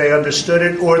don't think they understood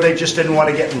it or they just didn't want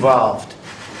to get involved.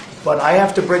 But I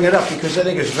have to bring it up because I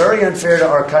think it's very unfair to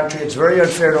our country. It's very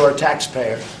unfair to our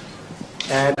taxpayer.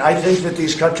 And I think that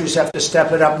these countries have to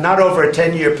step it up, not over a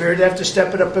 10-year period. They have to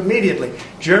step it up immediately.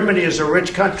 Germany is a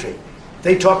rich country.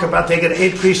 They talk about they're going to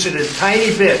increase it a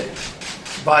tiny bit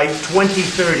by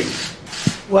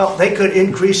 2030. Well, they could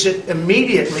increase it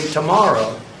immediately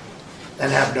tomorrow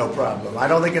and have no problem. I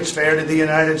don't think it's fair to the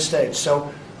United States.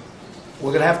 So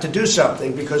we're going to have to do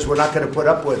something because we're not going to put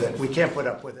up with it. We can't put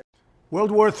up with it.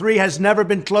 World War III has never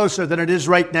been closer than it is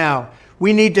right now.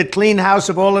 We need to clean house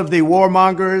of all of the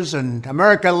warmongers and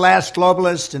America Last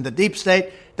globalists and the deep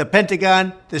state, the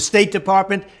Pentagon, the State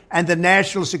Department, and the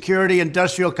national security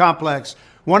industrial complex.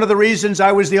 One of the reasons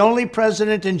I was the only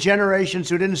president in generations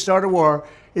who didn't start a war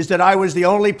is that I was the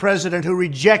only president who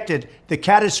rejected the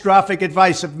catastrophic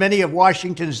advice of many of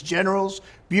Washington's generals,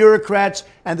 bureaucrats,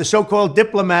 and the so-called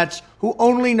diplomats who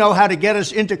only know how to get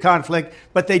us into conflict,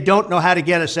 but they don't know how to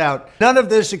get us out. None of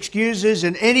this excuses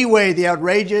in any way the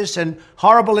outrageous and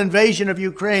horrible invasion of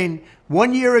Ukraine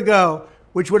 1 year ago,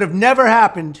 which would have never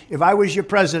happened if I was your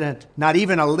president. Not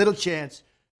even a little chance.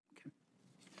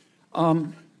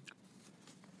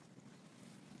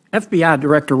 FBI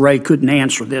Director Wray couldn't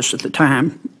answer this at the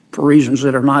time for reasons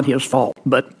that are not his fault,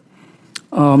 but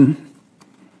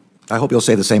I hope you'll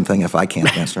say the same thing if I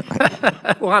can't answer.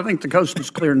 well, I think the coast is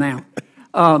clear now.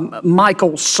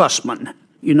 Michael Sussman,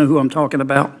 you know who I'm talking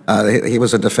about? He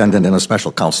was a defendant in a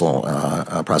special counsel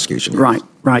prosecution.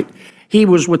 Right. He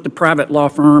was with the private law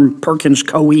firm Perkins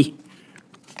Coie,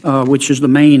 which is the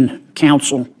main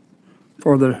counsel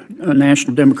for the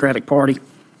National Democratic Party.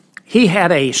 He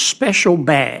had a special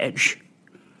badge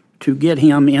to get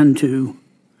him into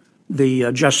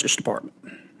the Justice Department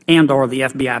and or the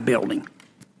FBI building.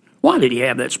 Why did he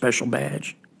have that special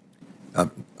badge?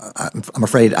 I'm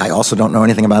afraid I also don't know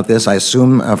anything about this. I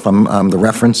assume from the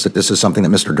reference that this is something that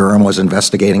Mr. Durham was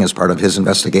investigating as part of his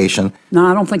investigation. No,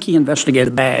 I don't think he investigated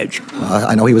the badge.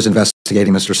 I know he was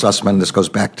investigating Mr. Sussman. This goes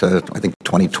back to, I think,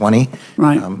 2020.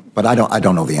 Right. But I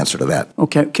don't know the answer to that.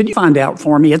 Okay. Can you find out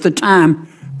for me? At the time,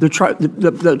 the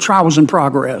trial was in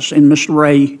progress, and Mr.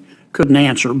 Wray couldn't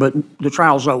answer, but the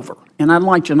trial's over. And I'd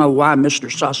like to know why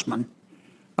Mr. Sussman,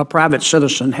 a private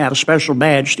citizen, had a special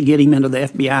badge to get him into the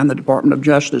FBI and the Department of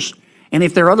Justice, and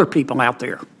if there are other people out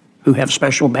there who have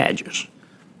special badges.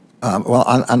 Well,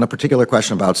 on the particular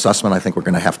question about Sussman, I think we're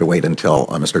going to have to wait until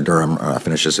Mr. Durham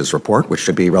finishes his report, which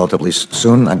should be relatively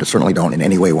soon. I certainly don't in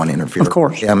any way want to interfere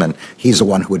with him, and he's the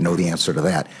one who would know the answer to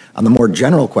that. On the more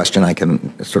general question, I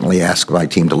can certainly ask my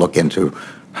team to look into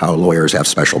how lawyers have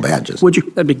special badges. Would you?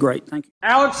 That'd be great. Thank you.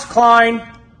 Alex Klein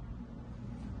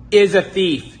is a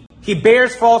thief. He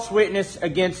bears false witness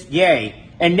against Ye,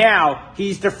 and now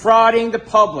he's defrauding the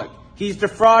public. He's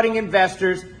defrauding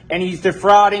investors, and he's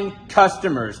defrauding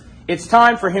customers. It's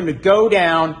time for him to go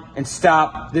down and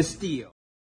stop this deal.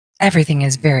 Everything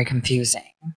is very confusing,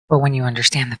 but when you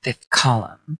understand the fifth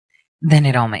column, then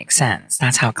it all makes sense.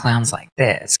 That's how clowns like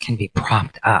this can be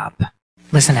propped up.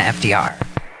 Listen to FDR.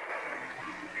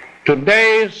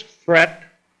 Today's threat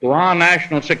to our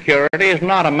national security is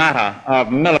not a matter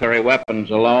of military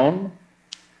weapons alone.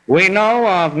 We know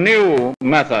of new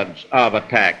methods of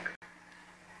attack.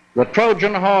 The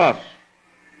Trojan horse,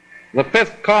 the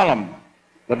fifth column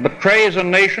that betrays a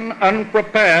nation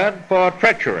unprepared for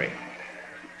treachery,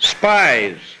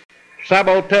 spies,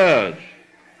 saboteurs,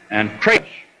 and traitors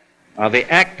are the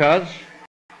actors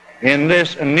in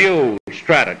this new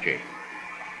strategy.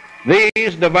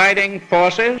 These dividing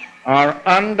forces are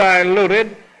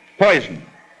undiluted poison.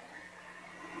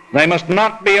 They must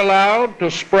not be allowed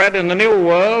to spread in the new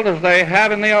world as they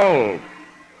have in the old.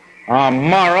 Our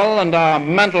moral and our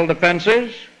mental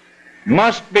defenses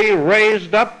must be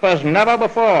raised up as never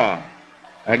before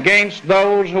against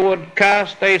those who would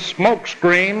cast a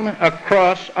smokescreen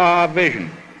across our vision.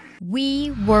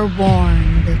 We were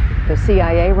warned. The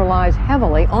CIA relies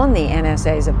heavily on the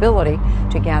NSA's ability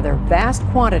to gather vast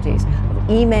quantities of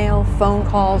email, phone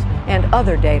calls, and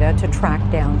other data to track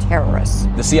down terrorists.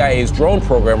 The CIA's drone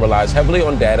program relies heavily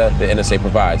on data the NSA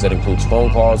provides. That includes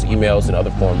phone calls, emails, and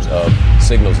other forms of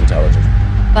signals intelligence.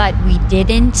 But we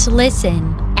didn't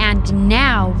listen, and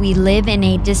now we live in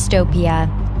a dystopia.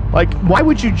 Like, why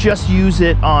would you just use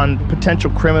it on potential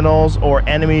criminals or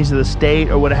enemies of the state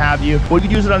or what have you? Well, you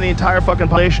could use it on the entire fucking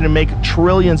population and make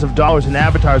trillions of dollars in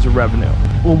advertiser revenue.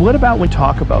 Well, what about when you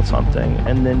talk about something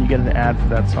and then you get an ad for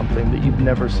that something that you've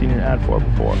never seen an ad for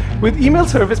before? With email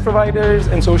service providers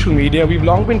and social media, we've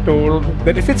long been told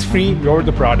that if it's free, you're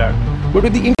the product. But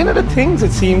with the Internet of Things,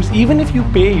 it seems, even if you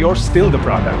pay, you're still the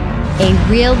product. A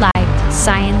real-life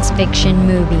science fiction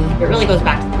movie. It really goes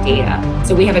back to the data.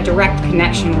 So we have a direct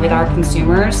connection with our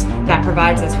consumers that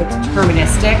provides us with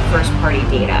deterministic first-party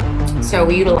data. So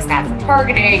we utilize that for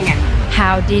targeting.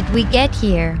 How did we get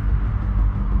here?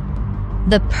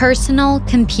 The personal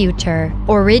computer,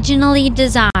 originally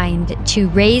designed to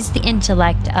raise the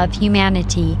intellect of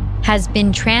humanity, has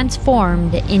been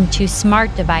transformed into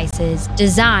smart devices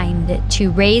designed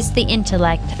to raise the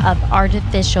intellect of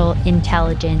artificial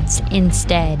intelligence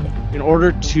instead. In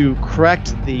order to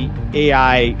correct the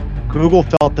AI, Google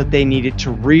felt that they needed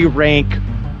to re-rank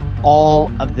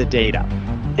all of the data.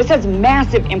 This has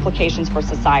massive implications for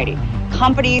society.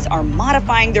 Companies are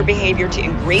modifying their behavior to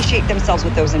ingratiate themselves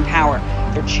with those in power.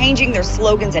 They're changing their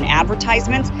slogans and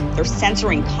advertisements. They're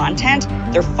censoring content.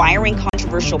 They're firing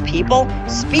controversial people.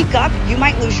 Speak up, you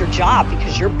might lose your job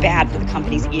because you're bad for the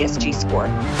company's ESG score.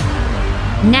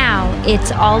 Now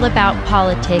it's all about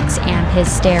politics and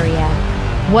hysteria.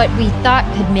 What we thought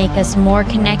could make us more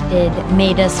connected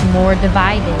made us more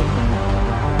divided.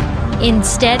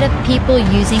 Instead of people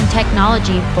using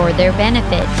technology for their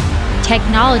benefit,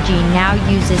 technology now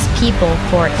uses people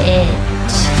for it.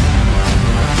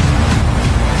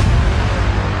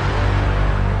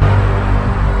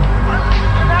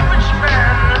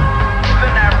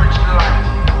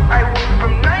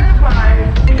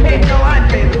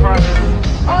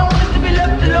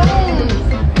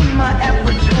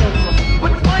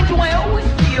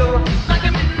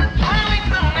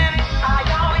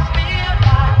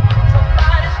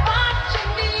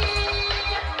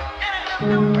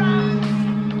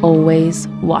 Always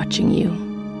watching you.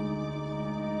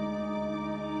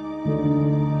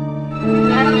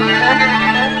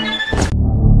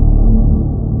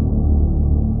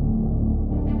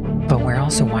 But we're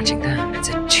also watching them. It's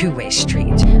a two-way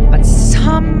street. But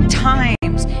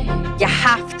sometimes you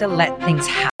have to let things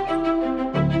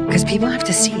happen. Because people have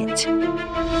to see it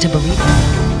to believe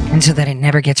it. And so that it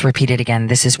never gets repeated again.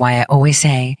 This is why I always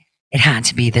say it had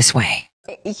to be this way.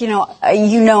 You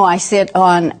know, I sit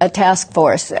on a task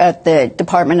force at the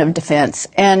Department of Defense,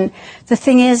 and the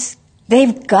thing is,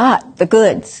 they've got the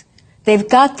goods. They've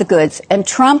got the goods, and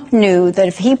Trump knew that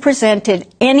if he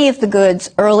presented any of the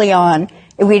goods early on,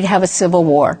 we'd have a civil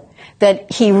war.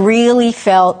 That he really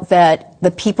felt that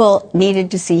the people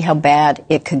needed to see how bad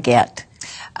it could get.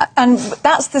 And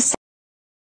that's the...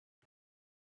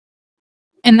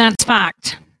 And that's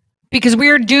fact. Because we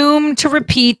are doomed to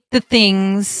repeat the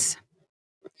things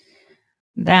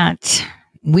that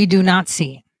we do not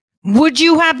see. Would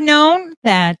you have known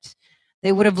that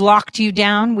they would have locked you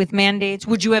down with mandates?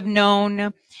 Would you have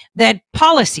known that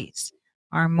policies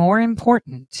are more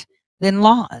important than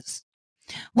laws?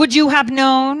 Would you have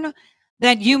known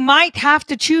that you might have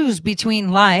to choose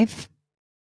between life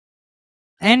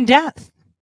and death,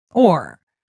 or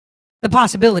the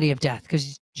possibility of death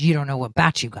because you don't know what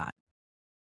batch you got?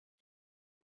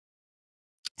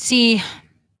 See,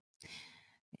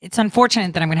 it's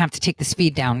unfortunate that I'm going to have to take the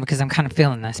speed down because I'm kind of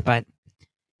feeling this, but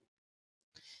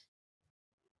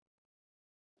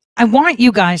I want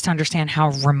you guys to understand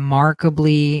how remarkable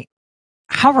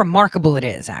it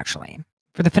is, actually,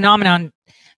 for the phenomenon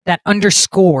that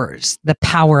underscores the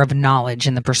power of knowledge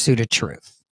in the pursuit of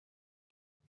truth.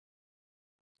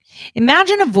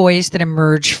 Imagine a voice that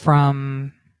emerged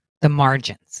from the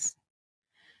margins,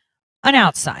 an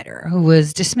outsider who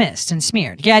was dismissed and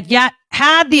smeared, yet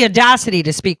had the audacity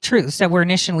to speak truths that were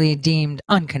initially deemed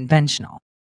unconventional.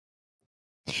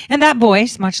 And that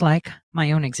voice, much like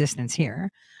my own existence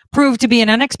here, proved to be an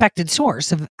unexpected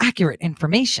source of accurate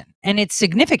information, and its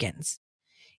significance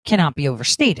cannot be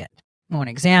overstated. One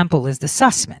example is the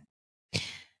Sussman.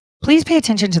 Please pay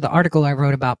attention to the article I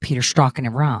wrote about Peter Strzok in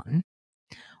Iran.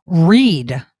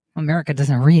 Read. America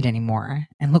doesn't read anymore,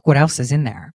 and look what else is in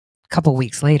there. A couple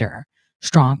weeks later,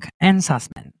 Strzok and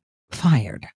Sussman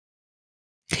fired.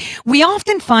 We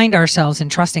often find ourselves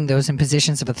entrusting those in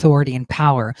positions of authority and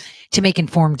power to make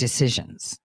informed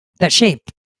decisions that shape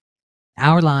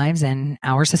our lives and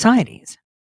our societies.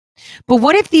 But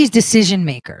what if these decision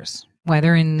makers,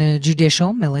 whether in the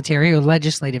judicial, military, or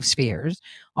legislative spheres,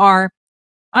 are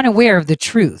unaware of the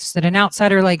truths that an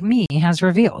outsider like me has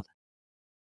revealed?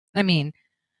 I mean,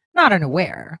 not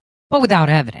unaware, but without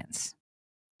evidence.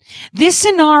 This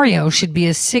scenario should be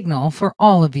a signal for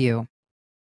all of you,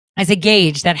 as a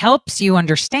gauge that helps you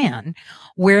understand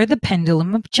where the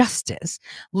pendulum of justice,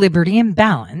 liberty, and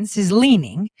balance is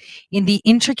leaning in the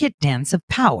intricate dance of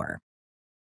power.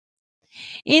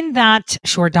 In that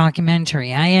short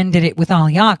documentary, I ended it with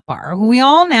Ali Akbar, who we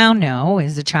all now know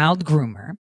is a child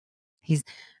groomer. He's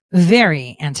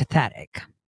very antithetic.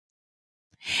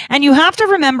 And you have to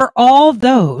remember all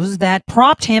those that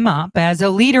propped him up as a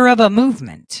leader of a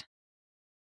movement.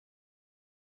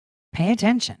 Pay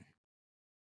attention.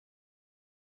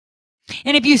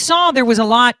 And if you saw, there was a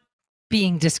lot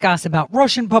being discussed about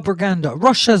Russian propaganda.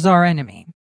 Russia's our enemy.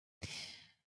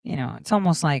 You know, it's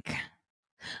almost like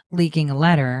leaking a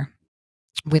letter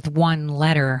with one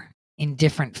letter in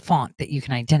different font that you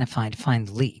can identify to find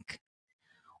the leak.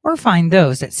 Or find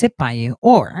those that sit by you,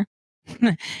 or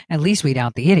at least weed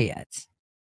out the idiots.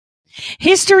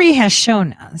 History has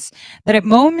shown us that at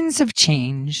moments of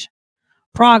change,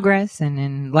 progress and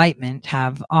enlightenment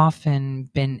have often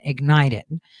been ignited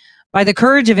by the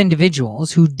courage of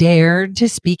individuals who dared to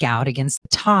speak out against the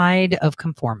tide of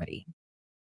conformity.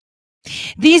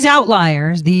 These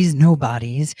outliers, these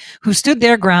nobodies, who stood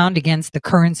their ground against the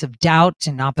currents of doubt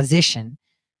and opposition,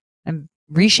 have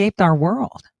reshaped our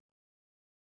world.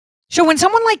 So when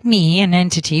someone like me, an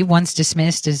entity once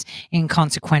dismissed as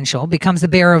inconsequential, becomes the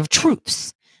bearer of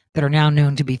truths that are now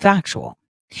known to be factual,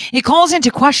 it calls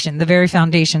into question the very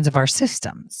foundations of our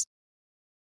systems.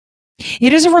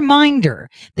 It is a reminder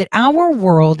that our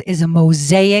world is a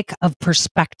mosaic of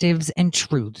perspectives and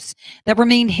truths that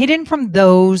remain hidden from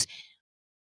those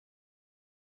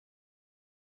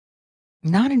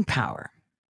not in power.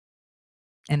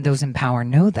 And those in power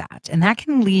know that. And that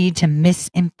can lead to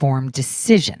misinformed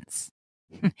decisions,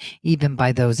 even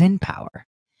by those in power,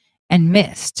 and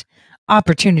missed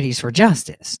opportunities for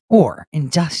justice or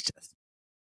injustice.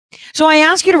 So I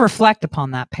ask you to reflect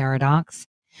upon that paradox.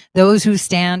 Those who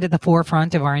stand at the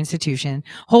forefront of our institution,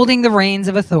 holding the reins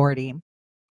of authority,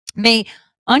 may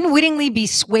unwittingly be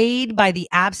swayed by the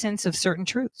absence of certain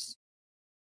truths.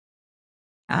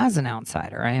 As an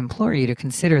outsider, I implore you to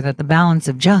consider that the balance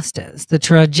of justice, the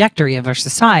trajectory of our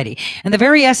society, and the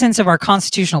very essence of our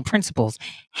constitutional principles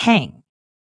hang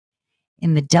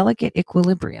in the delicate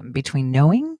equilibrium between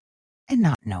knowing and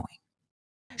not knowing.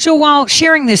 So while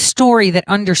sharing this story that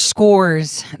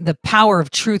underscores the power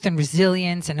of truth and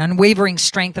resilience and unwavering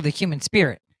strength of the human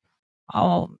spirit,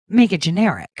 I'll make it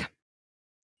generic.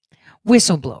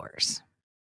 Whistleblowers,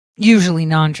 usually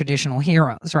non-traditional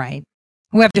heroes, right?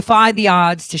 Who have defied the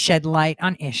odds to shed light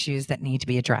on issues that need to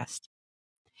be addressed,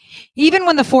 even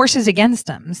when the forces against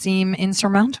them seem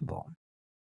insurmountable.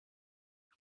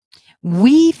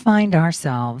 We find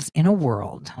ourselves in a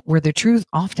world where the truth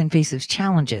often faces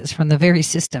challenges from the very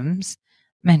systems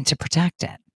meant to protect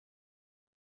it.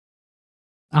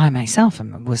 I myself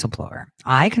am a whistleblower.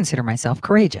 I consider myself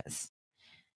courageous.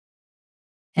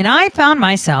 And I found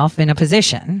myself in a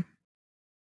position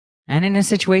and in a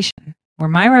situation where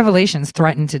my revelations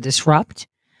threatened to disrupt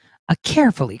a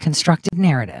carefully constructed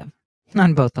narrative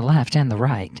on both the left and the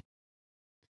right.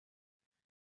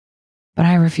 But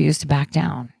I refuse to back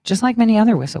down, just like many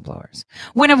other whistleblowers.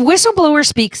 When a whistleblower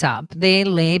speaks up, they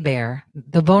lay bare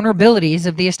the vulnerabilities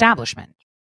of the establishment.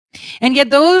 And yet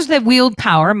those that wield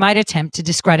power might attempt to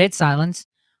discredit, silence,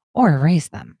 or erase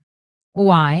them.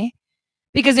 Why?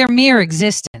 Because their mere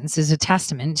existence is a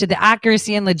testament to the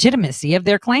accuracy and legitimacy of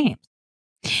their claims.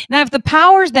 Now, if the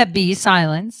powers that be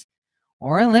silence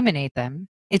or eliminate them.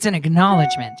 It's an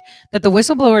acknowledgement that the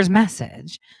whistleblower's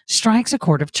message strikes a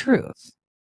chord of truth.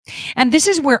 And this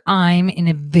is where I'm in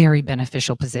a very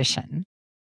beneficial position.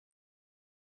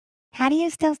 How do you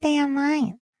still stay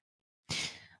online?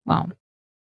 Well,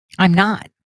 I'm not.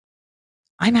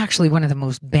 I'm actually one of the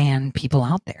most banned people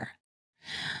out there.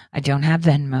 I don't have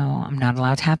Venmo. I'm not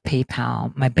allowed to have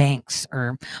PayPal. My banks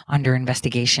are under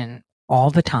investigation all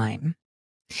the time.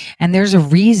 And there's a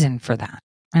reason for that,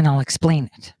 and I'll explain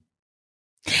it.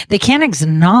 They can't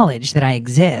acknowledge that I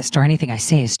exist or anything I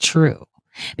say is true,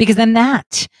 because then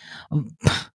that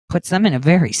puts them in a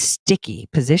very sticky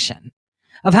position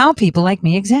of how people like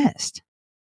me exist.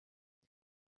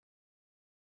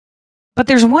 But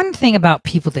there's one thing about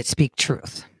people that speak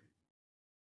truth.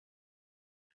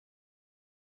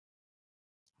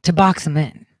 To box them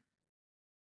in.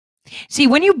 See,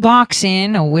 when you box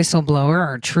in a whistleblower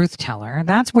or truth teller,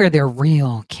 that's where their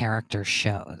real character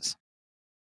shows.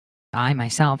 I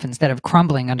myself, instead of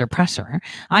crumbling under pressure,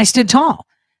 I stood tall,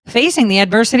 facing the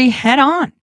adversity head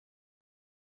on.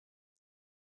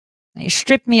 They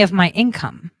stripped me of my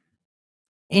income,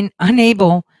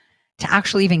 unable to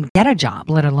actually even get a job,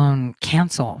 let alone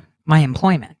cancel my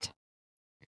employment.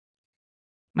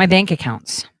 My bank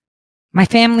accounts, my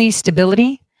family's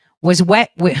stability was met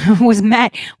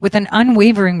with an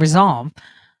unwavering resolve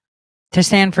to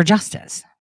stand for justice.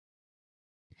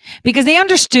 Because they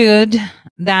understood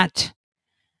that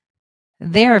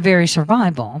their very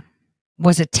survival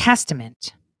was a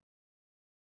testament.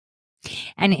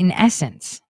 And in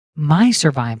essence, my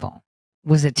survival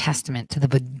was a testament to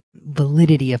the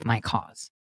validity of my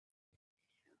cause.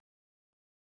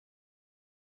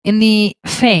 In the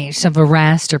face of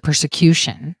arrest or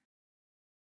persecution,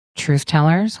 truth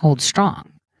tellers hold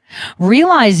strong,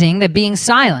 realizing that being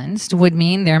silenced would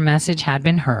mean their message had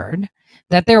been heard,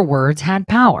 that their words had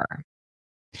power.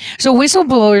 So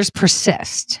whistleblowers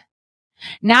persist,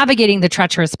 navigating the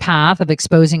treacherous path of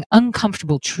exposing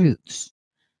uncomfortable truths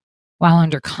while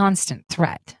under constant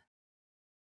threat.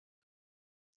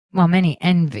 While many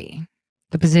envy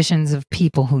the positions of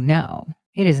people who know,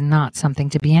 it is not something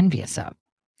to be envious of.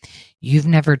 You've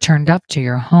never turned up to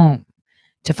your home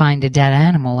to find a dead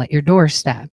animal at your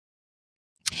doorstep.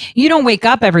 You don't wake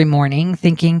up every morning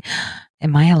thinking,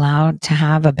 am I allowed to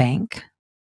have a bank?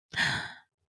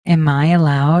 Am I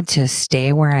allowed to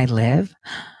stay where I live?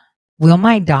 Will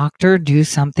my doctor do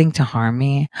something to harm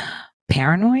me?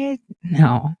 Paranoid?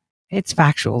 No, it's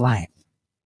factual life.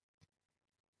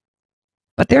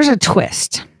 But there's a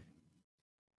twist,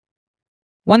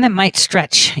 one that might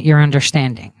stretch your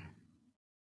understanding.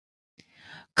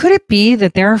 Could it be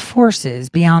that there are forces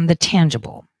beyond the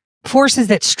tangible, forces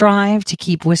that strive to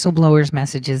keep whistleblowers'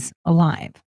 messages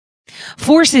alive,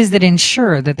 forces that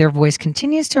ensure that their voice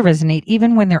continues to resonate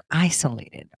even when they're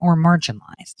isolated or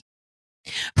marginalized?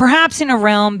 Perhaps in a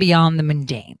realm beyond the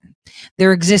mundane,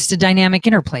 there exists a dynamic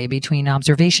interplay between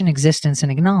observation, existence,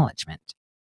 and acknowledgement,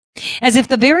 as if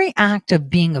the very act of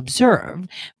being observed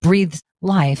breathes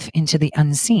life into the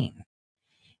unseen,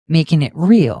 making it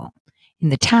real in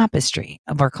the tapestry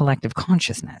of our collective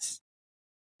consciousness.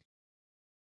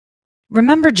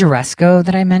 Remember Jaresco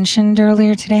that I mentioned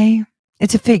earlier today?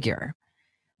 It's a figure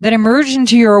that emerged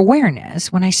into your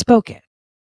awareness when I spoke it.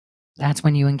 That's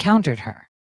when you encountered her.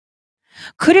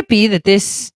 Could it be that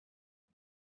this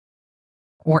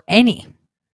or any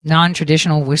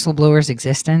non-traditional whistleblower's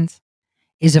existence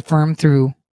is affirmed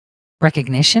through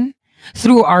recognition,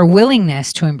 through our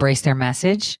willingness to embrace their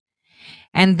message,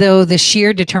 and though the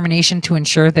sheer determination to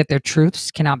ensure that their truths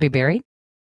cannot be buried?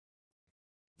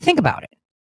 Think about it.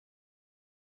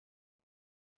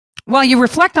 While you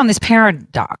reflect on this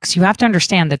paradox, you have to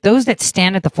understand that those that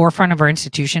stand at the forefront of our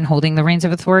institution holding the reins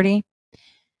of authority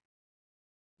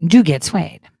do get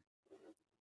swayed.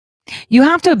 You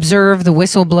have to observe the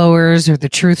whistleblowers or the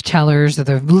truth tellers or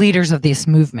the leaders of this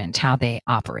movement, how they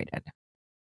operated.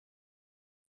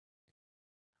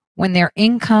 When their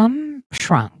income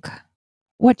shrunk,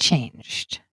 what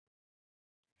changed?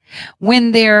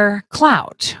 When their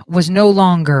clout was no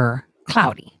longer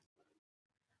cloudy,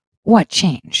 what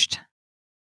changed?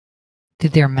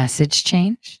 Did their message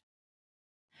change?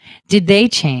 Did they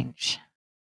change?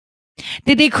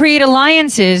 Did they create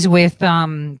alliances with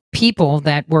people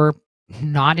that were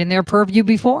not in their purview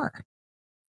before?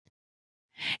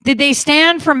 Did they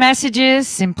stand for messages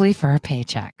simply for a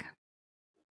paycheck?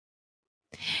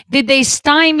 Did they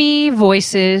stymie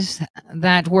voices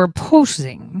that were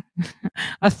posing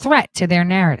a threat to their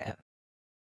narrative?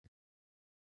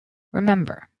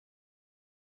 Remember,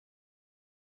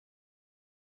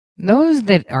 those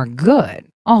that are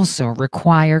good also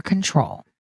require control.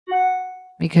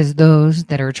 because those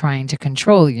that are trying to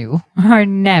control you are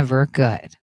never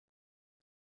good.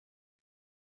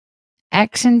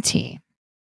 X and T.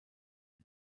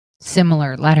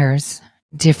 Similar letters,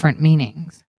 different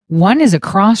meanings. One is a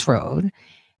crossroad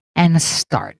and a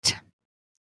start.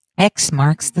 X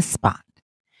marks the spot.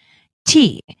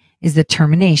 T is the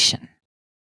termination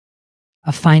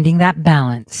of finding that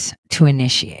balance to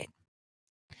initiate.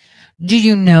 Do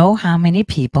you know how many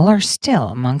people are still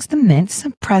amongst the midst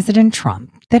of President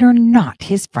Trump that are not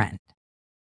his friend?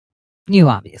 You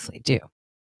obviously do.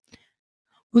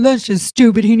 Well, that's just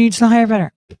stupid. He needs to hire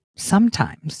better.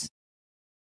 Sometimes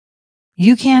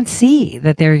you can't see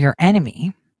that they're your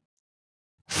enemy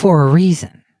for a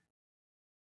reason.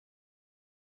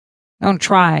 Don't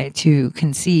try to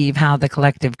conceive how the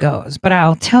collective goes, but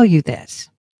I'll tell you this.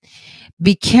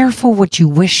 Be careful what you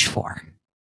wish for.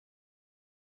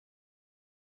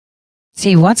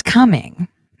 See, what's coming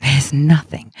is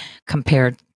nothing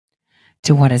compared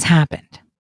to what has happened.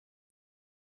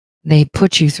 They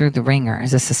put you through the ringer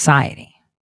as a society.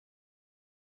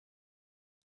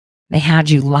 They had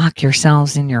you lock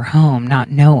yourselves in your home not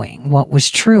knowing what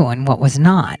was true and what was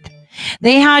not.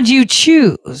 They had you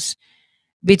choose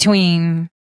between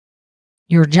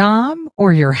your job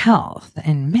or your health,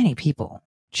 and many people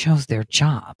chose their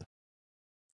job.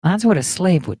 That's what a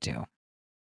slave would do.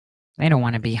 They don't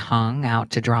want to be hung out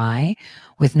to dry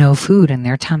with no food in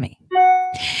their tummy.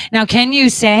 Now, can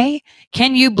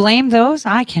you blame those?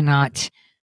 I cannot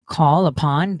call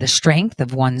upon the strength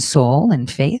of one's soul and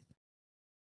faith.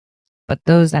 But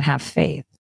those that have faith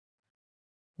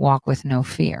walk with no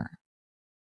fear.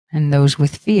 And those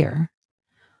with fear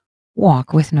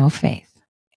walk with no faith.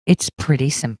 It's pretty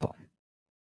simple.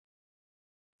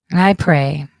 I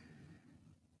pray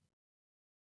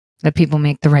that people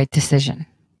make the right decision.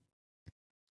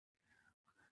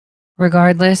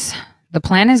 Regardless, the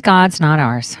plan is God's, not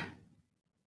ours.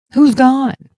 Who's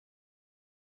God?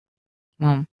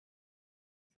 Well,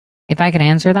 if I could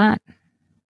answer that,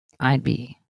 I'd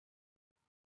be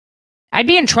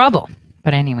in trouble.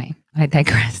 But anyway, I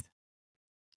digress.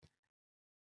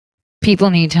 People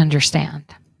need to understand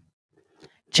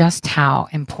just how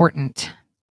important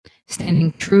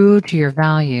standing true to your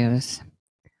values,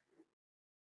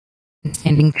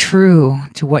 standing true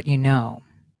to what you know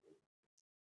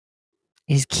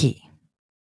is key.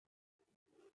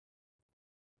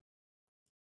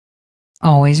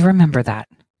 Always remember that.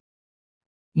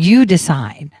 You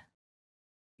decide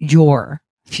your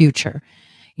future.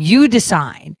 You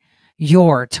decide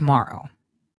your tomorrow.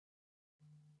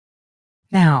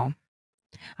 Now,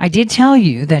 I did tell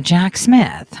you that Jack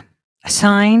Smith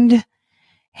signed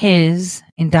his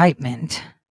indictment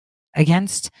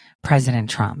against President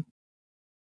Trump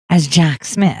as Jack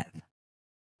Smith.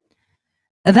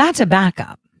 That's a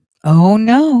backup. Oh,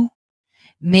 no.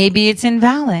 Maybe it's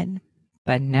invalid,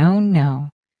 but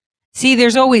no. See,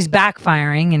 there's always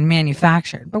backfiring and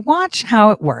manufactured, but watch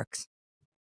how it works.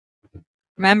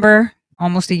 Remember,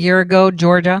 almost a year ago,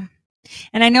 Georgia?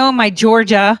 And I know my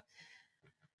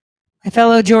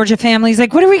fellow Georgia family's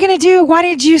like, what are we going to do? Why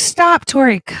did you stop,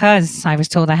 Tori? Because I was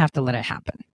told I have to let it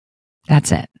happen.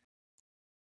 That's it.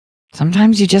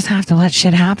 Sometimes you just have to let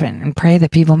shit happen and pray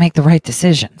that people make the right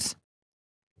decisions.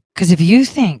 Because if you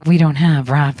think we don't have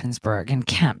Raffensperger and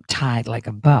Kemp tied like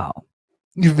a bow,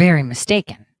 you're very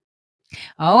mistaken.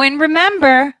 Oh, and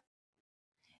remember,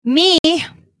 me,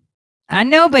 I'm a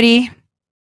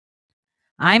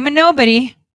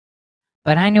nobody,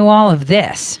 but I knew all of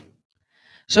this.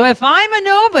 So if I'm a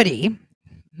nobody,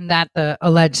 that the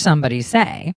alleged somebody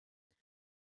say,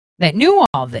 that knew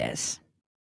all this,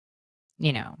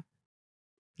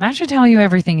 that should tell you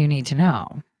everything you need to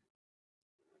know.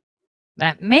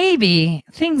 That maybe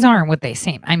things aren't what they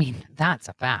seem. I mean, that's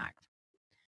a fact.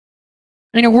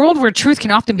 In a world where truth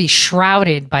can often be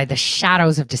shrouded by the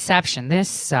shadows of deception, this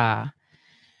statement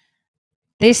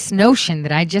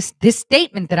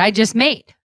that I just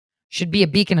made should be a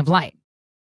beacon of light.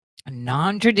 A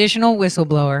non-traditional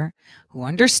whistleblower who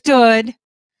understood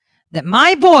that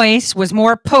my voice was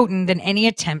more potent than any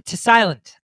attempt to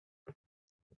silence.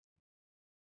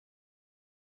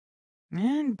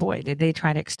 And boy, did they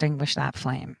try to extinguish that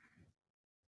flame.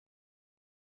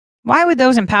 Why would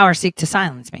those in power seek to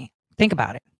silence me? Think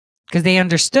about it. Because they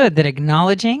understood that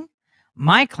acknowledging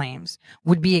my claims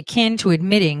would be akin to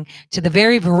admitting to the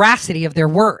very veracity of their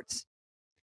words.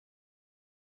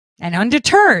 And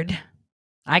undeterred,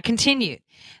 I continued.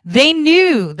 They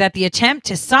knew that the attempt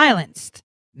to silence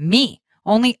me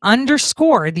only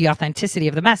underscored the authenticity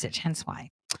of the message. Hence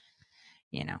why,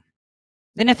 the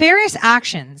nefarious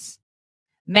actions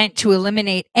meant to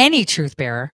eliminate any truth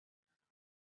bearer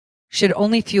should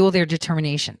only fuel their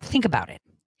determination. Think about it.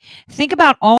 Think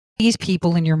about all these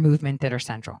people in your movement that are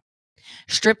central,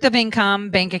 stripped of income,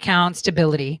 bank account,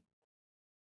 stability,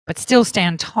 but still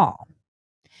stand tall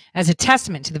as a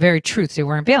testament to the very truths they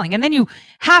were unveiling. And then you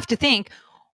have to think,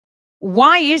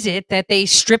 why is it that they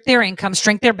strip their income,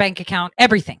 shrink their bank account,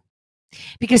 everything?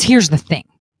 Because here's the thing,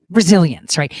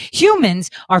 resilience, right? Humans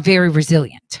are very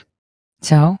resilient.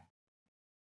 So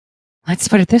let's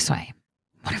put it this way.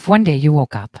 What if one day you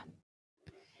woke up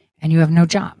and you have no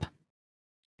job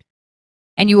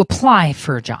and you apply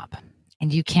for a job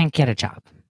and you can't get a job,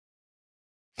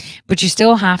 but you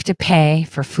still have to pay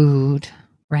for food,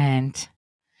 rent,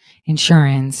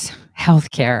 insurance,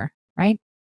 healthcare, right?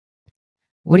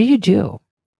 What do you do?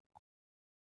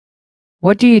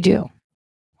 What do you do?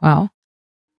 Well,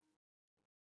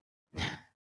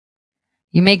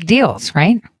 you make deals,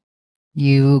 right?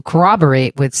 You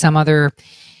corroborate with some other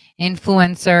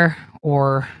influencer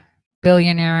or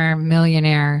billionaire,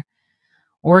 millionaire,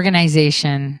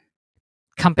 organization,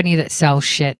 company that sells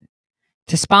shit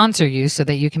to sponsor you so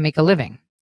that you can make a living.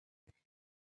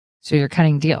 So you're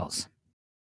cutting deals.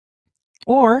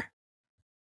 Or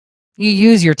you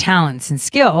use your talents and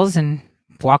skills and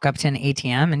walk up to an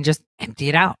ATM and just empty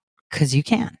it out because you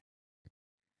can.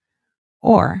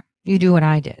 Or you do what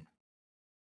I did.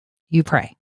 You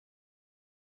pray.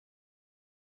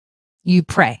 You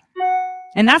pray.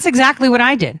 And that's exactly what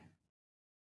I did.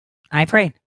 I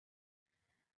prayed.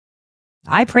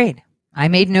 I prayed. I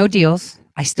made no deals.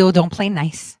 I still don't play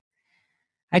nice.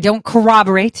 I don't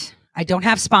corroborate. I don't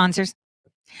have sponsors.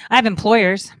 I have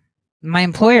employers. My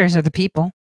employers are the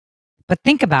people. But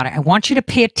think about it. I want you to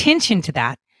pay attention to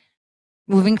that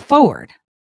moving forward.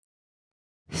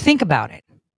 Think about it.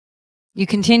 You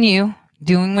continue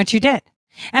doing what you did.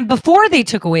 And before they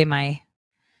took away my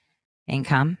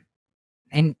income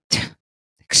and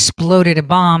exploded a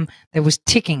bomb that was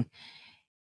ticking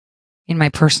in my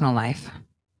personal life,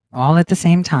 all at the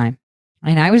same time,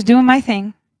 and I was doing my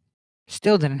thing,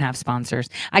 still didn't have sponsors.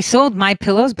 I sold my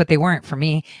pillows, but they weren't for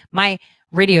me. My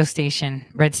radio station,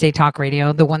 Red State Talk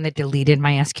Radio, the one that deleted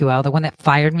my SQL, the one that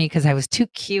fired me because I was too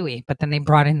QE, but then they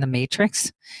brought in the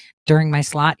Matrix during my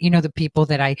slot. You know, the people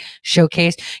that I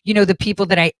showcased, you know, the people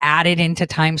that I added into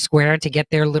Times Square to get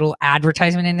their little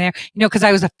advertisement in there, you know, because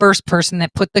I was the first person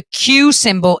that put the Q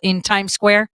symbol in Times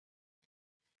Square.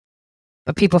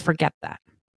 But people forget that,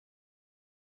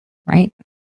 right?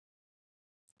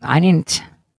 I didn't.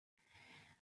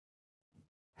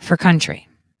 For country,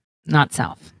 not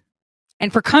self.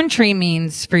 And for country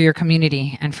means for your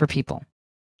community and for people.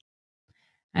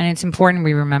 And it's important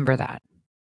we remember that.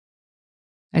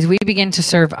 As we begin to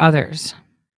serve others,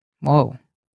 whoa,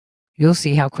 you'll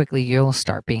see how quickly you'll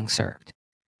start being served.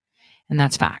 And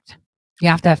that's fact. You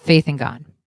have to have faith in God.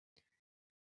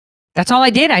 That's all I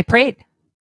did. I prayed.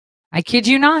 I kid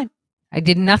you not. I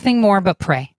did nothing more but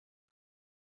pray.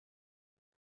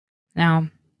 Now,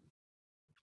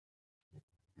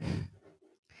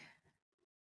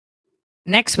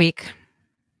 next week,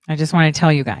 I just want to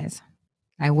tell you guys,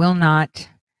 I will not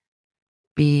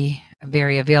be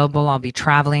very available. I'll be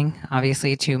traveling,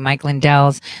 obviously, to Mike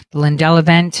Lindell's, the Lindell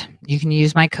event. You can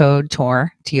use my code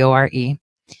TORE, T-O-R-E.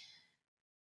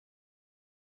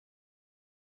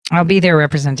 I'll be there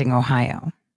representing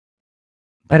Ohio.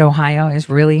 But Ohio is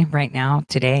really, right now,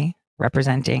 today,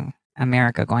 representing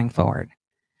America going forward.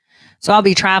 So I'll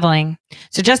be traveling.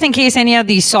 So just in case any of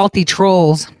these salty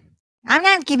trolls, I'm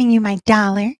not giving you my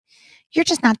dollar. You're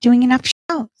just not doing enough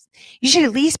shows. You should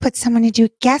at least put someone to do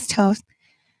guest host.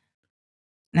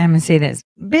 And I'm going to say this.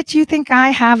 Bitch, you think I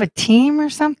have a team or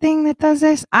something that does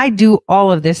this? I do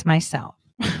all of this myself.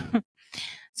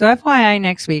 So FYI,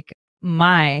 next week,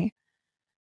 my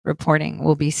reporting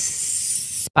will be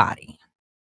spotty.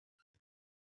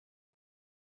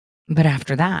 But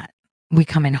after that, we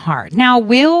come in hard. Now,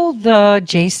 will the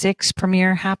J6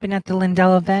 premiere happen at the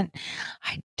Lindell event?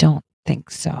 I don't think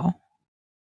so.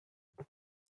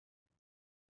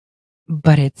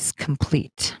 But it's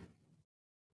complete.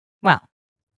 Well,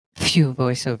 few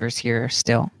voiceovers here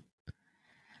still,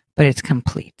 but it's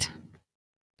complete.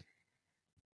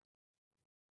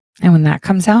 And when that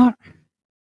comes out,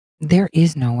 there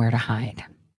is nowhere to hide.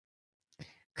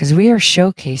 Because we are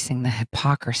showcasing the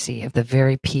hypocrisy of the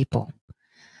very people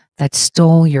that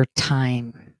stole your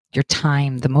time. Your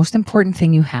time. The most important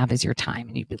thing you have is your time.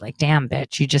 And you'd be like, damn,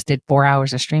 bitch, you just did 4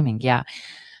 hours of streaming. Yeah,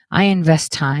 I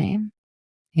invest time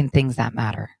in things that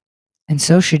matter. And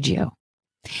so should you.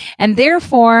 And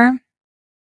therefore,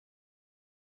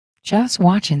 just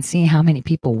watch and see how many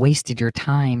people wasted your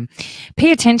time.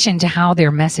 Pay attention to how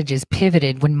their messages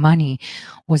pivoted when money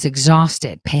was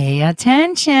exhausted. Pay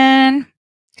attention.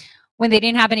 when they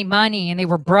didn't have any money and they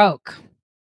were broke.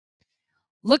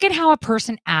 Look at how a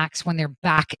person acts when their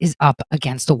back is up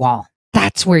against a wall.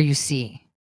 That's where you see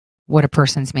what a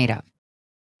person's made of.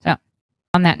 So,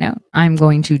 on that note, I'm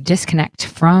going to disconnect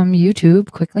from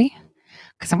YouTube quickly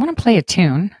because I want to play a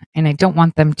tune and I don't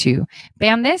want them to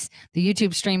ban this. The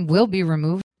YouTube stream will be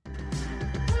removed.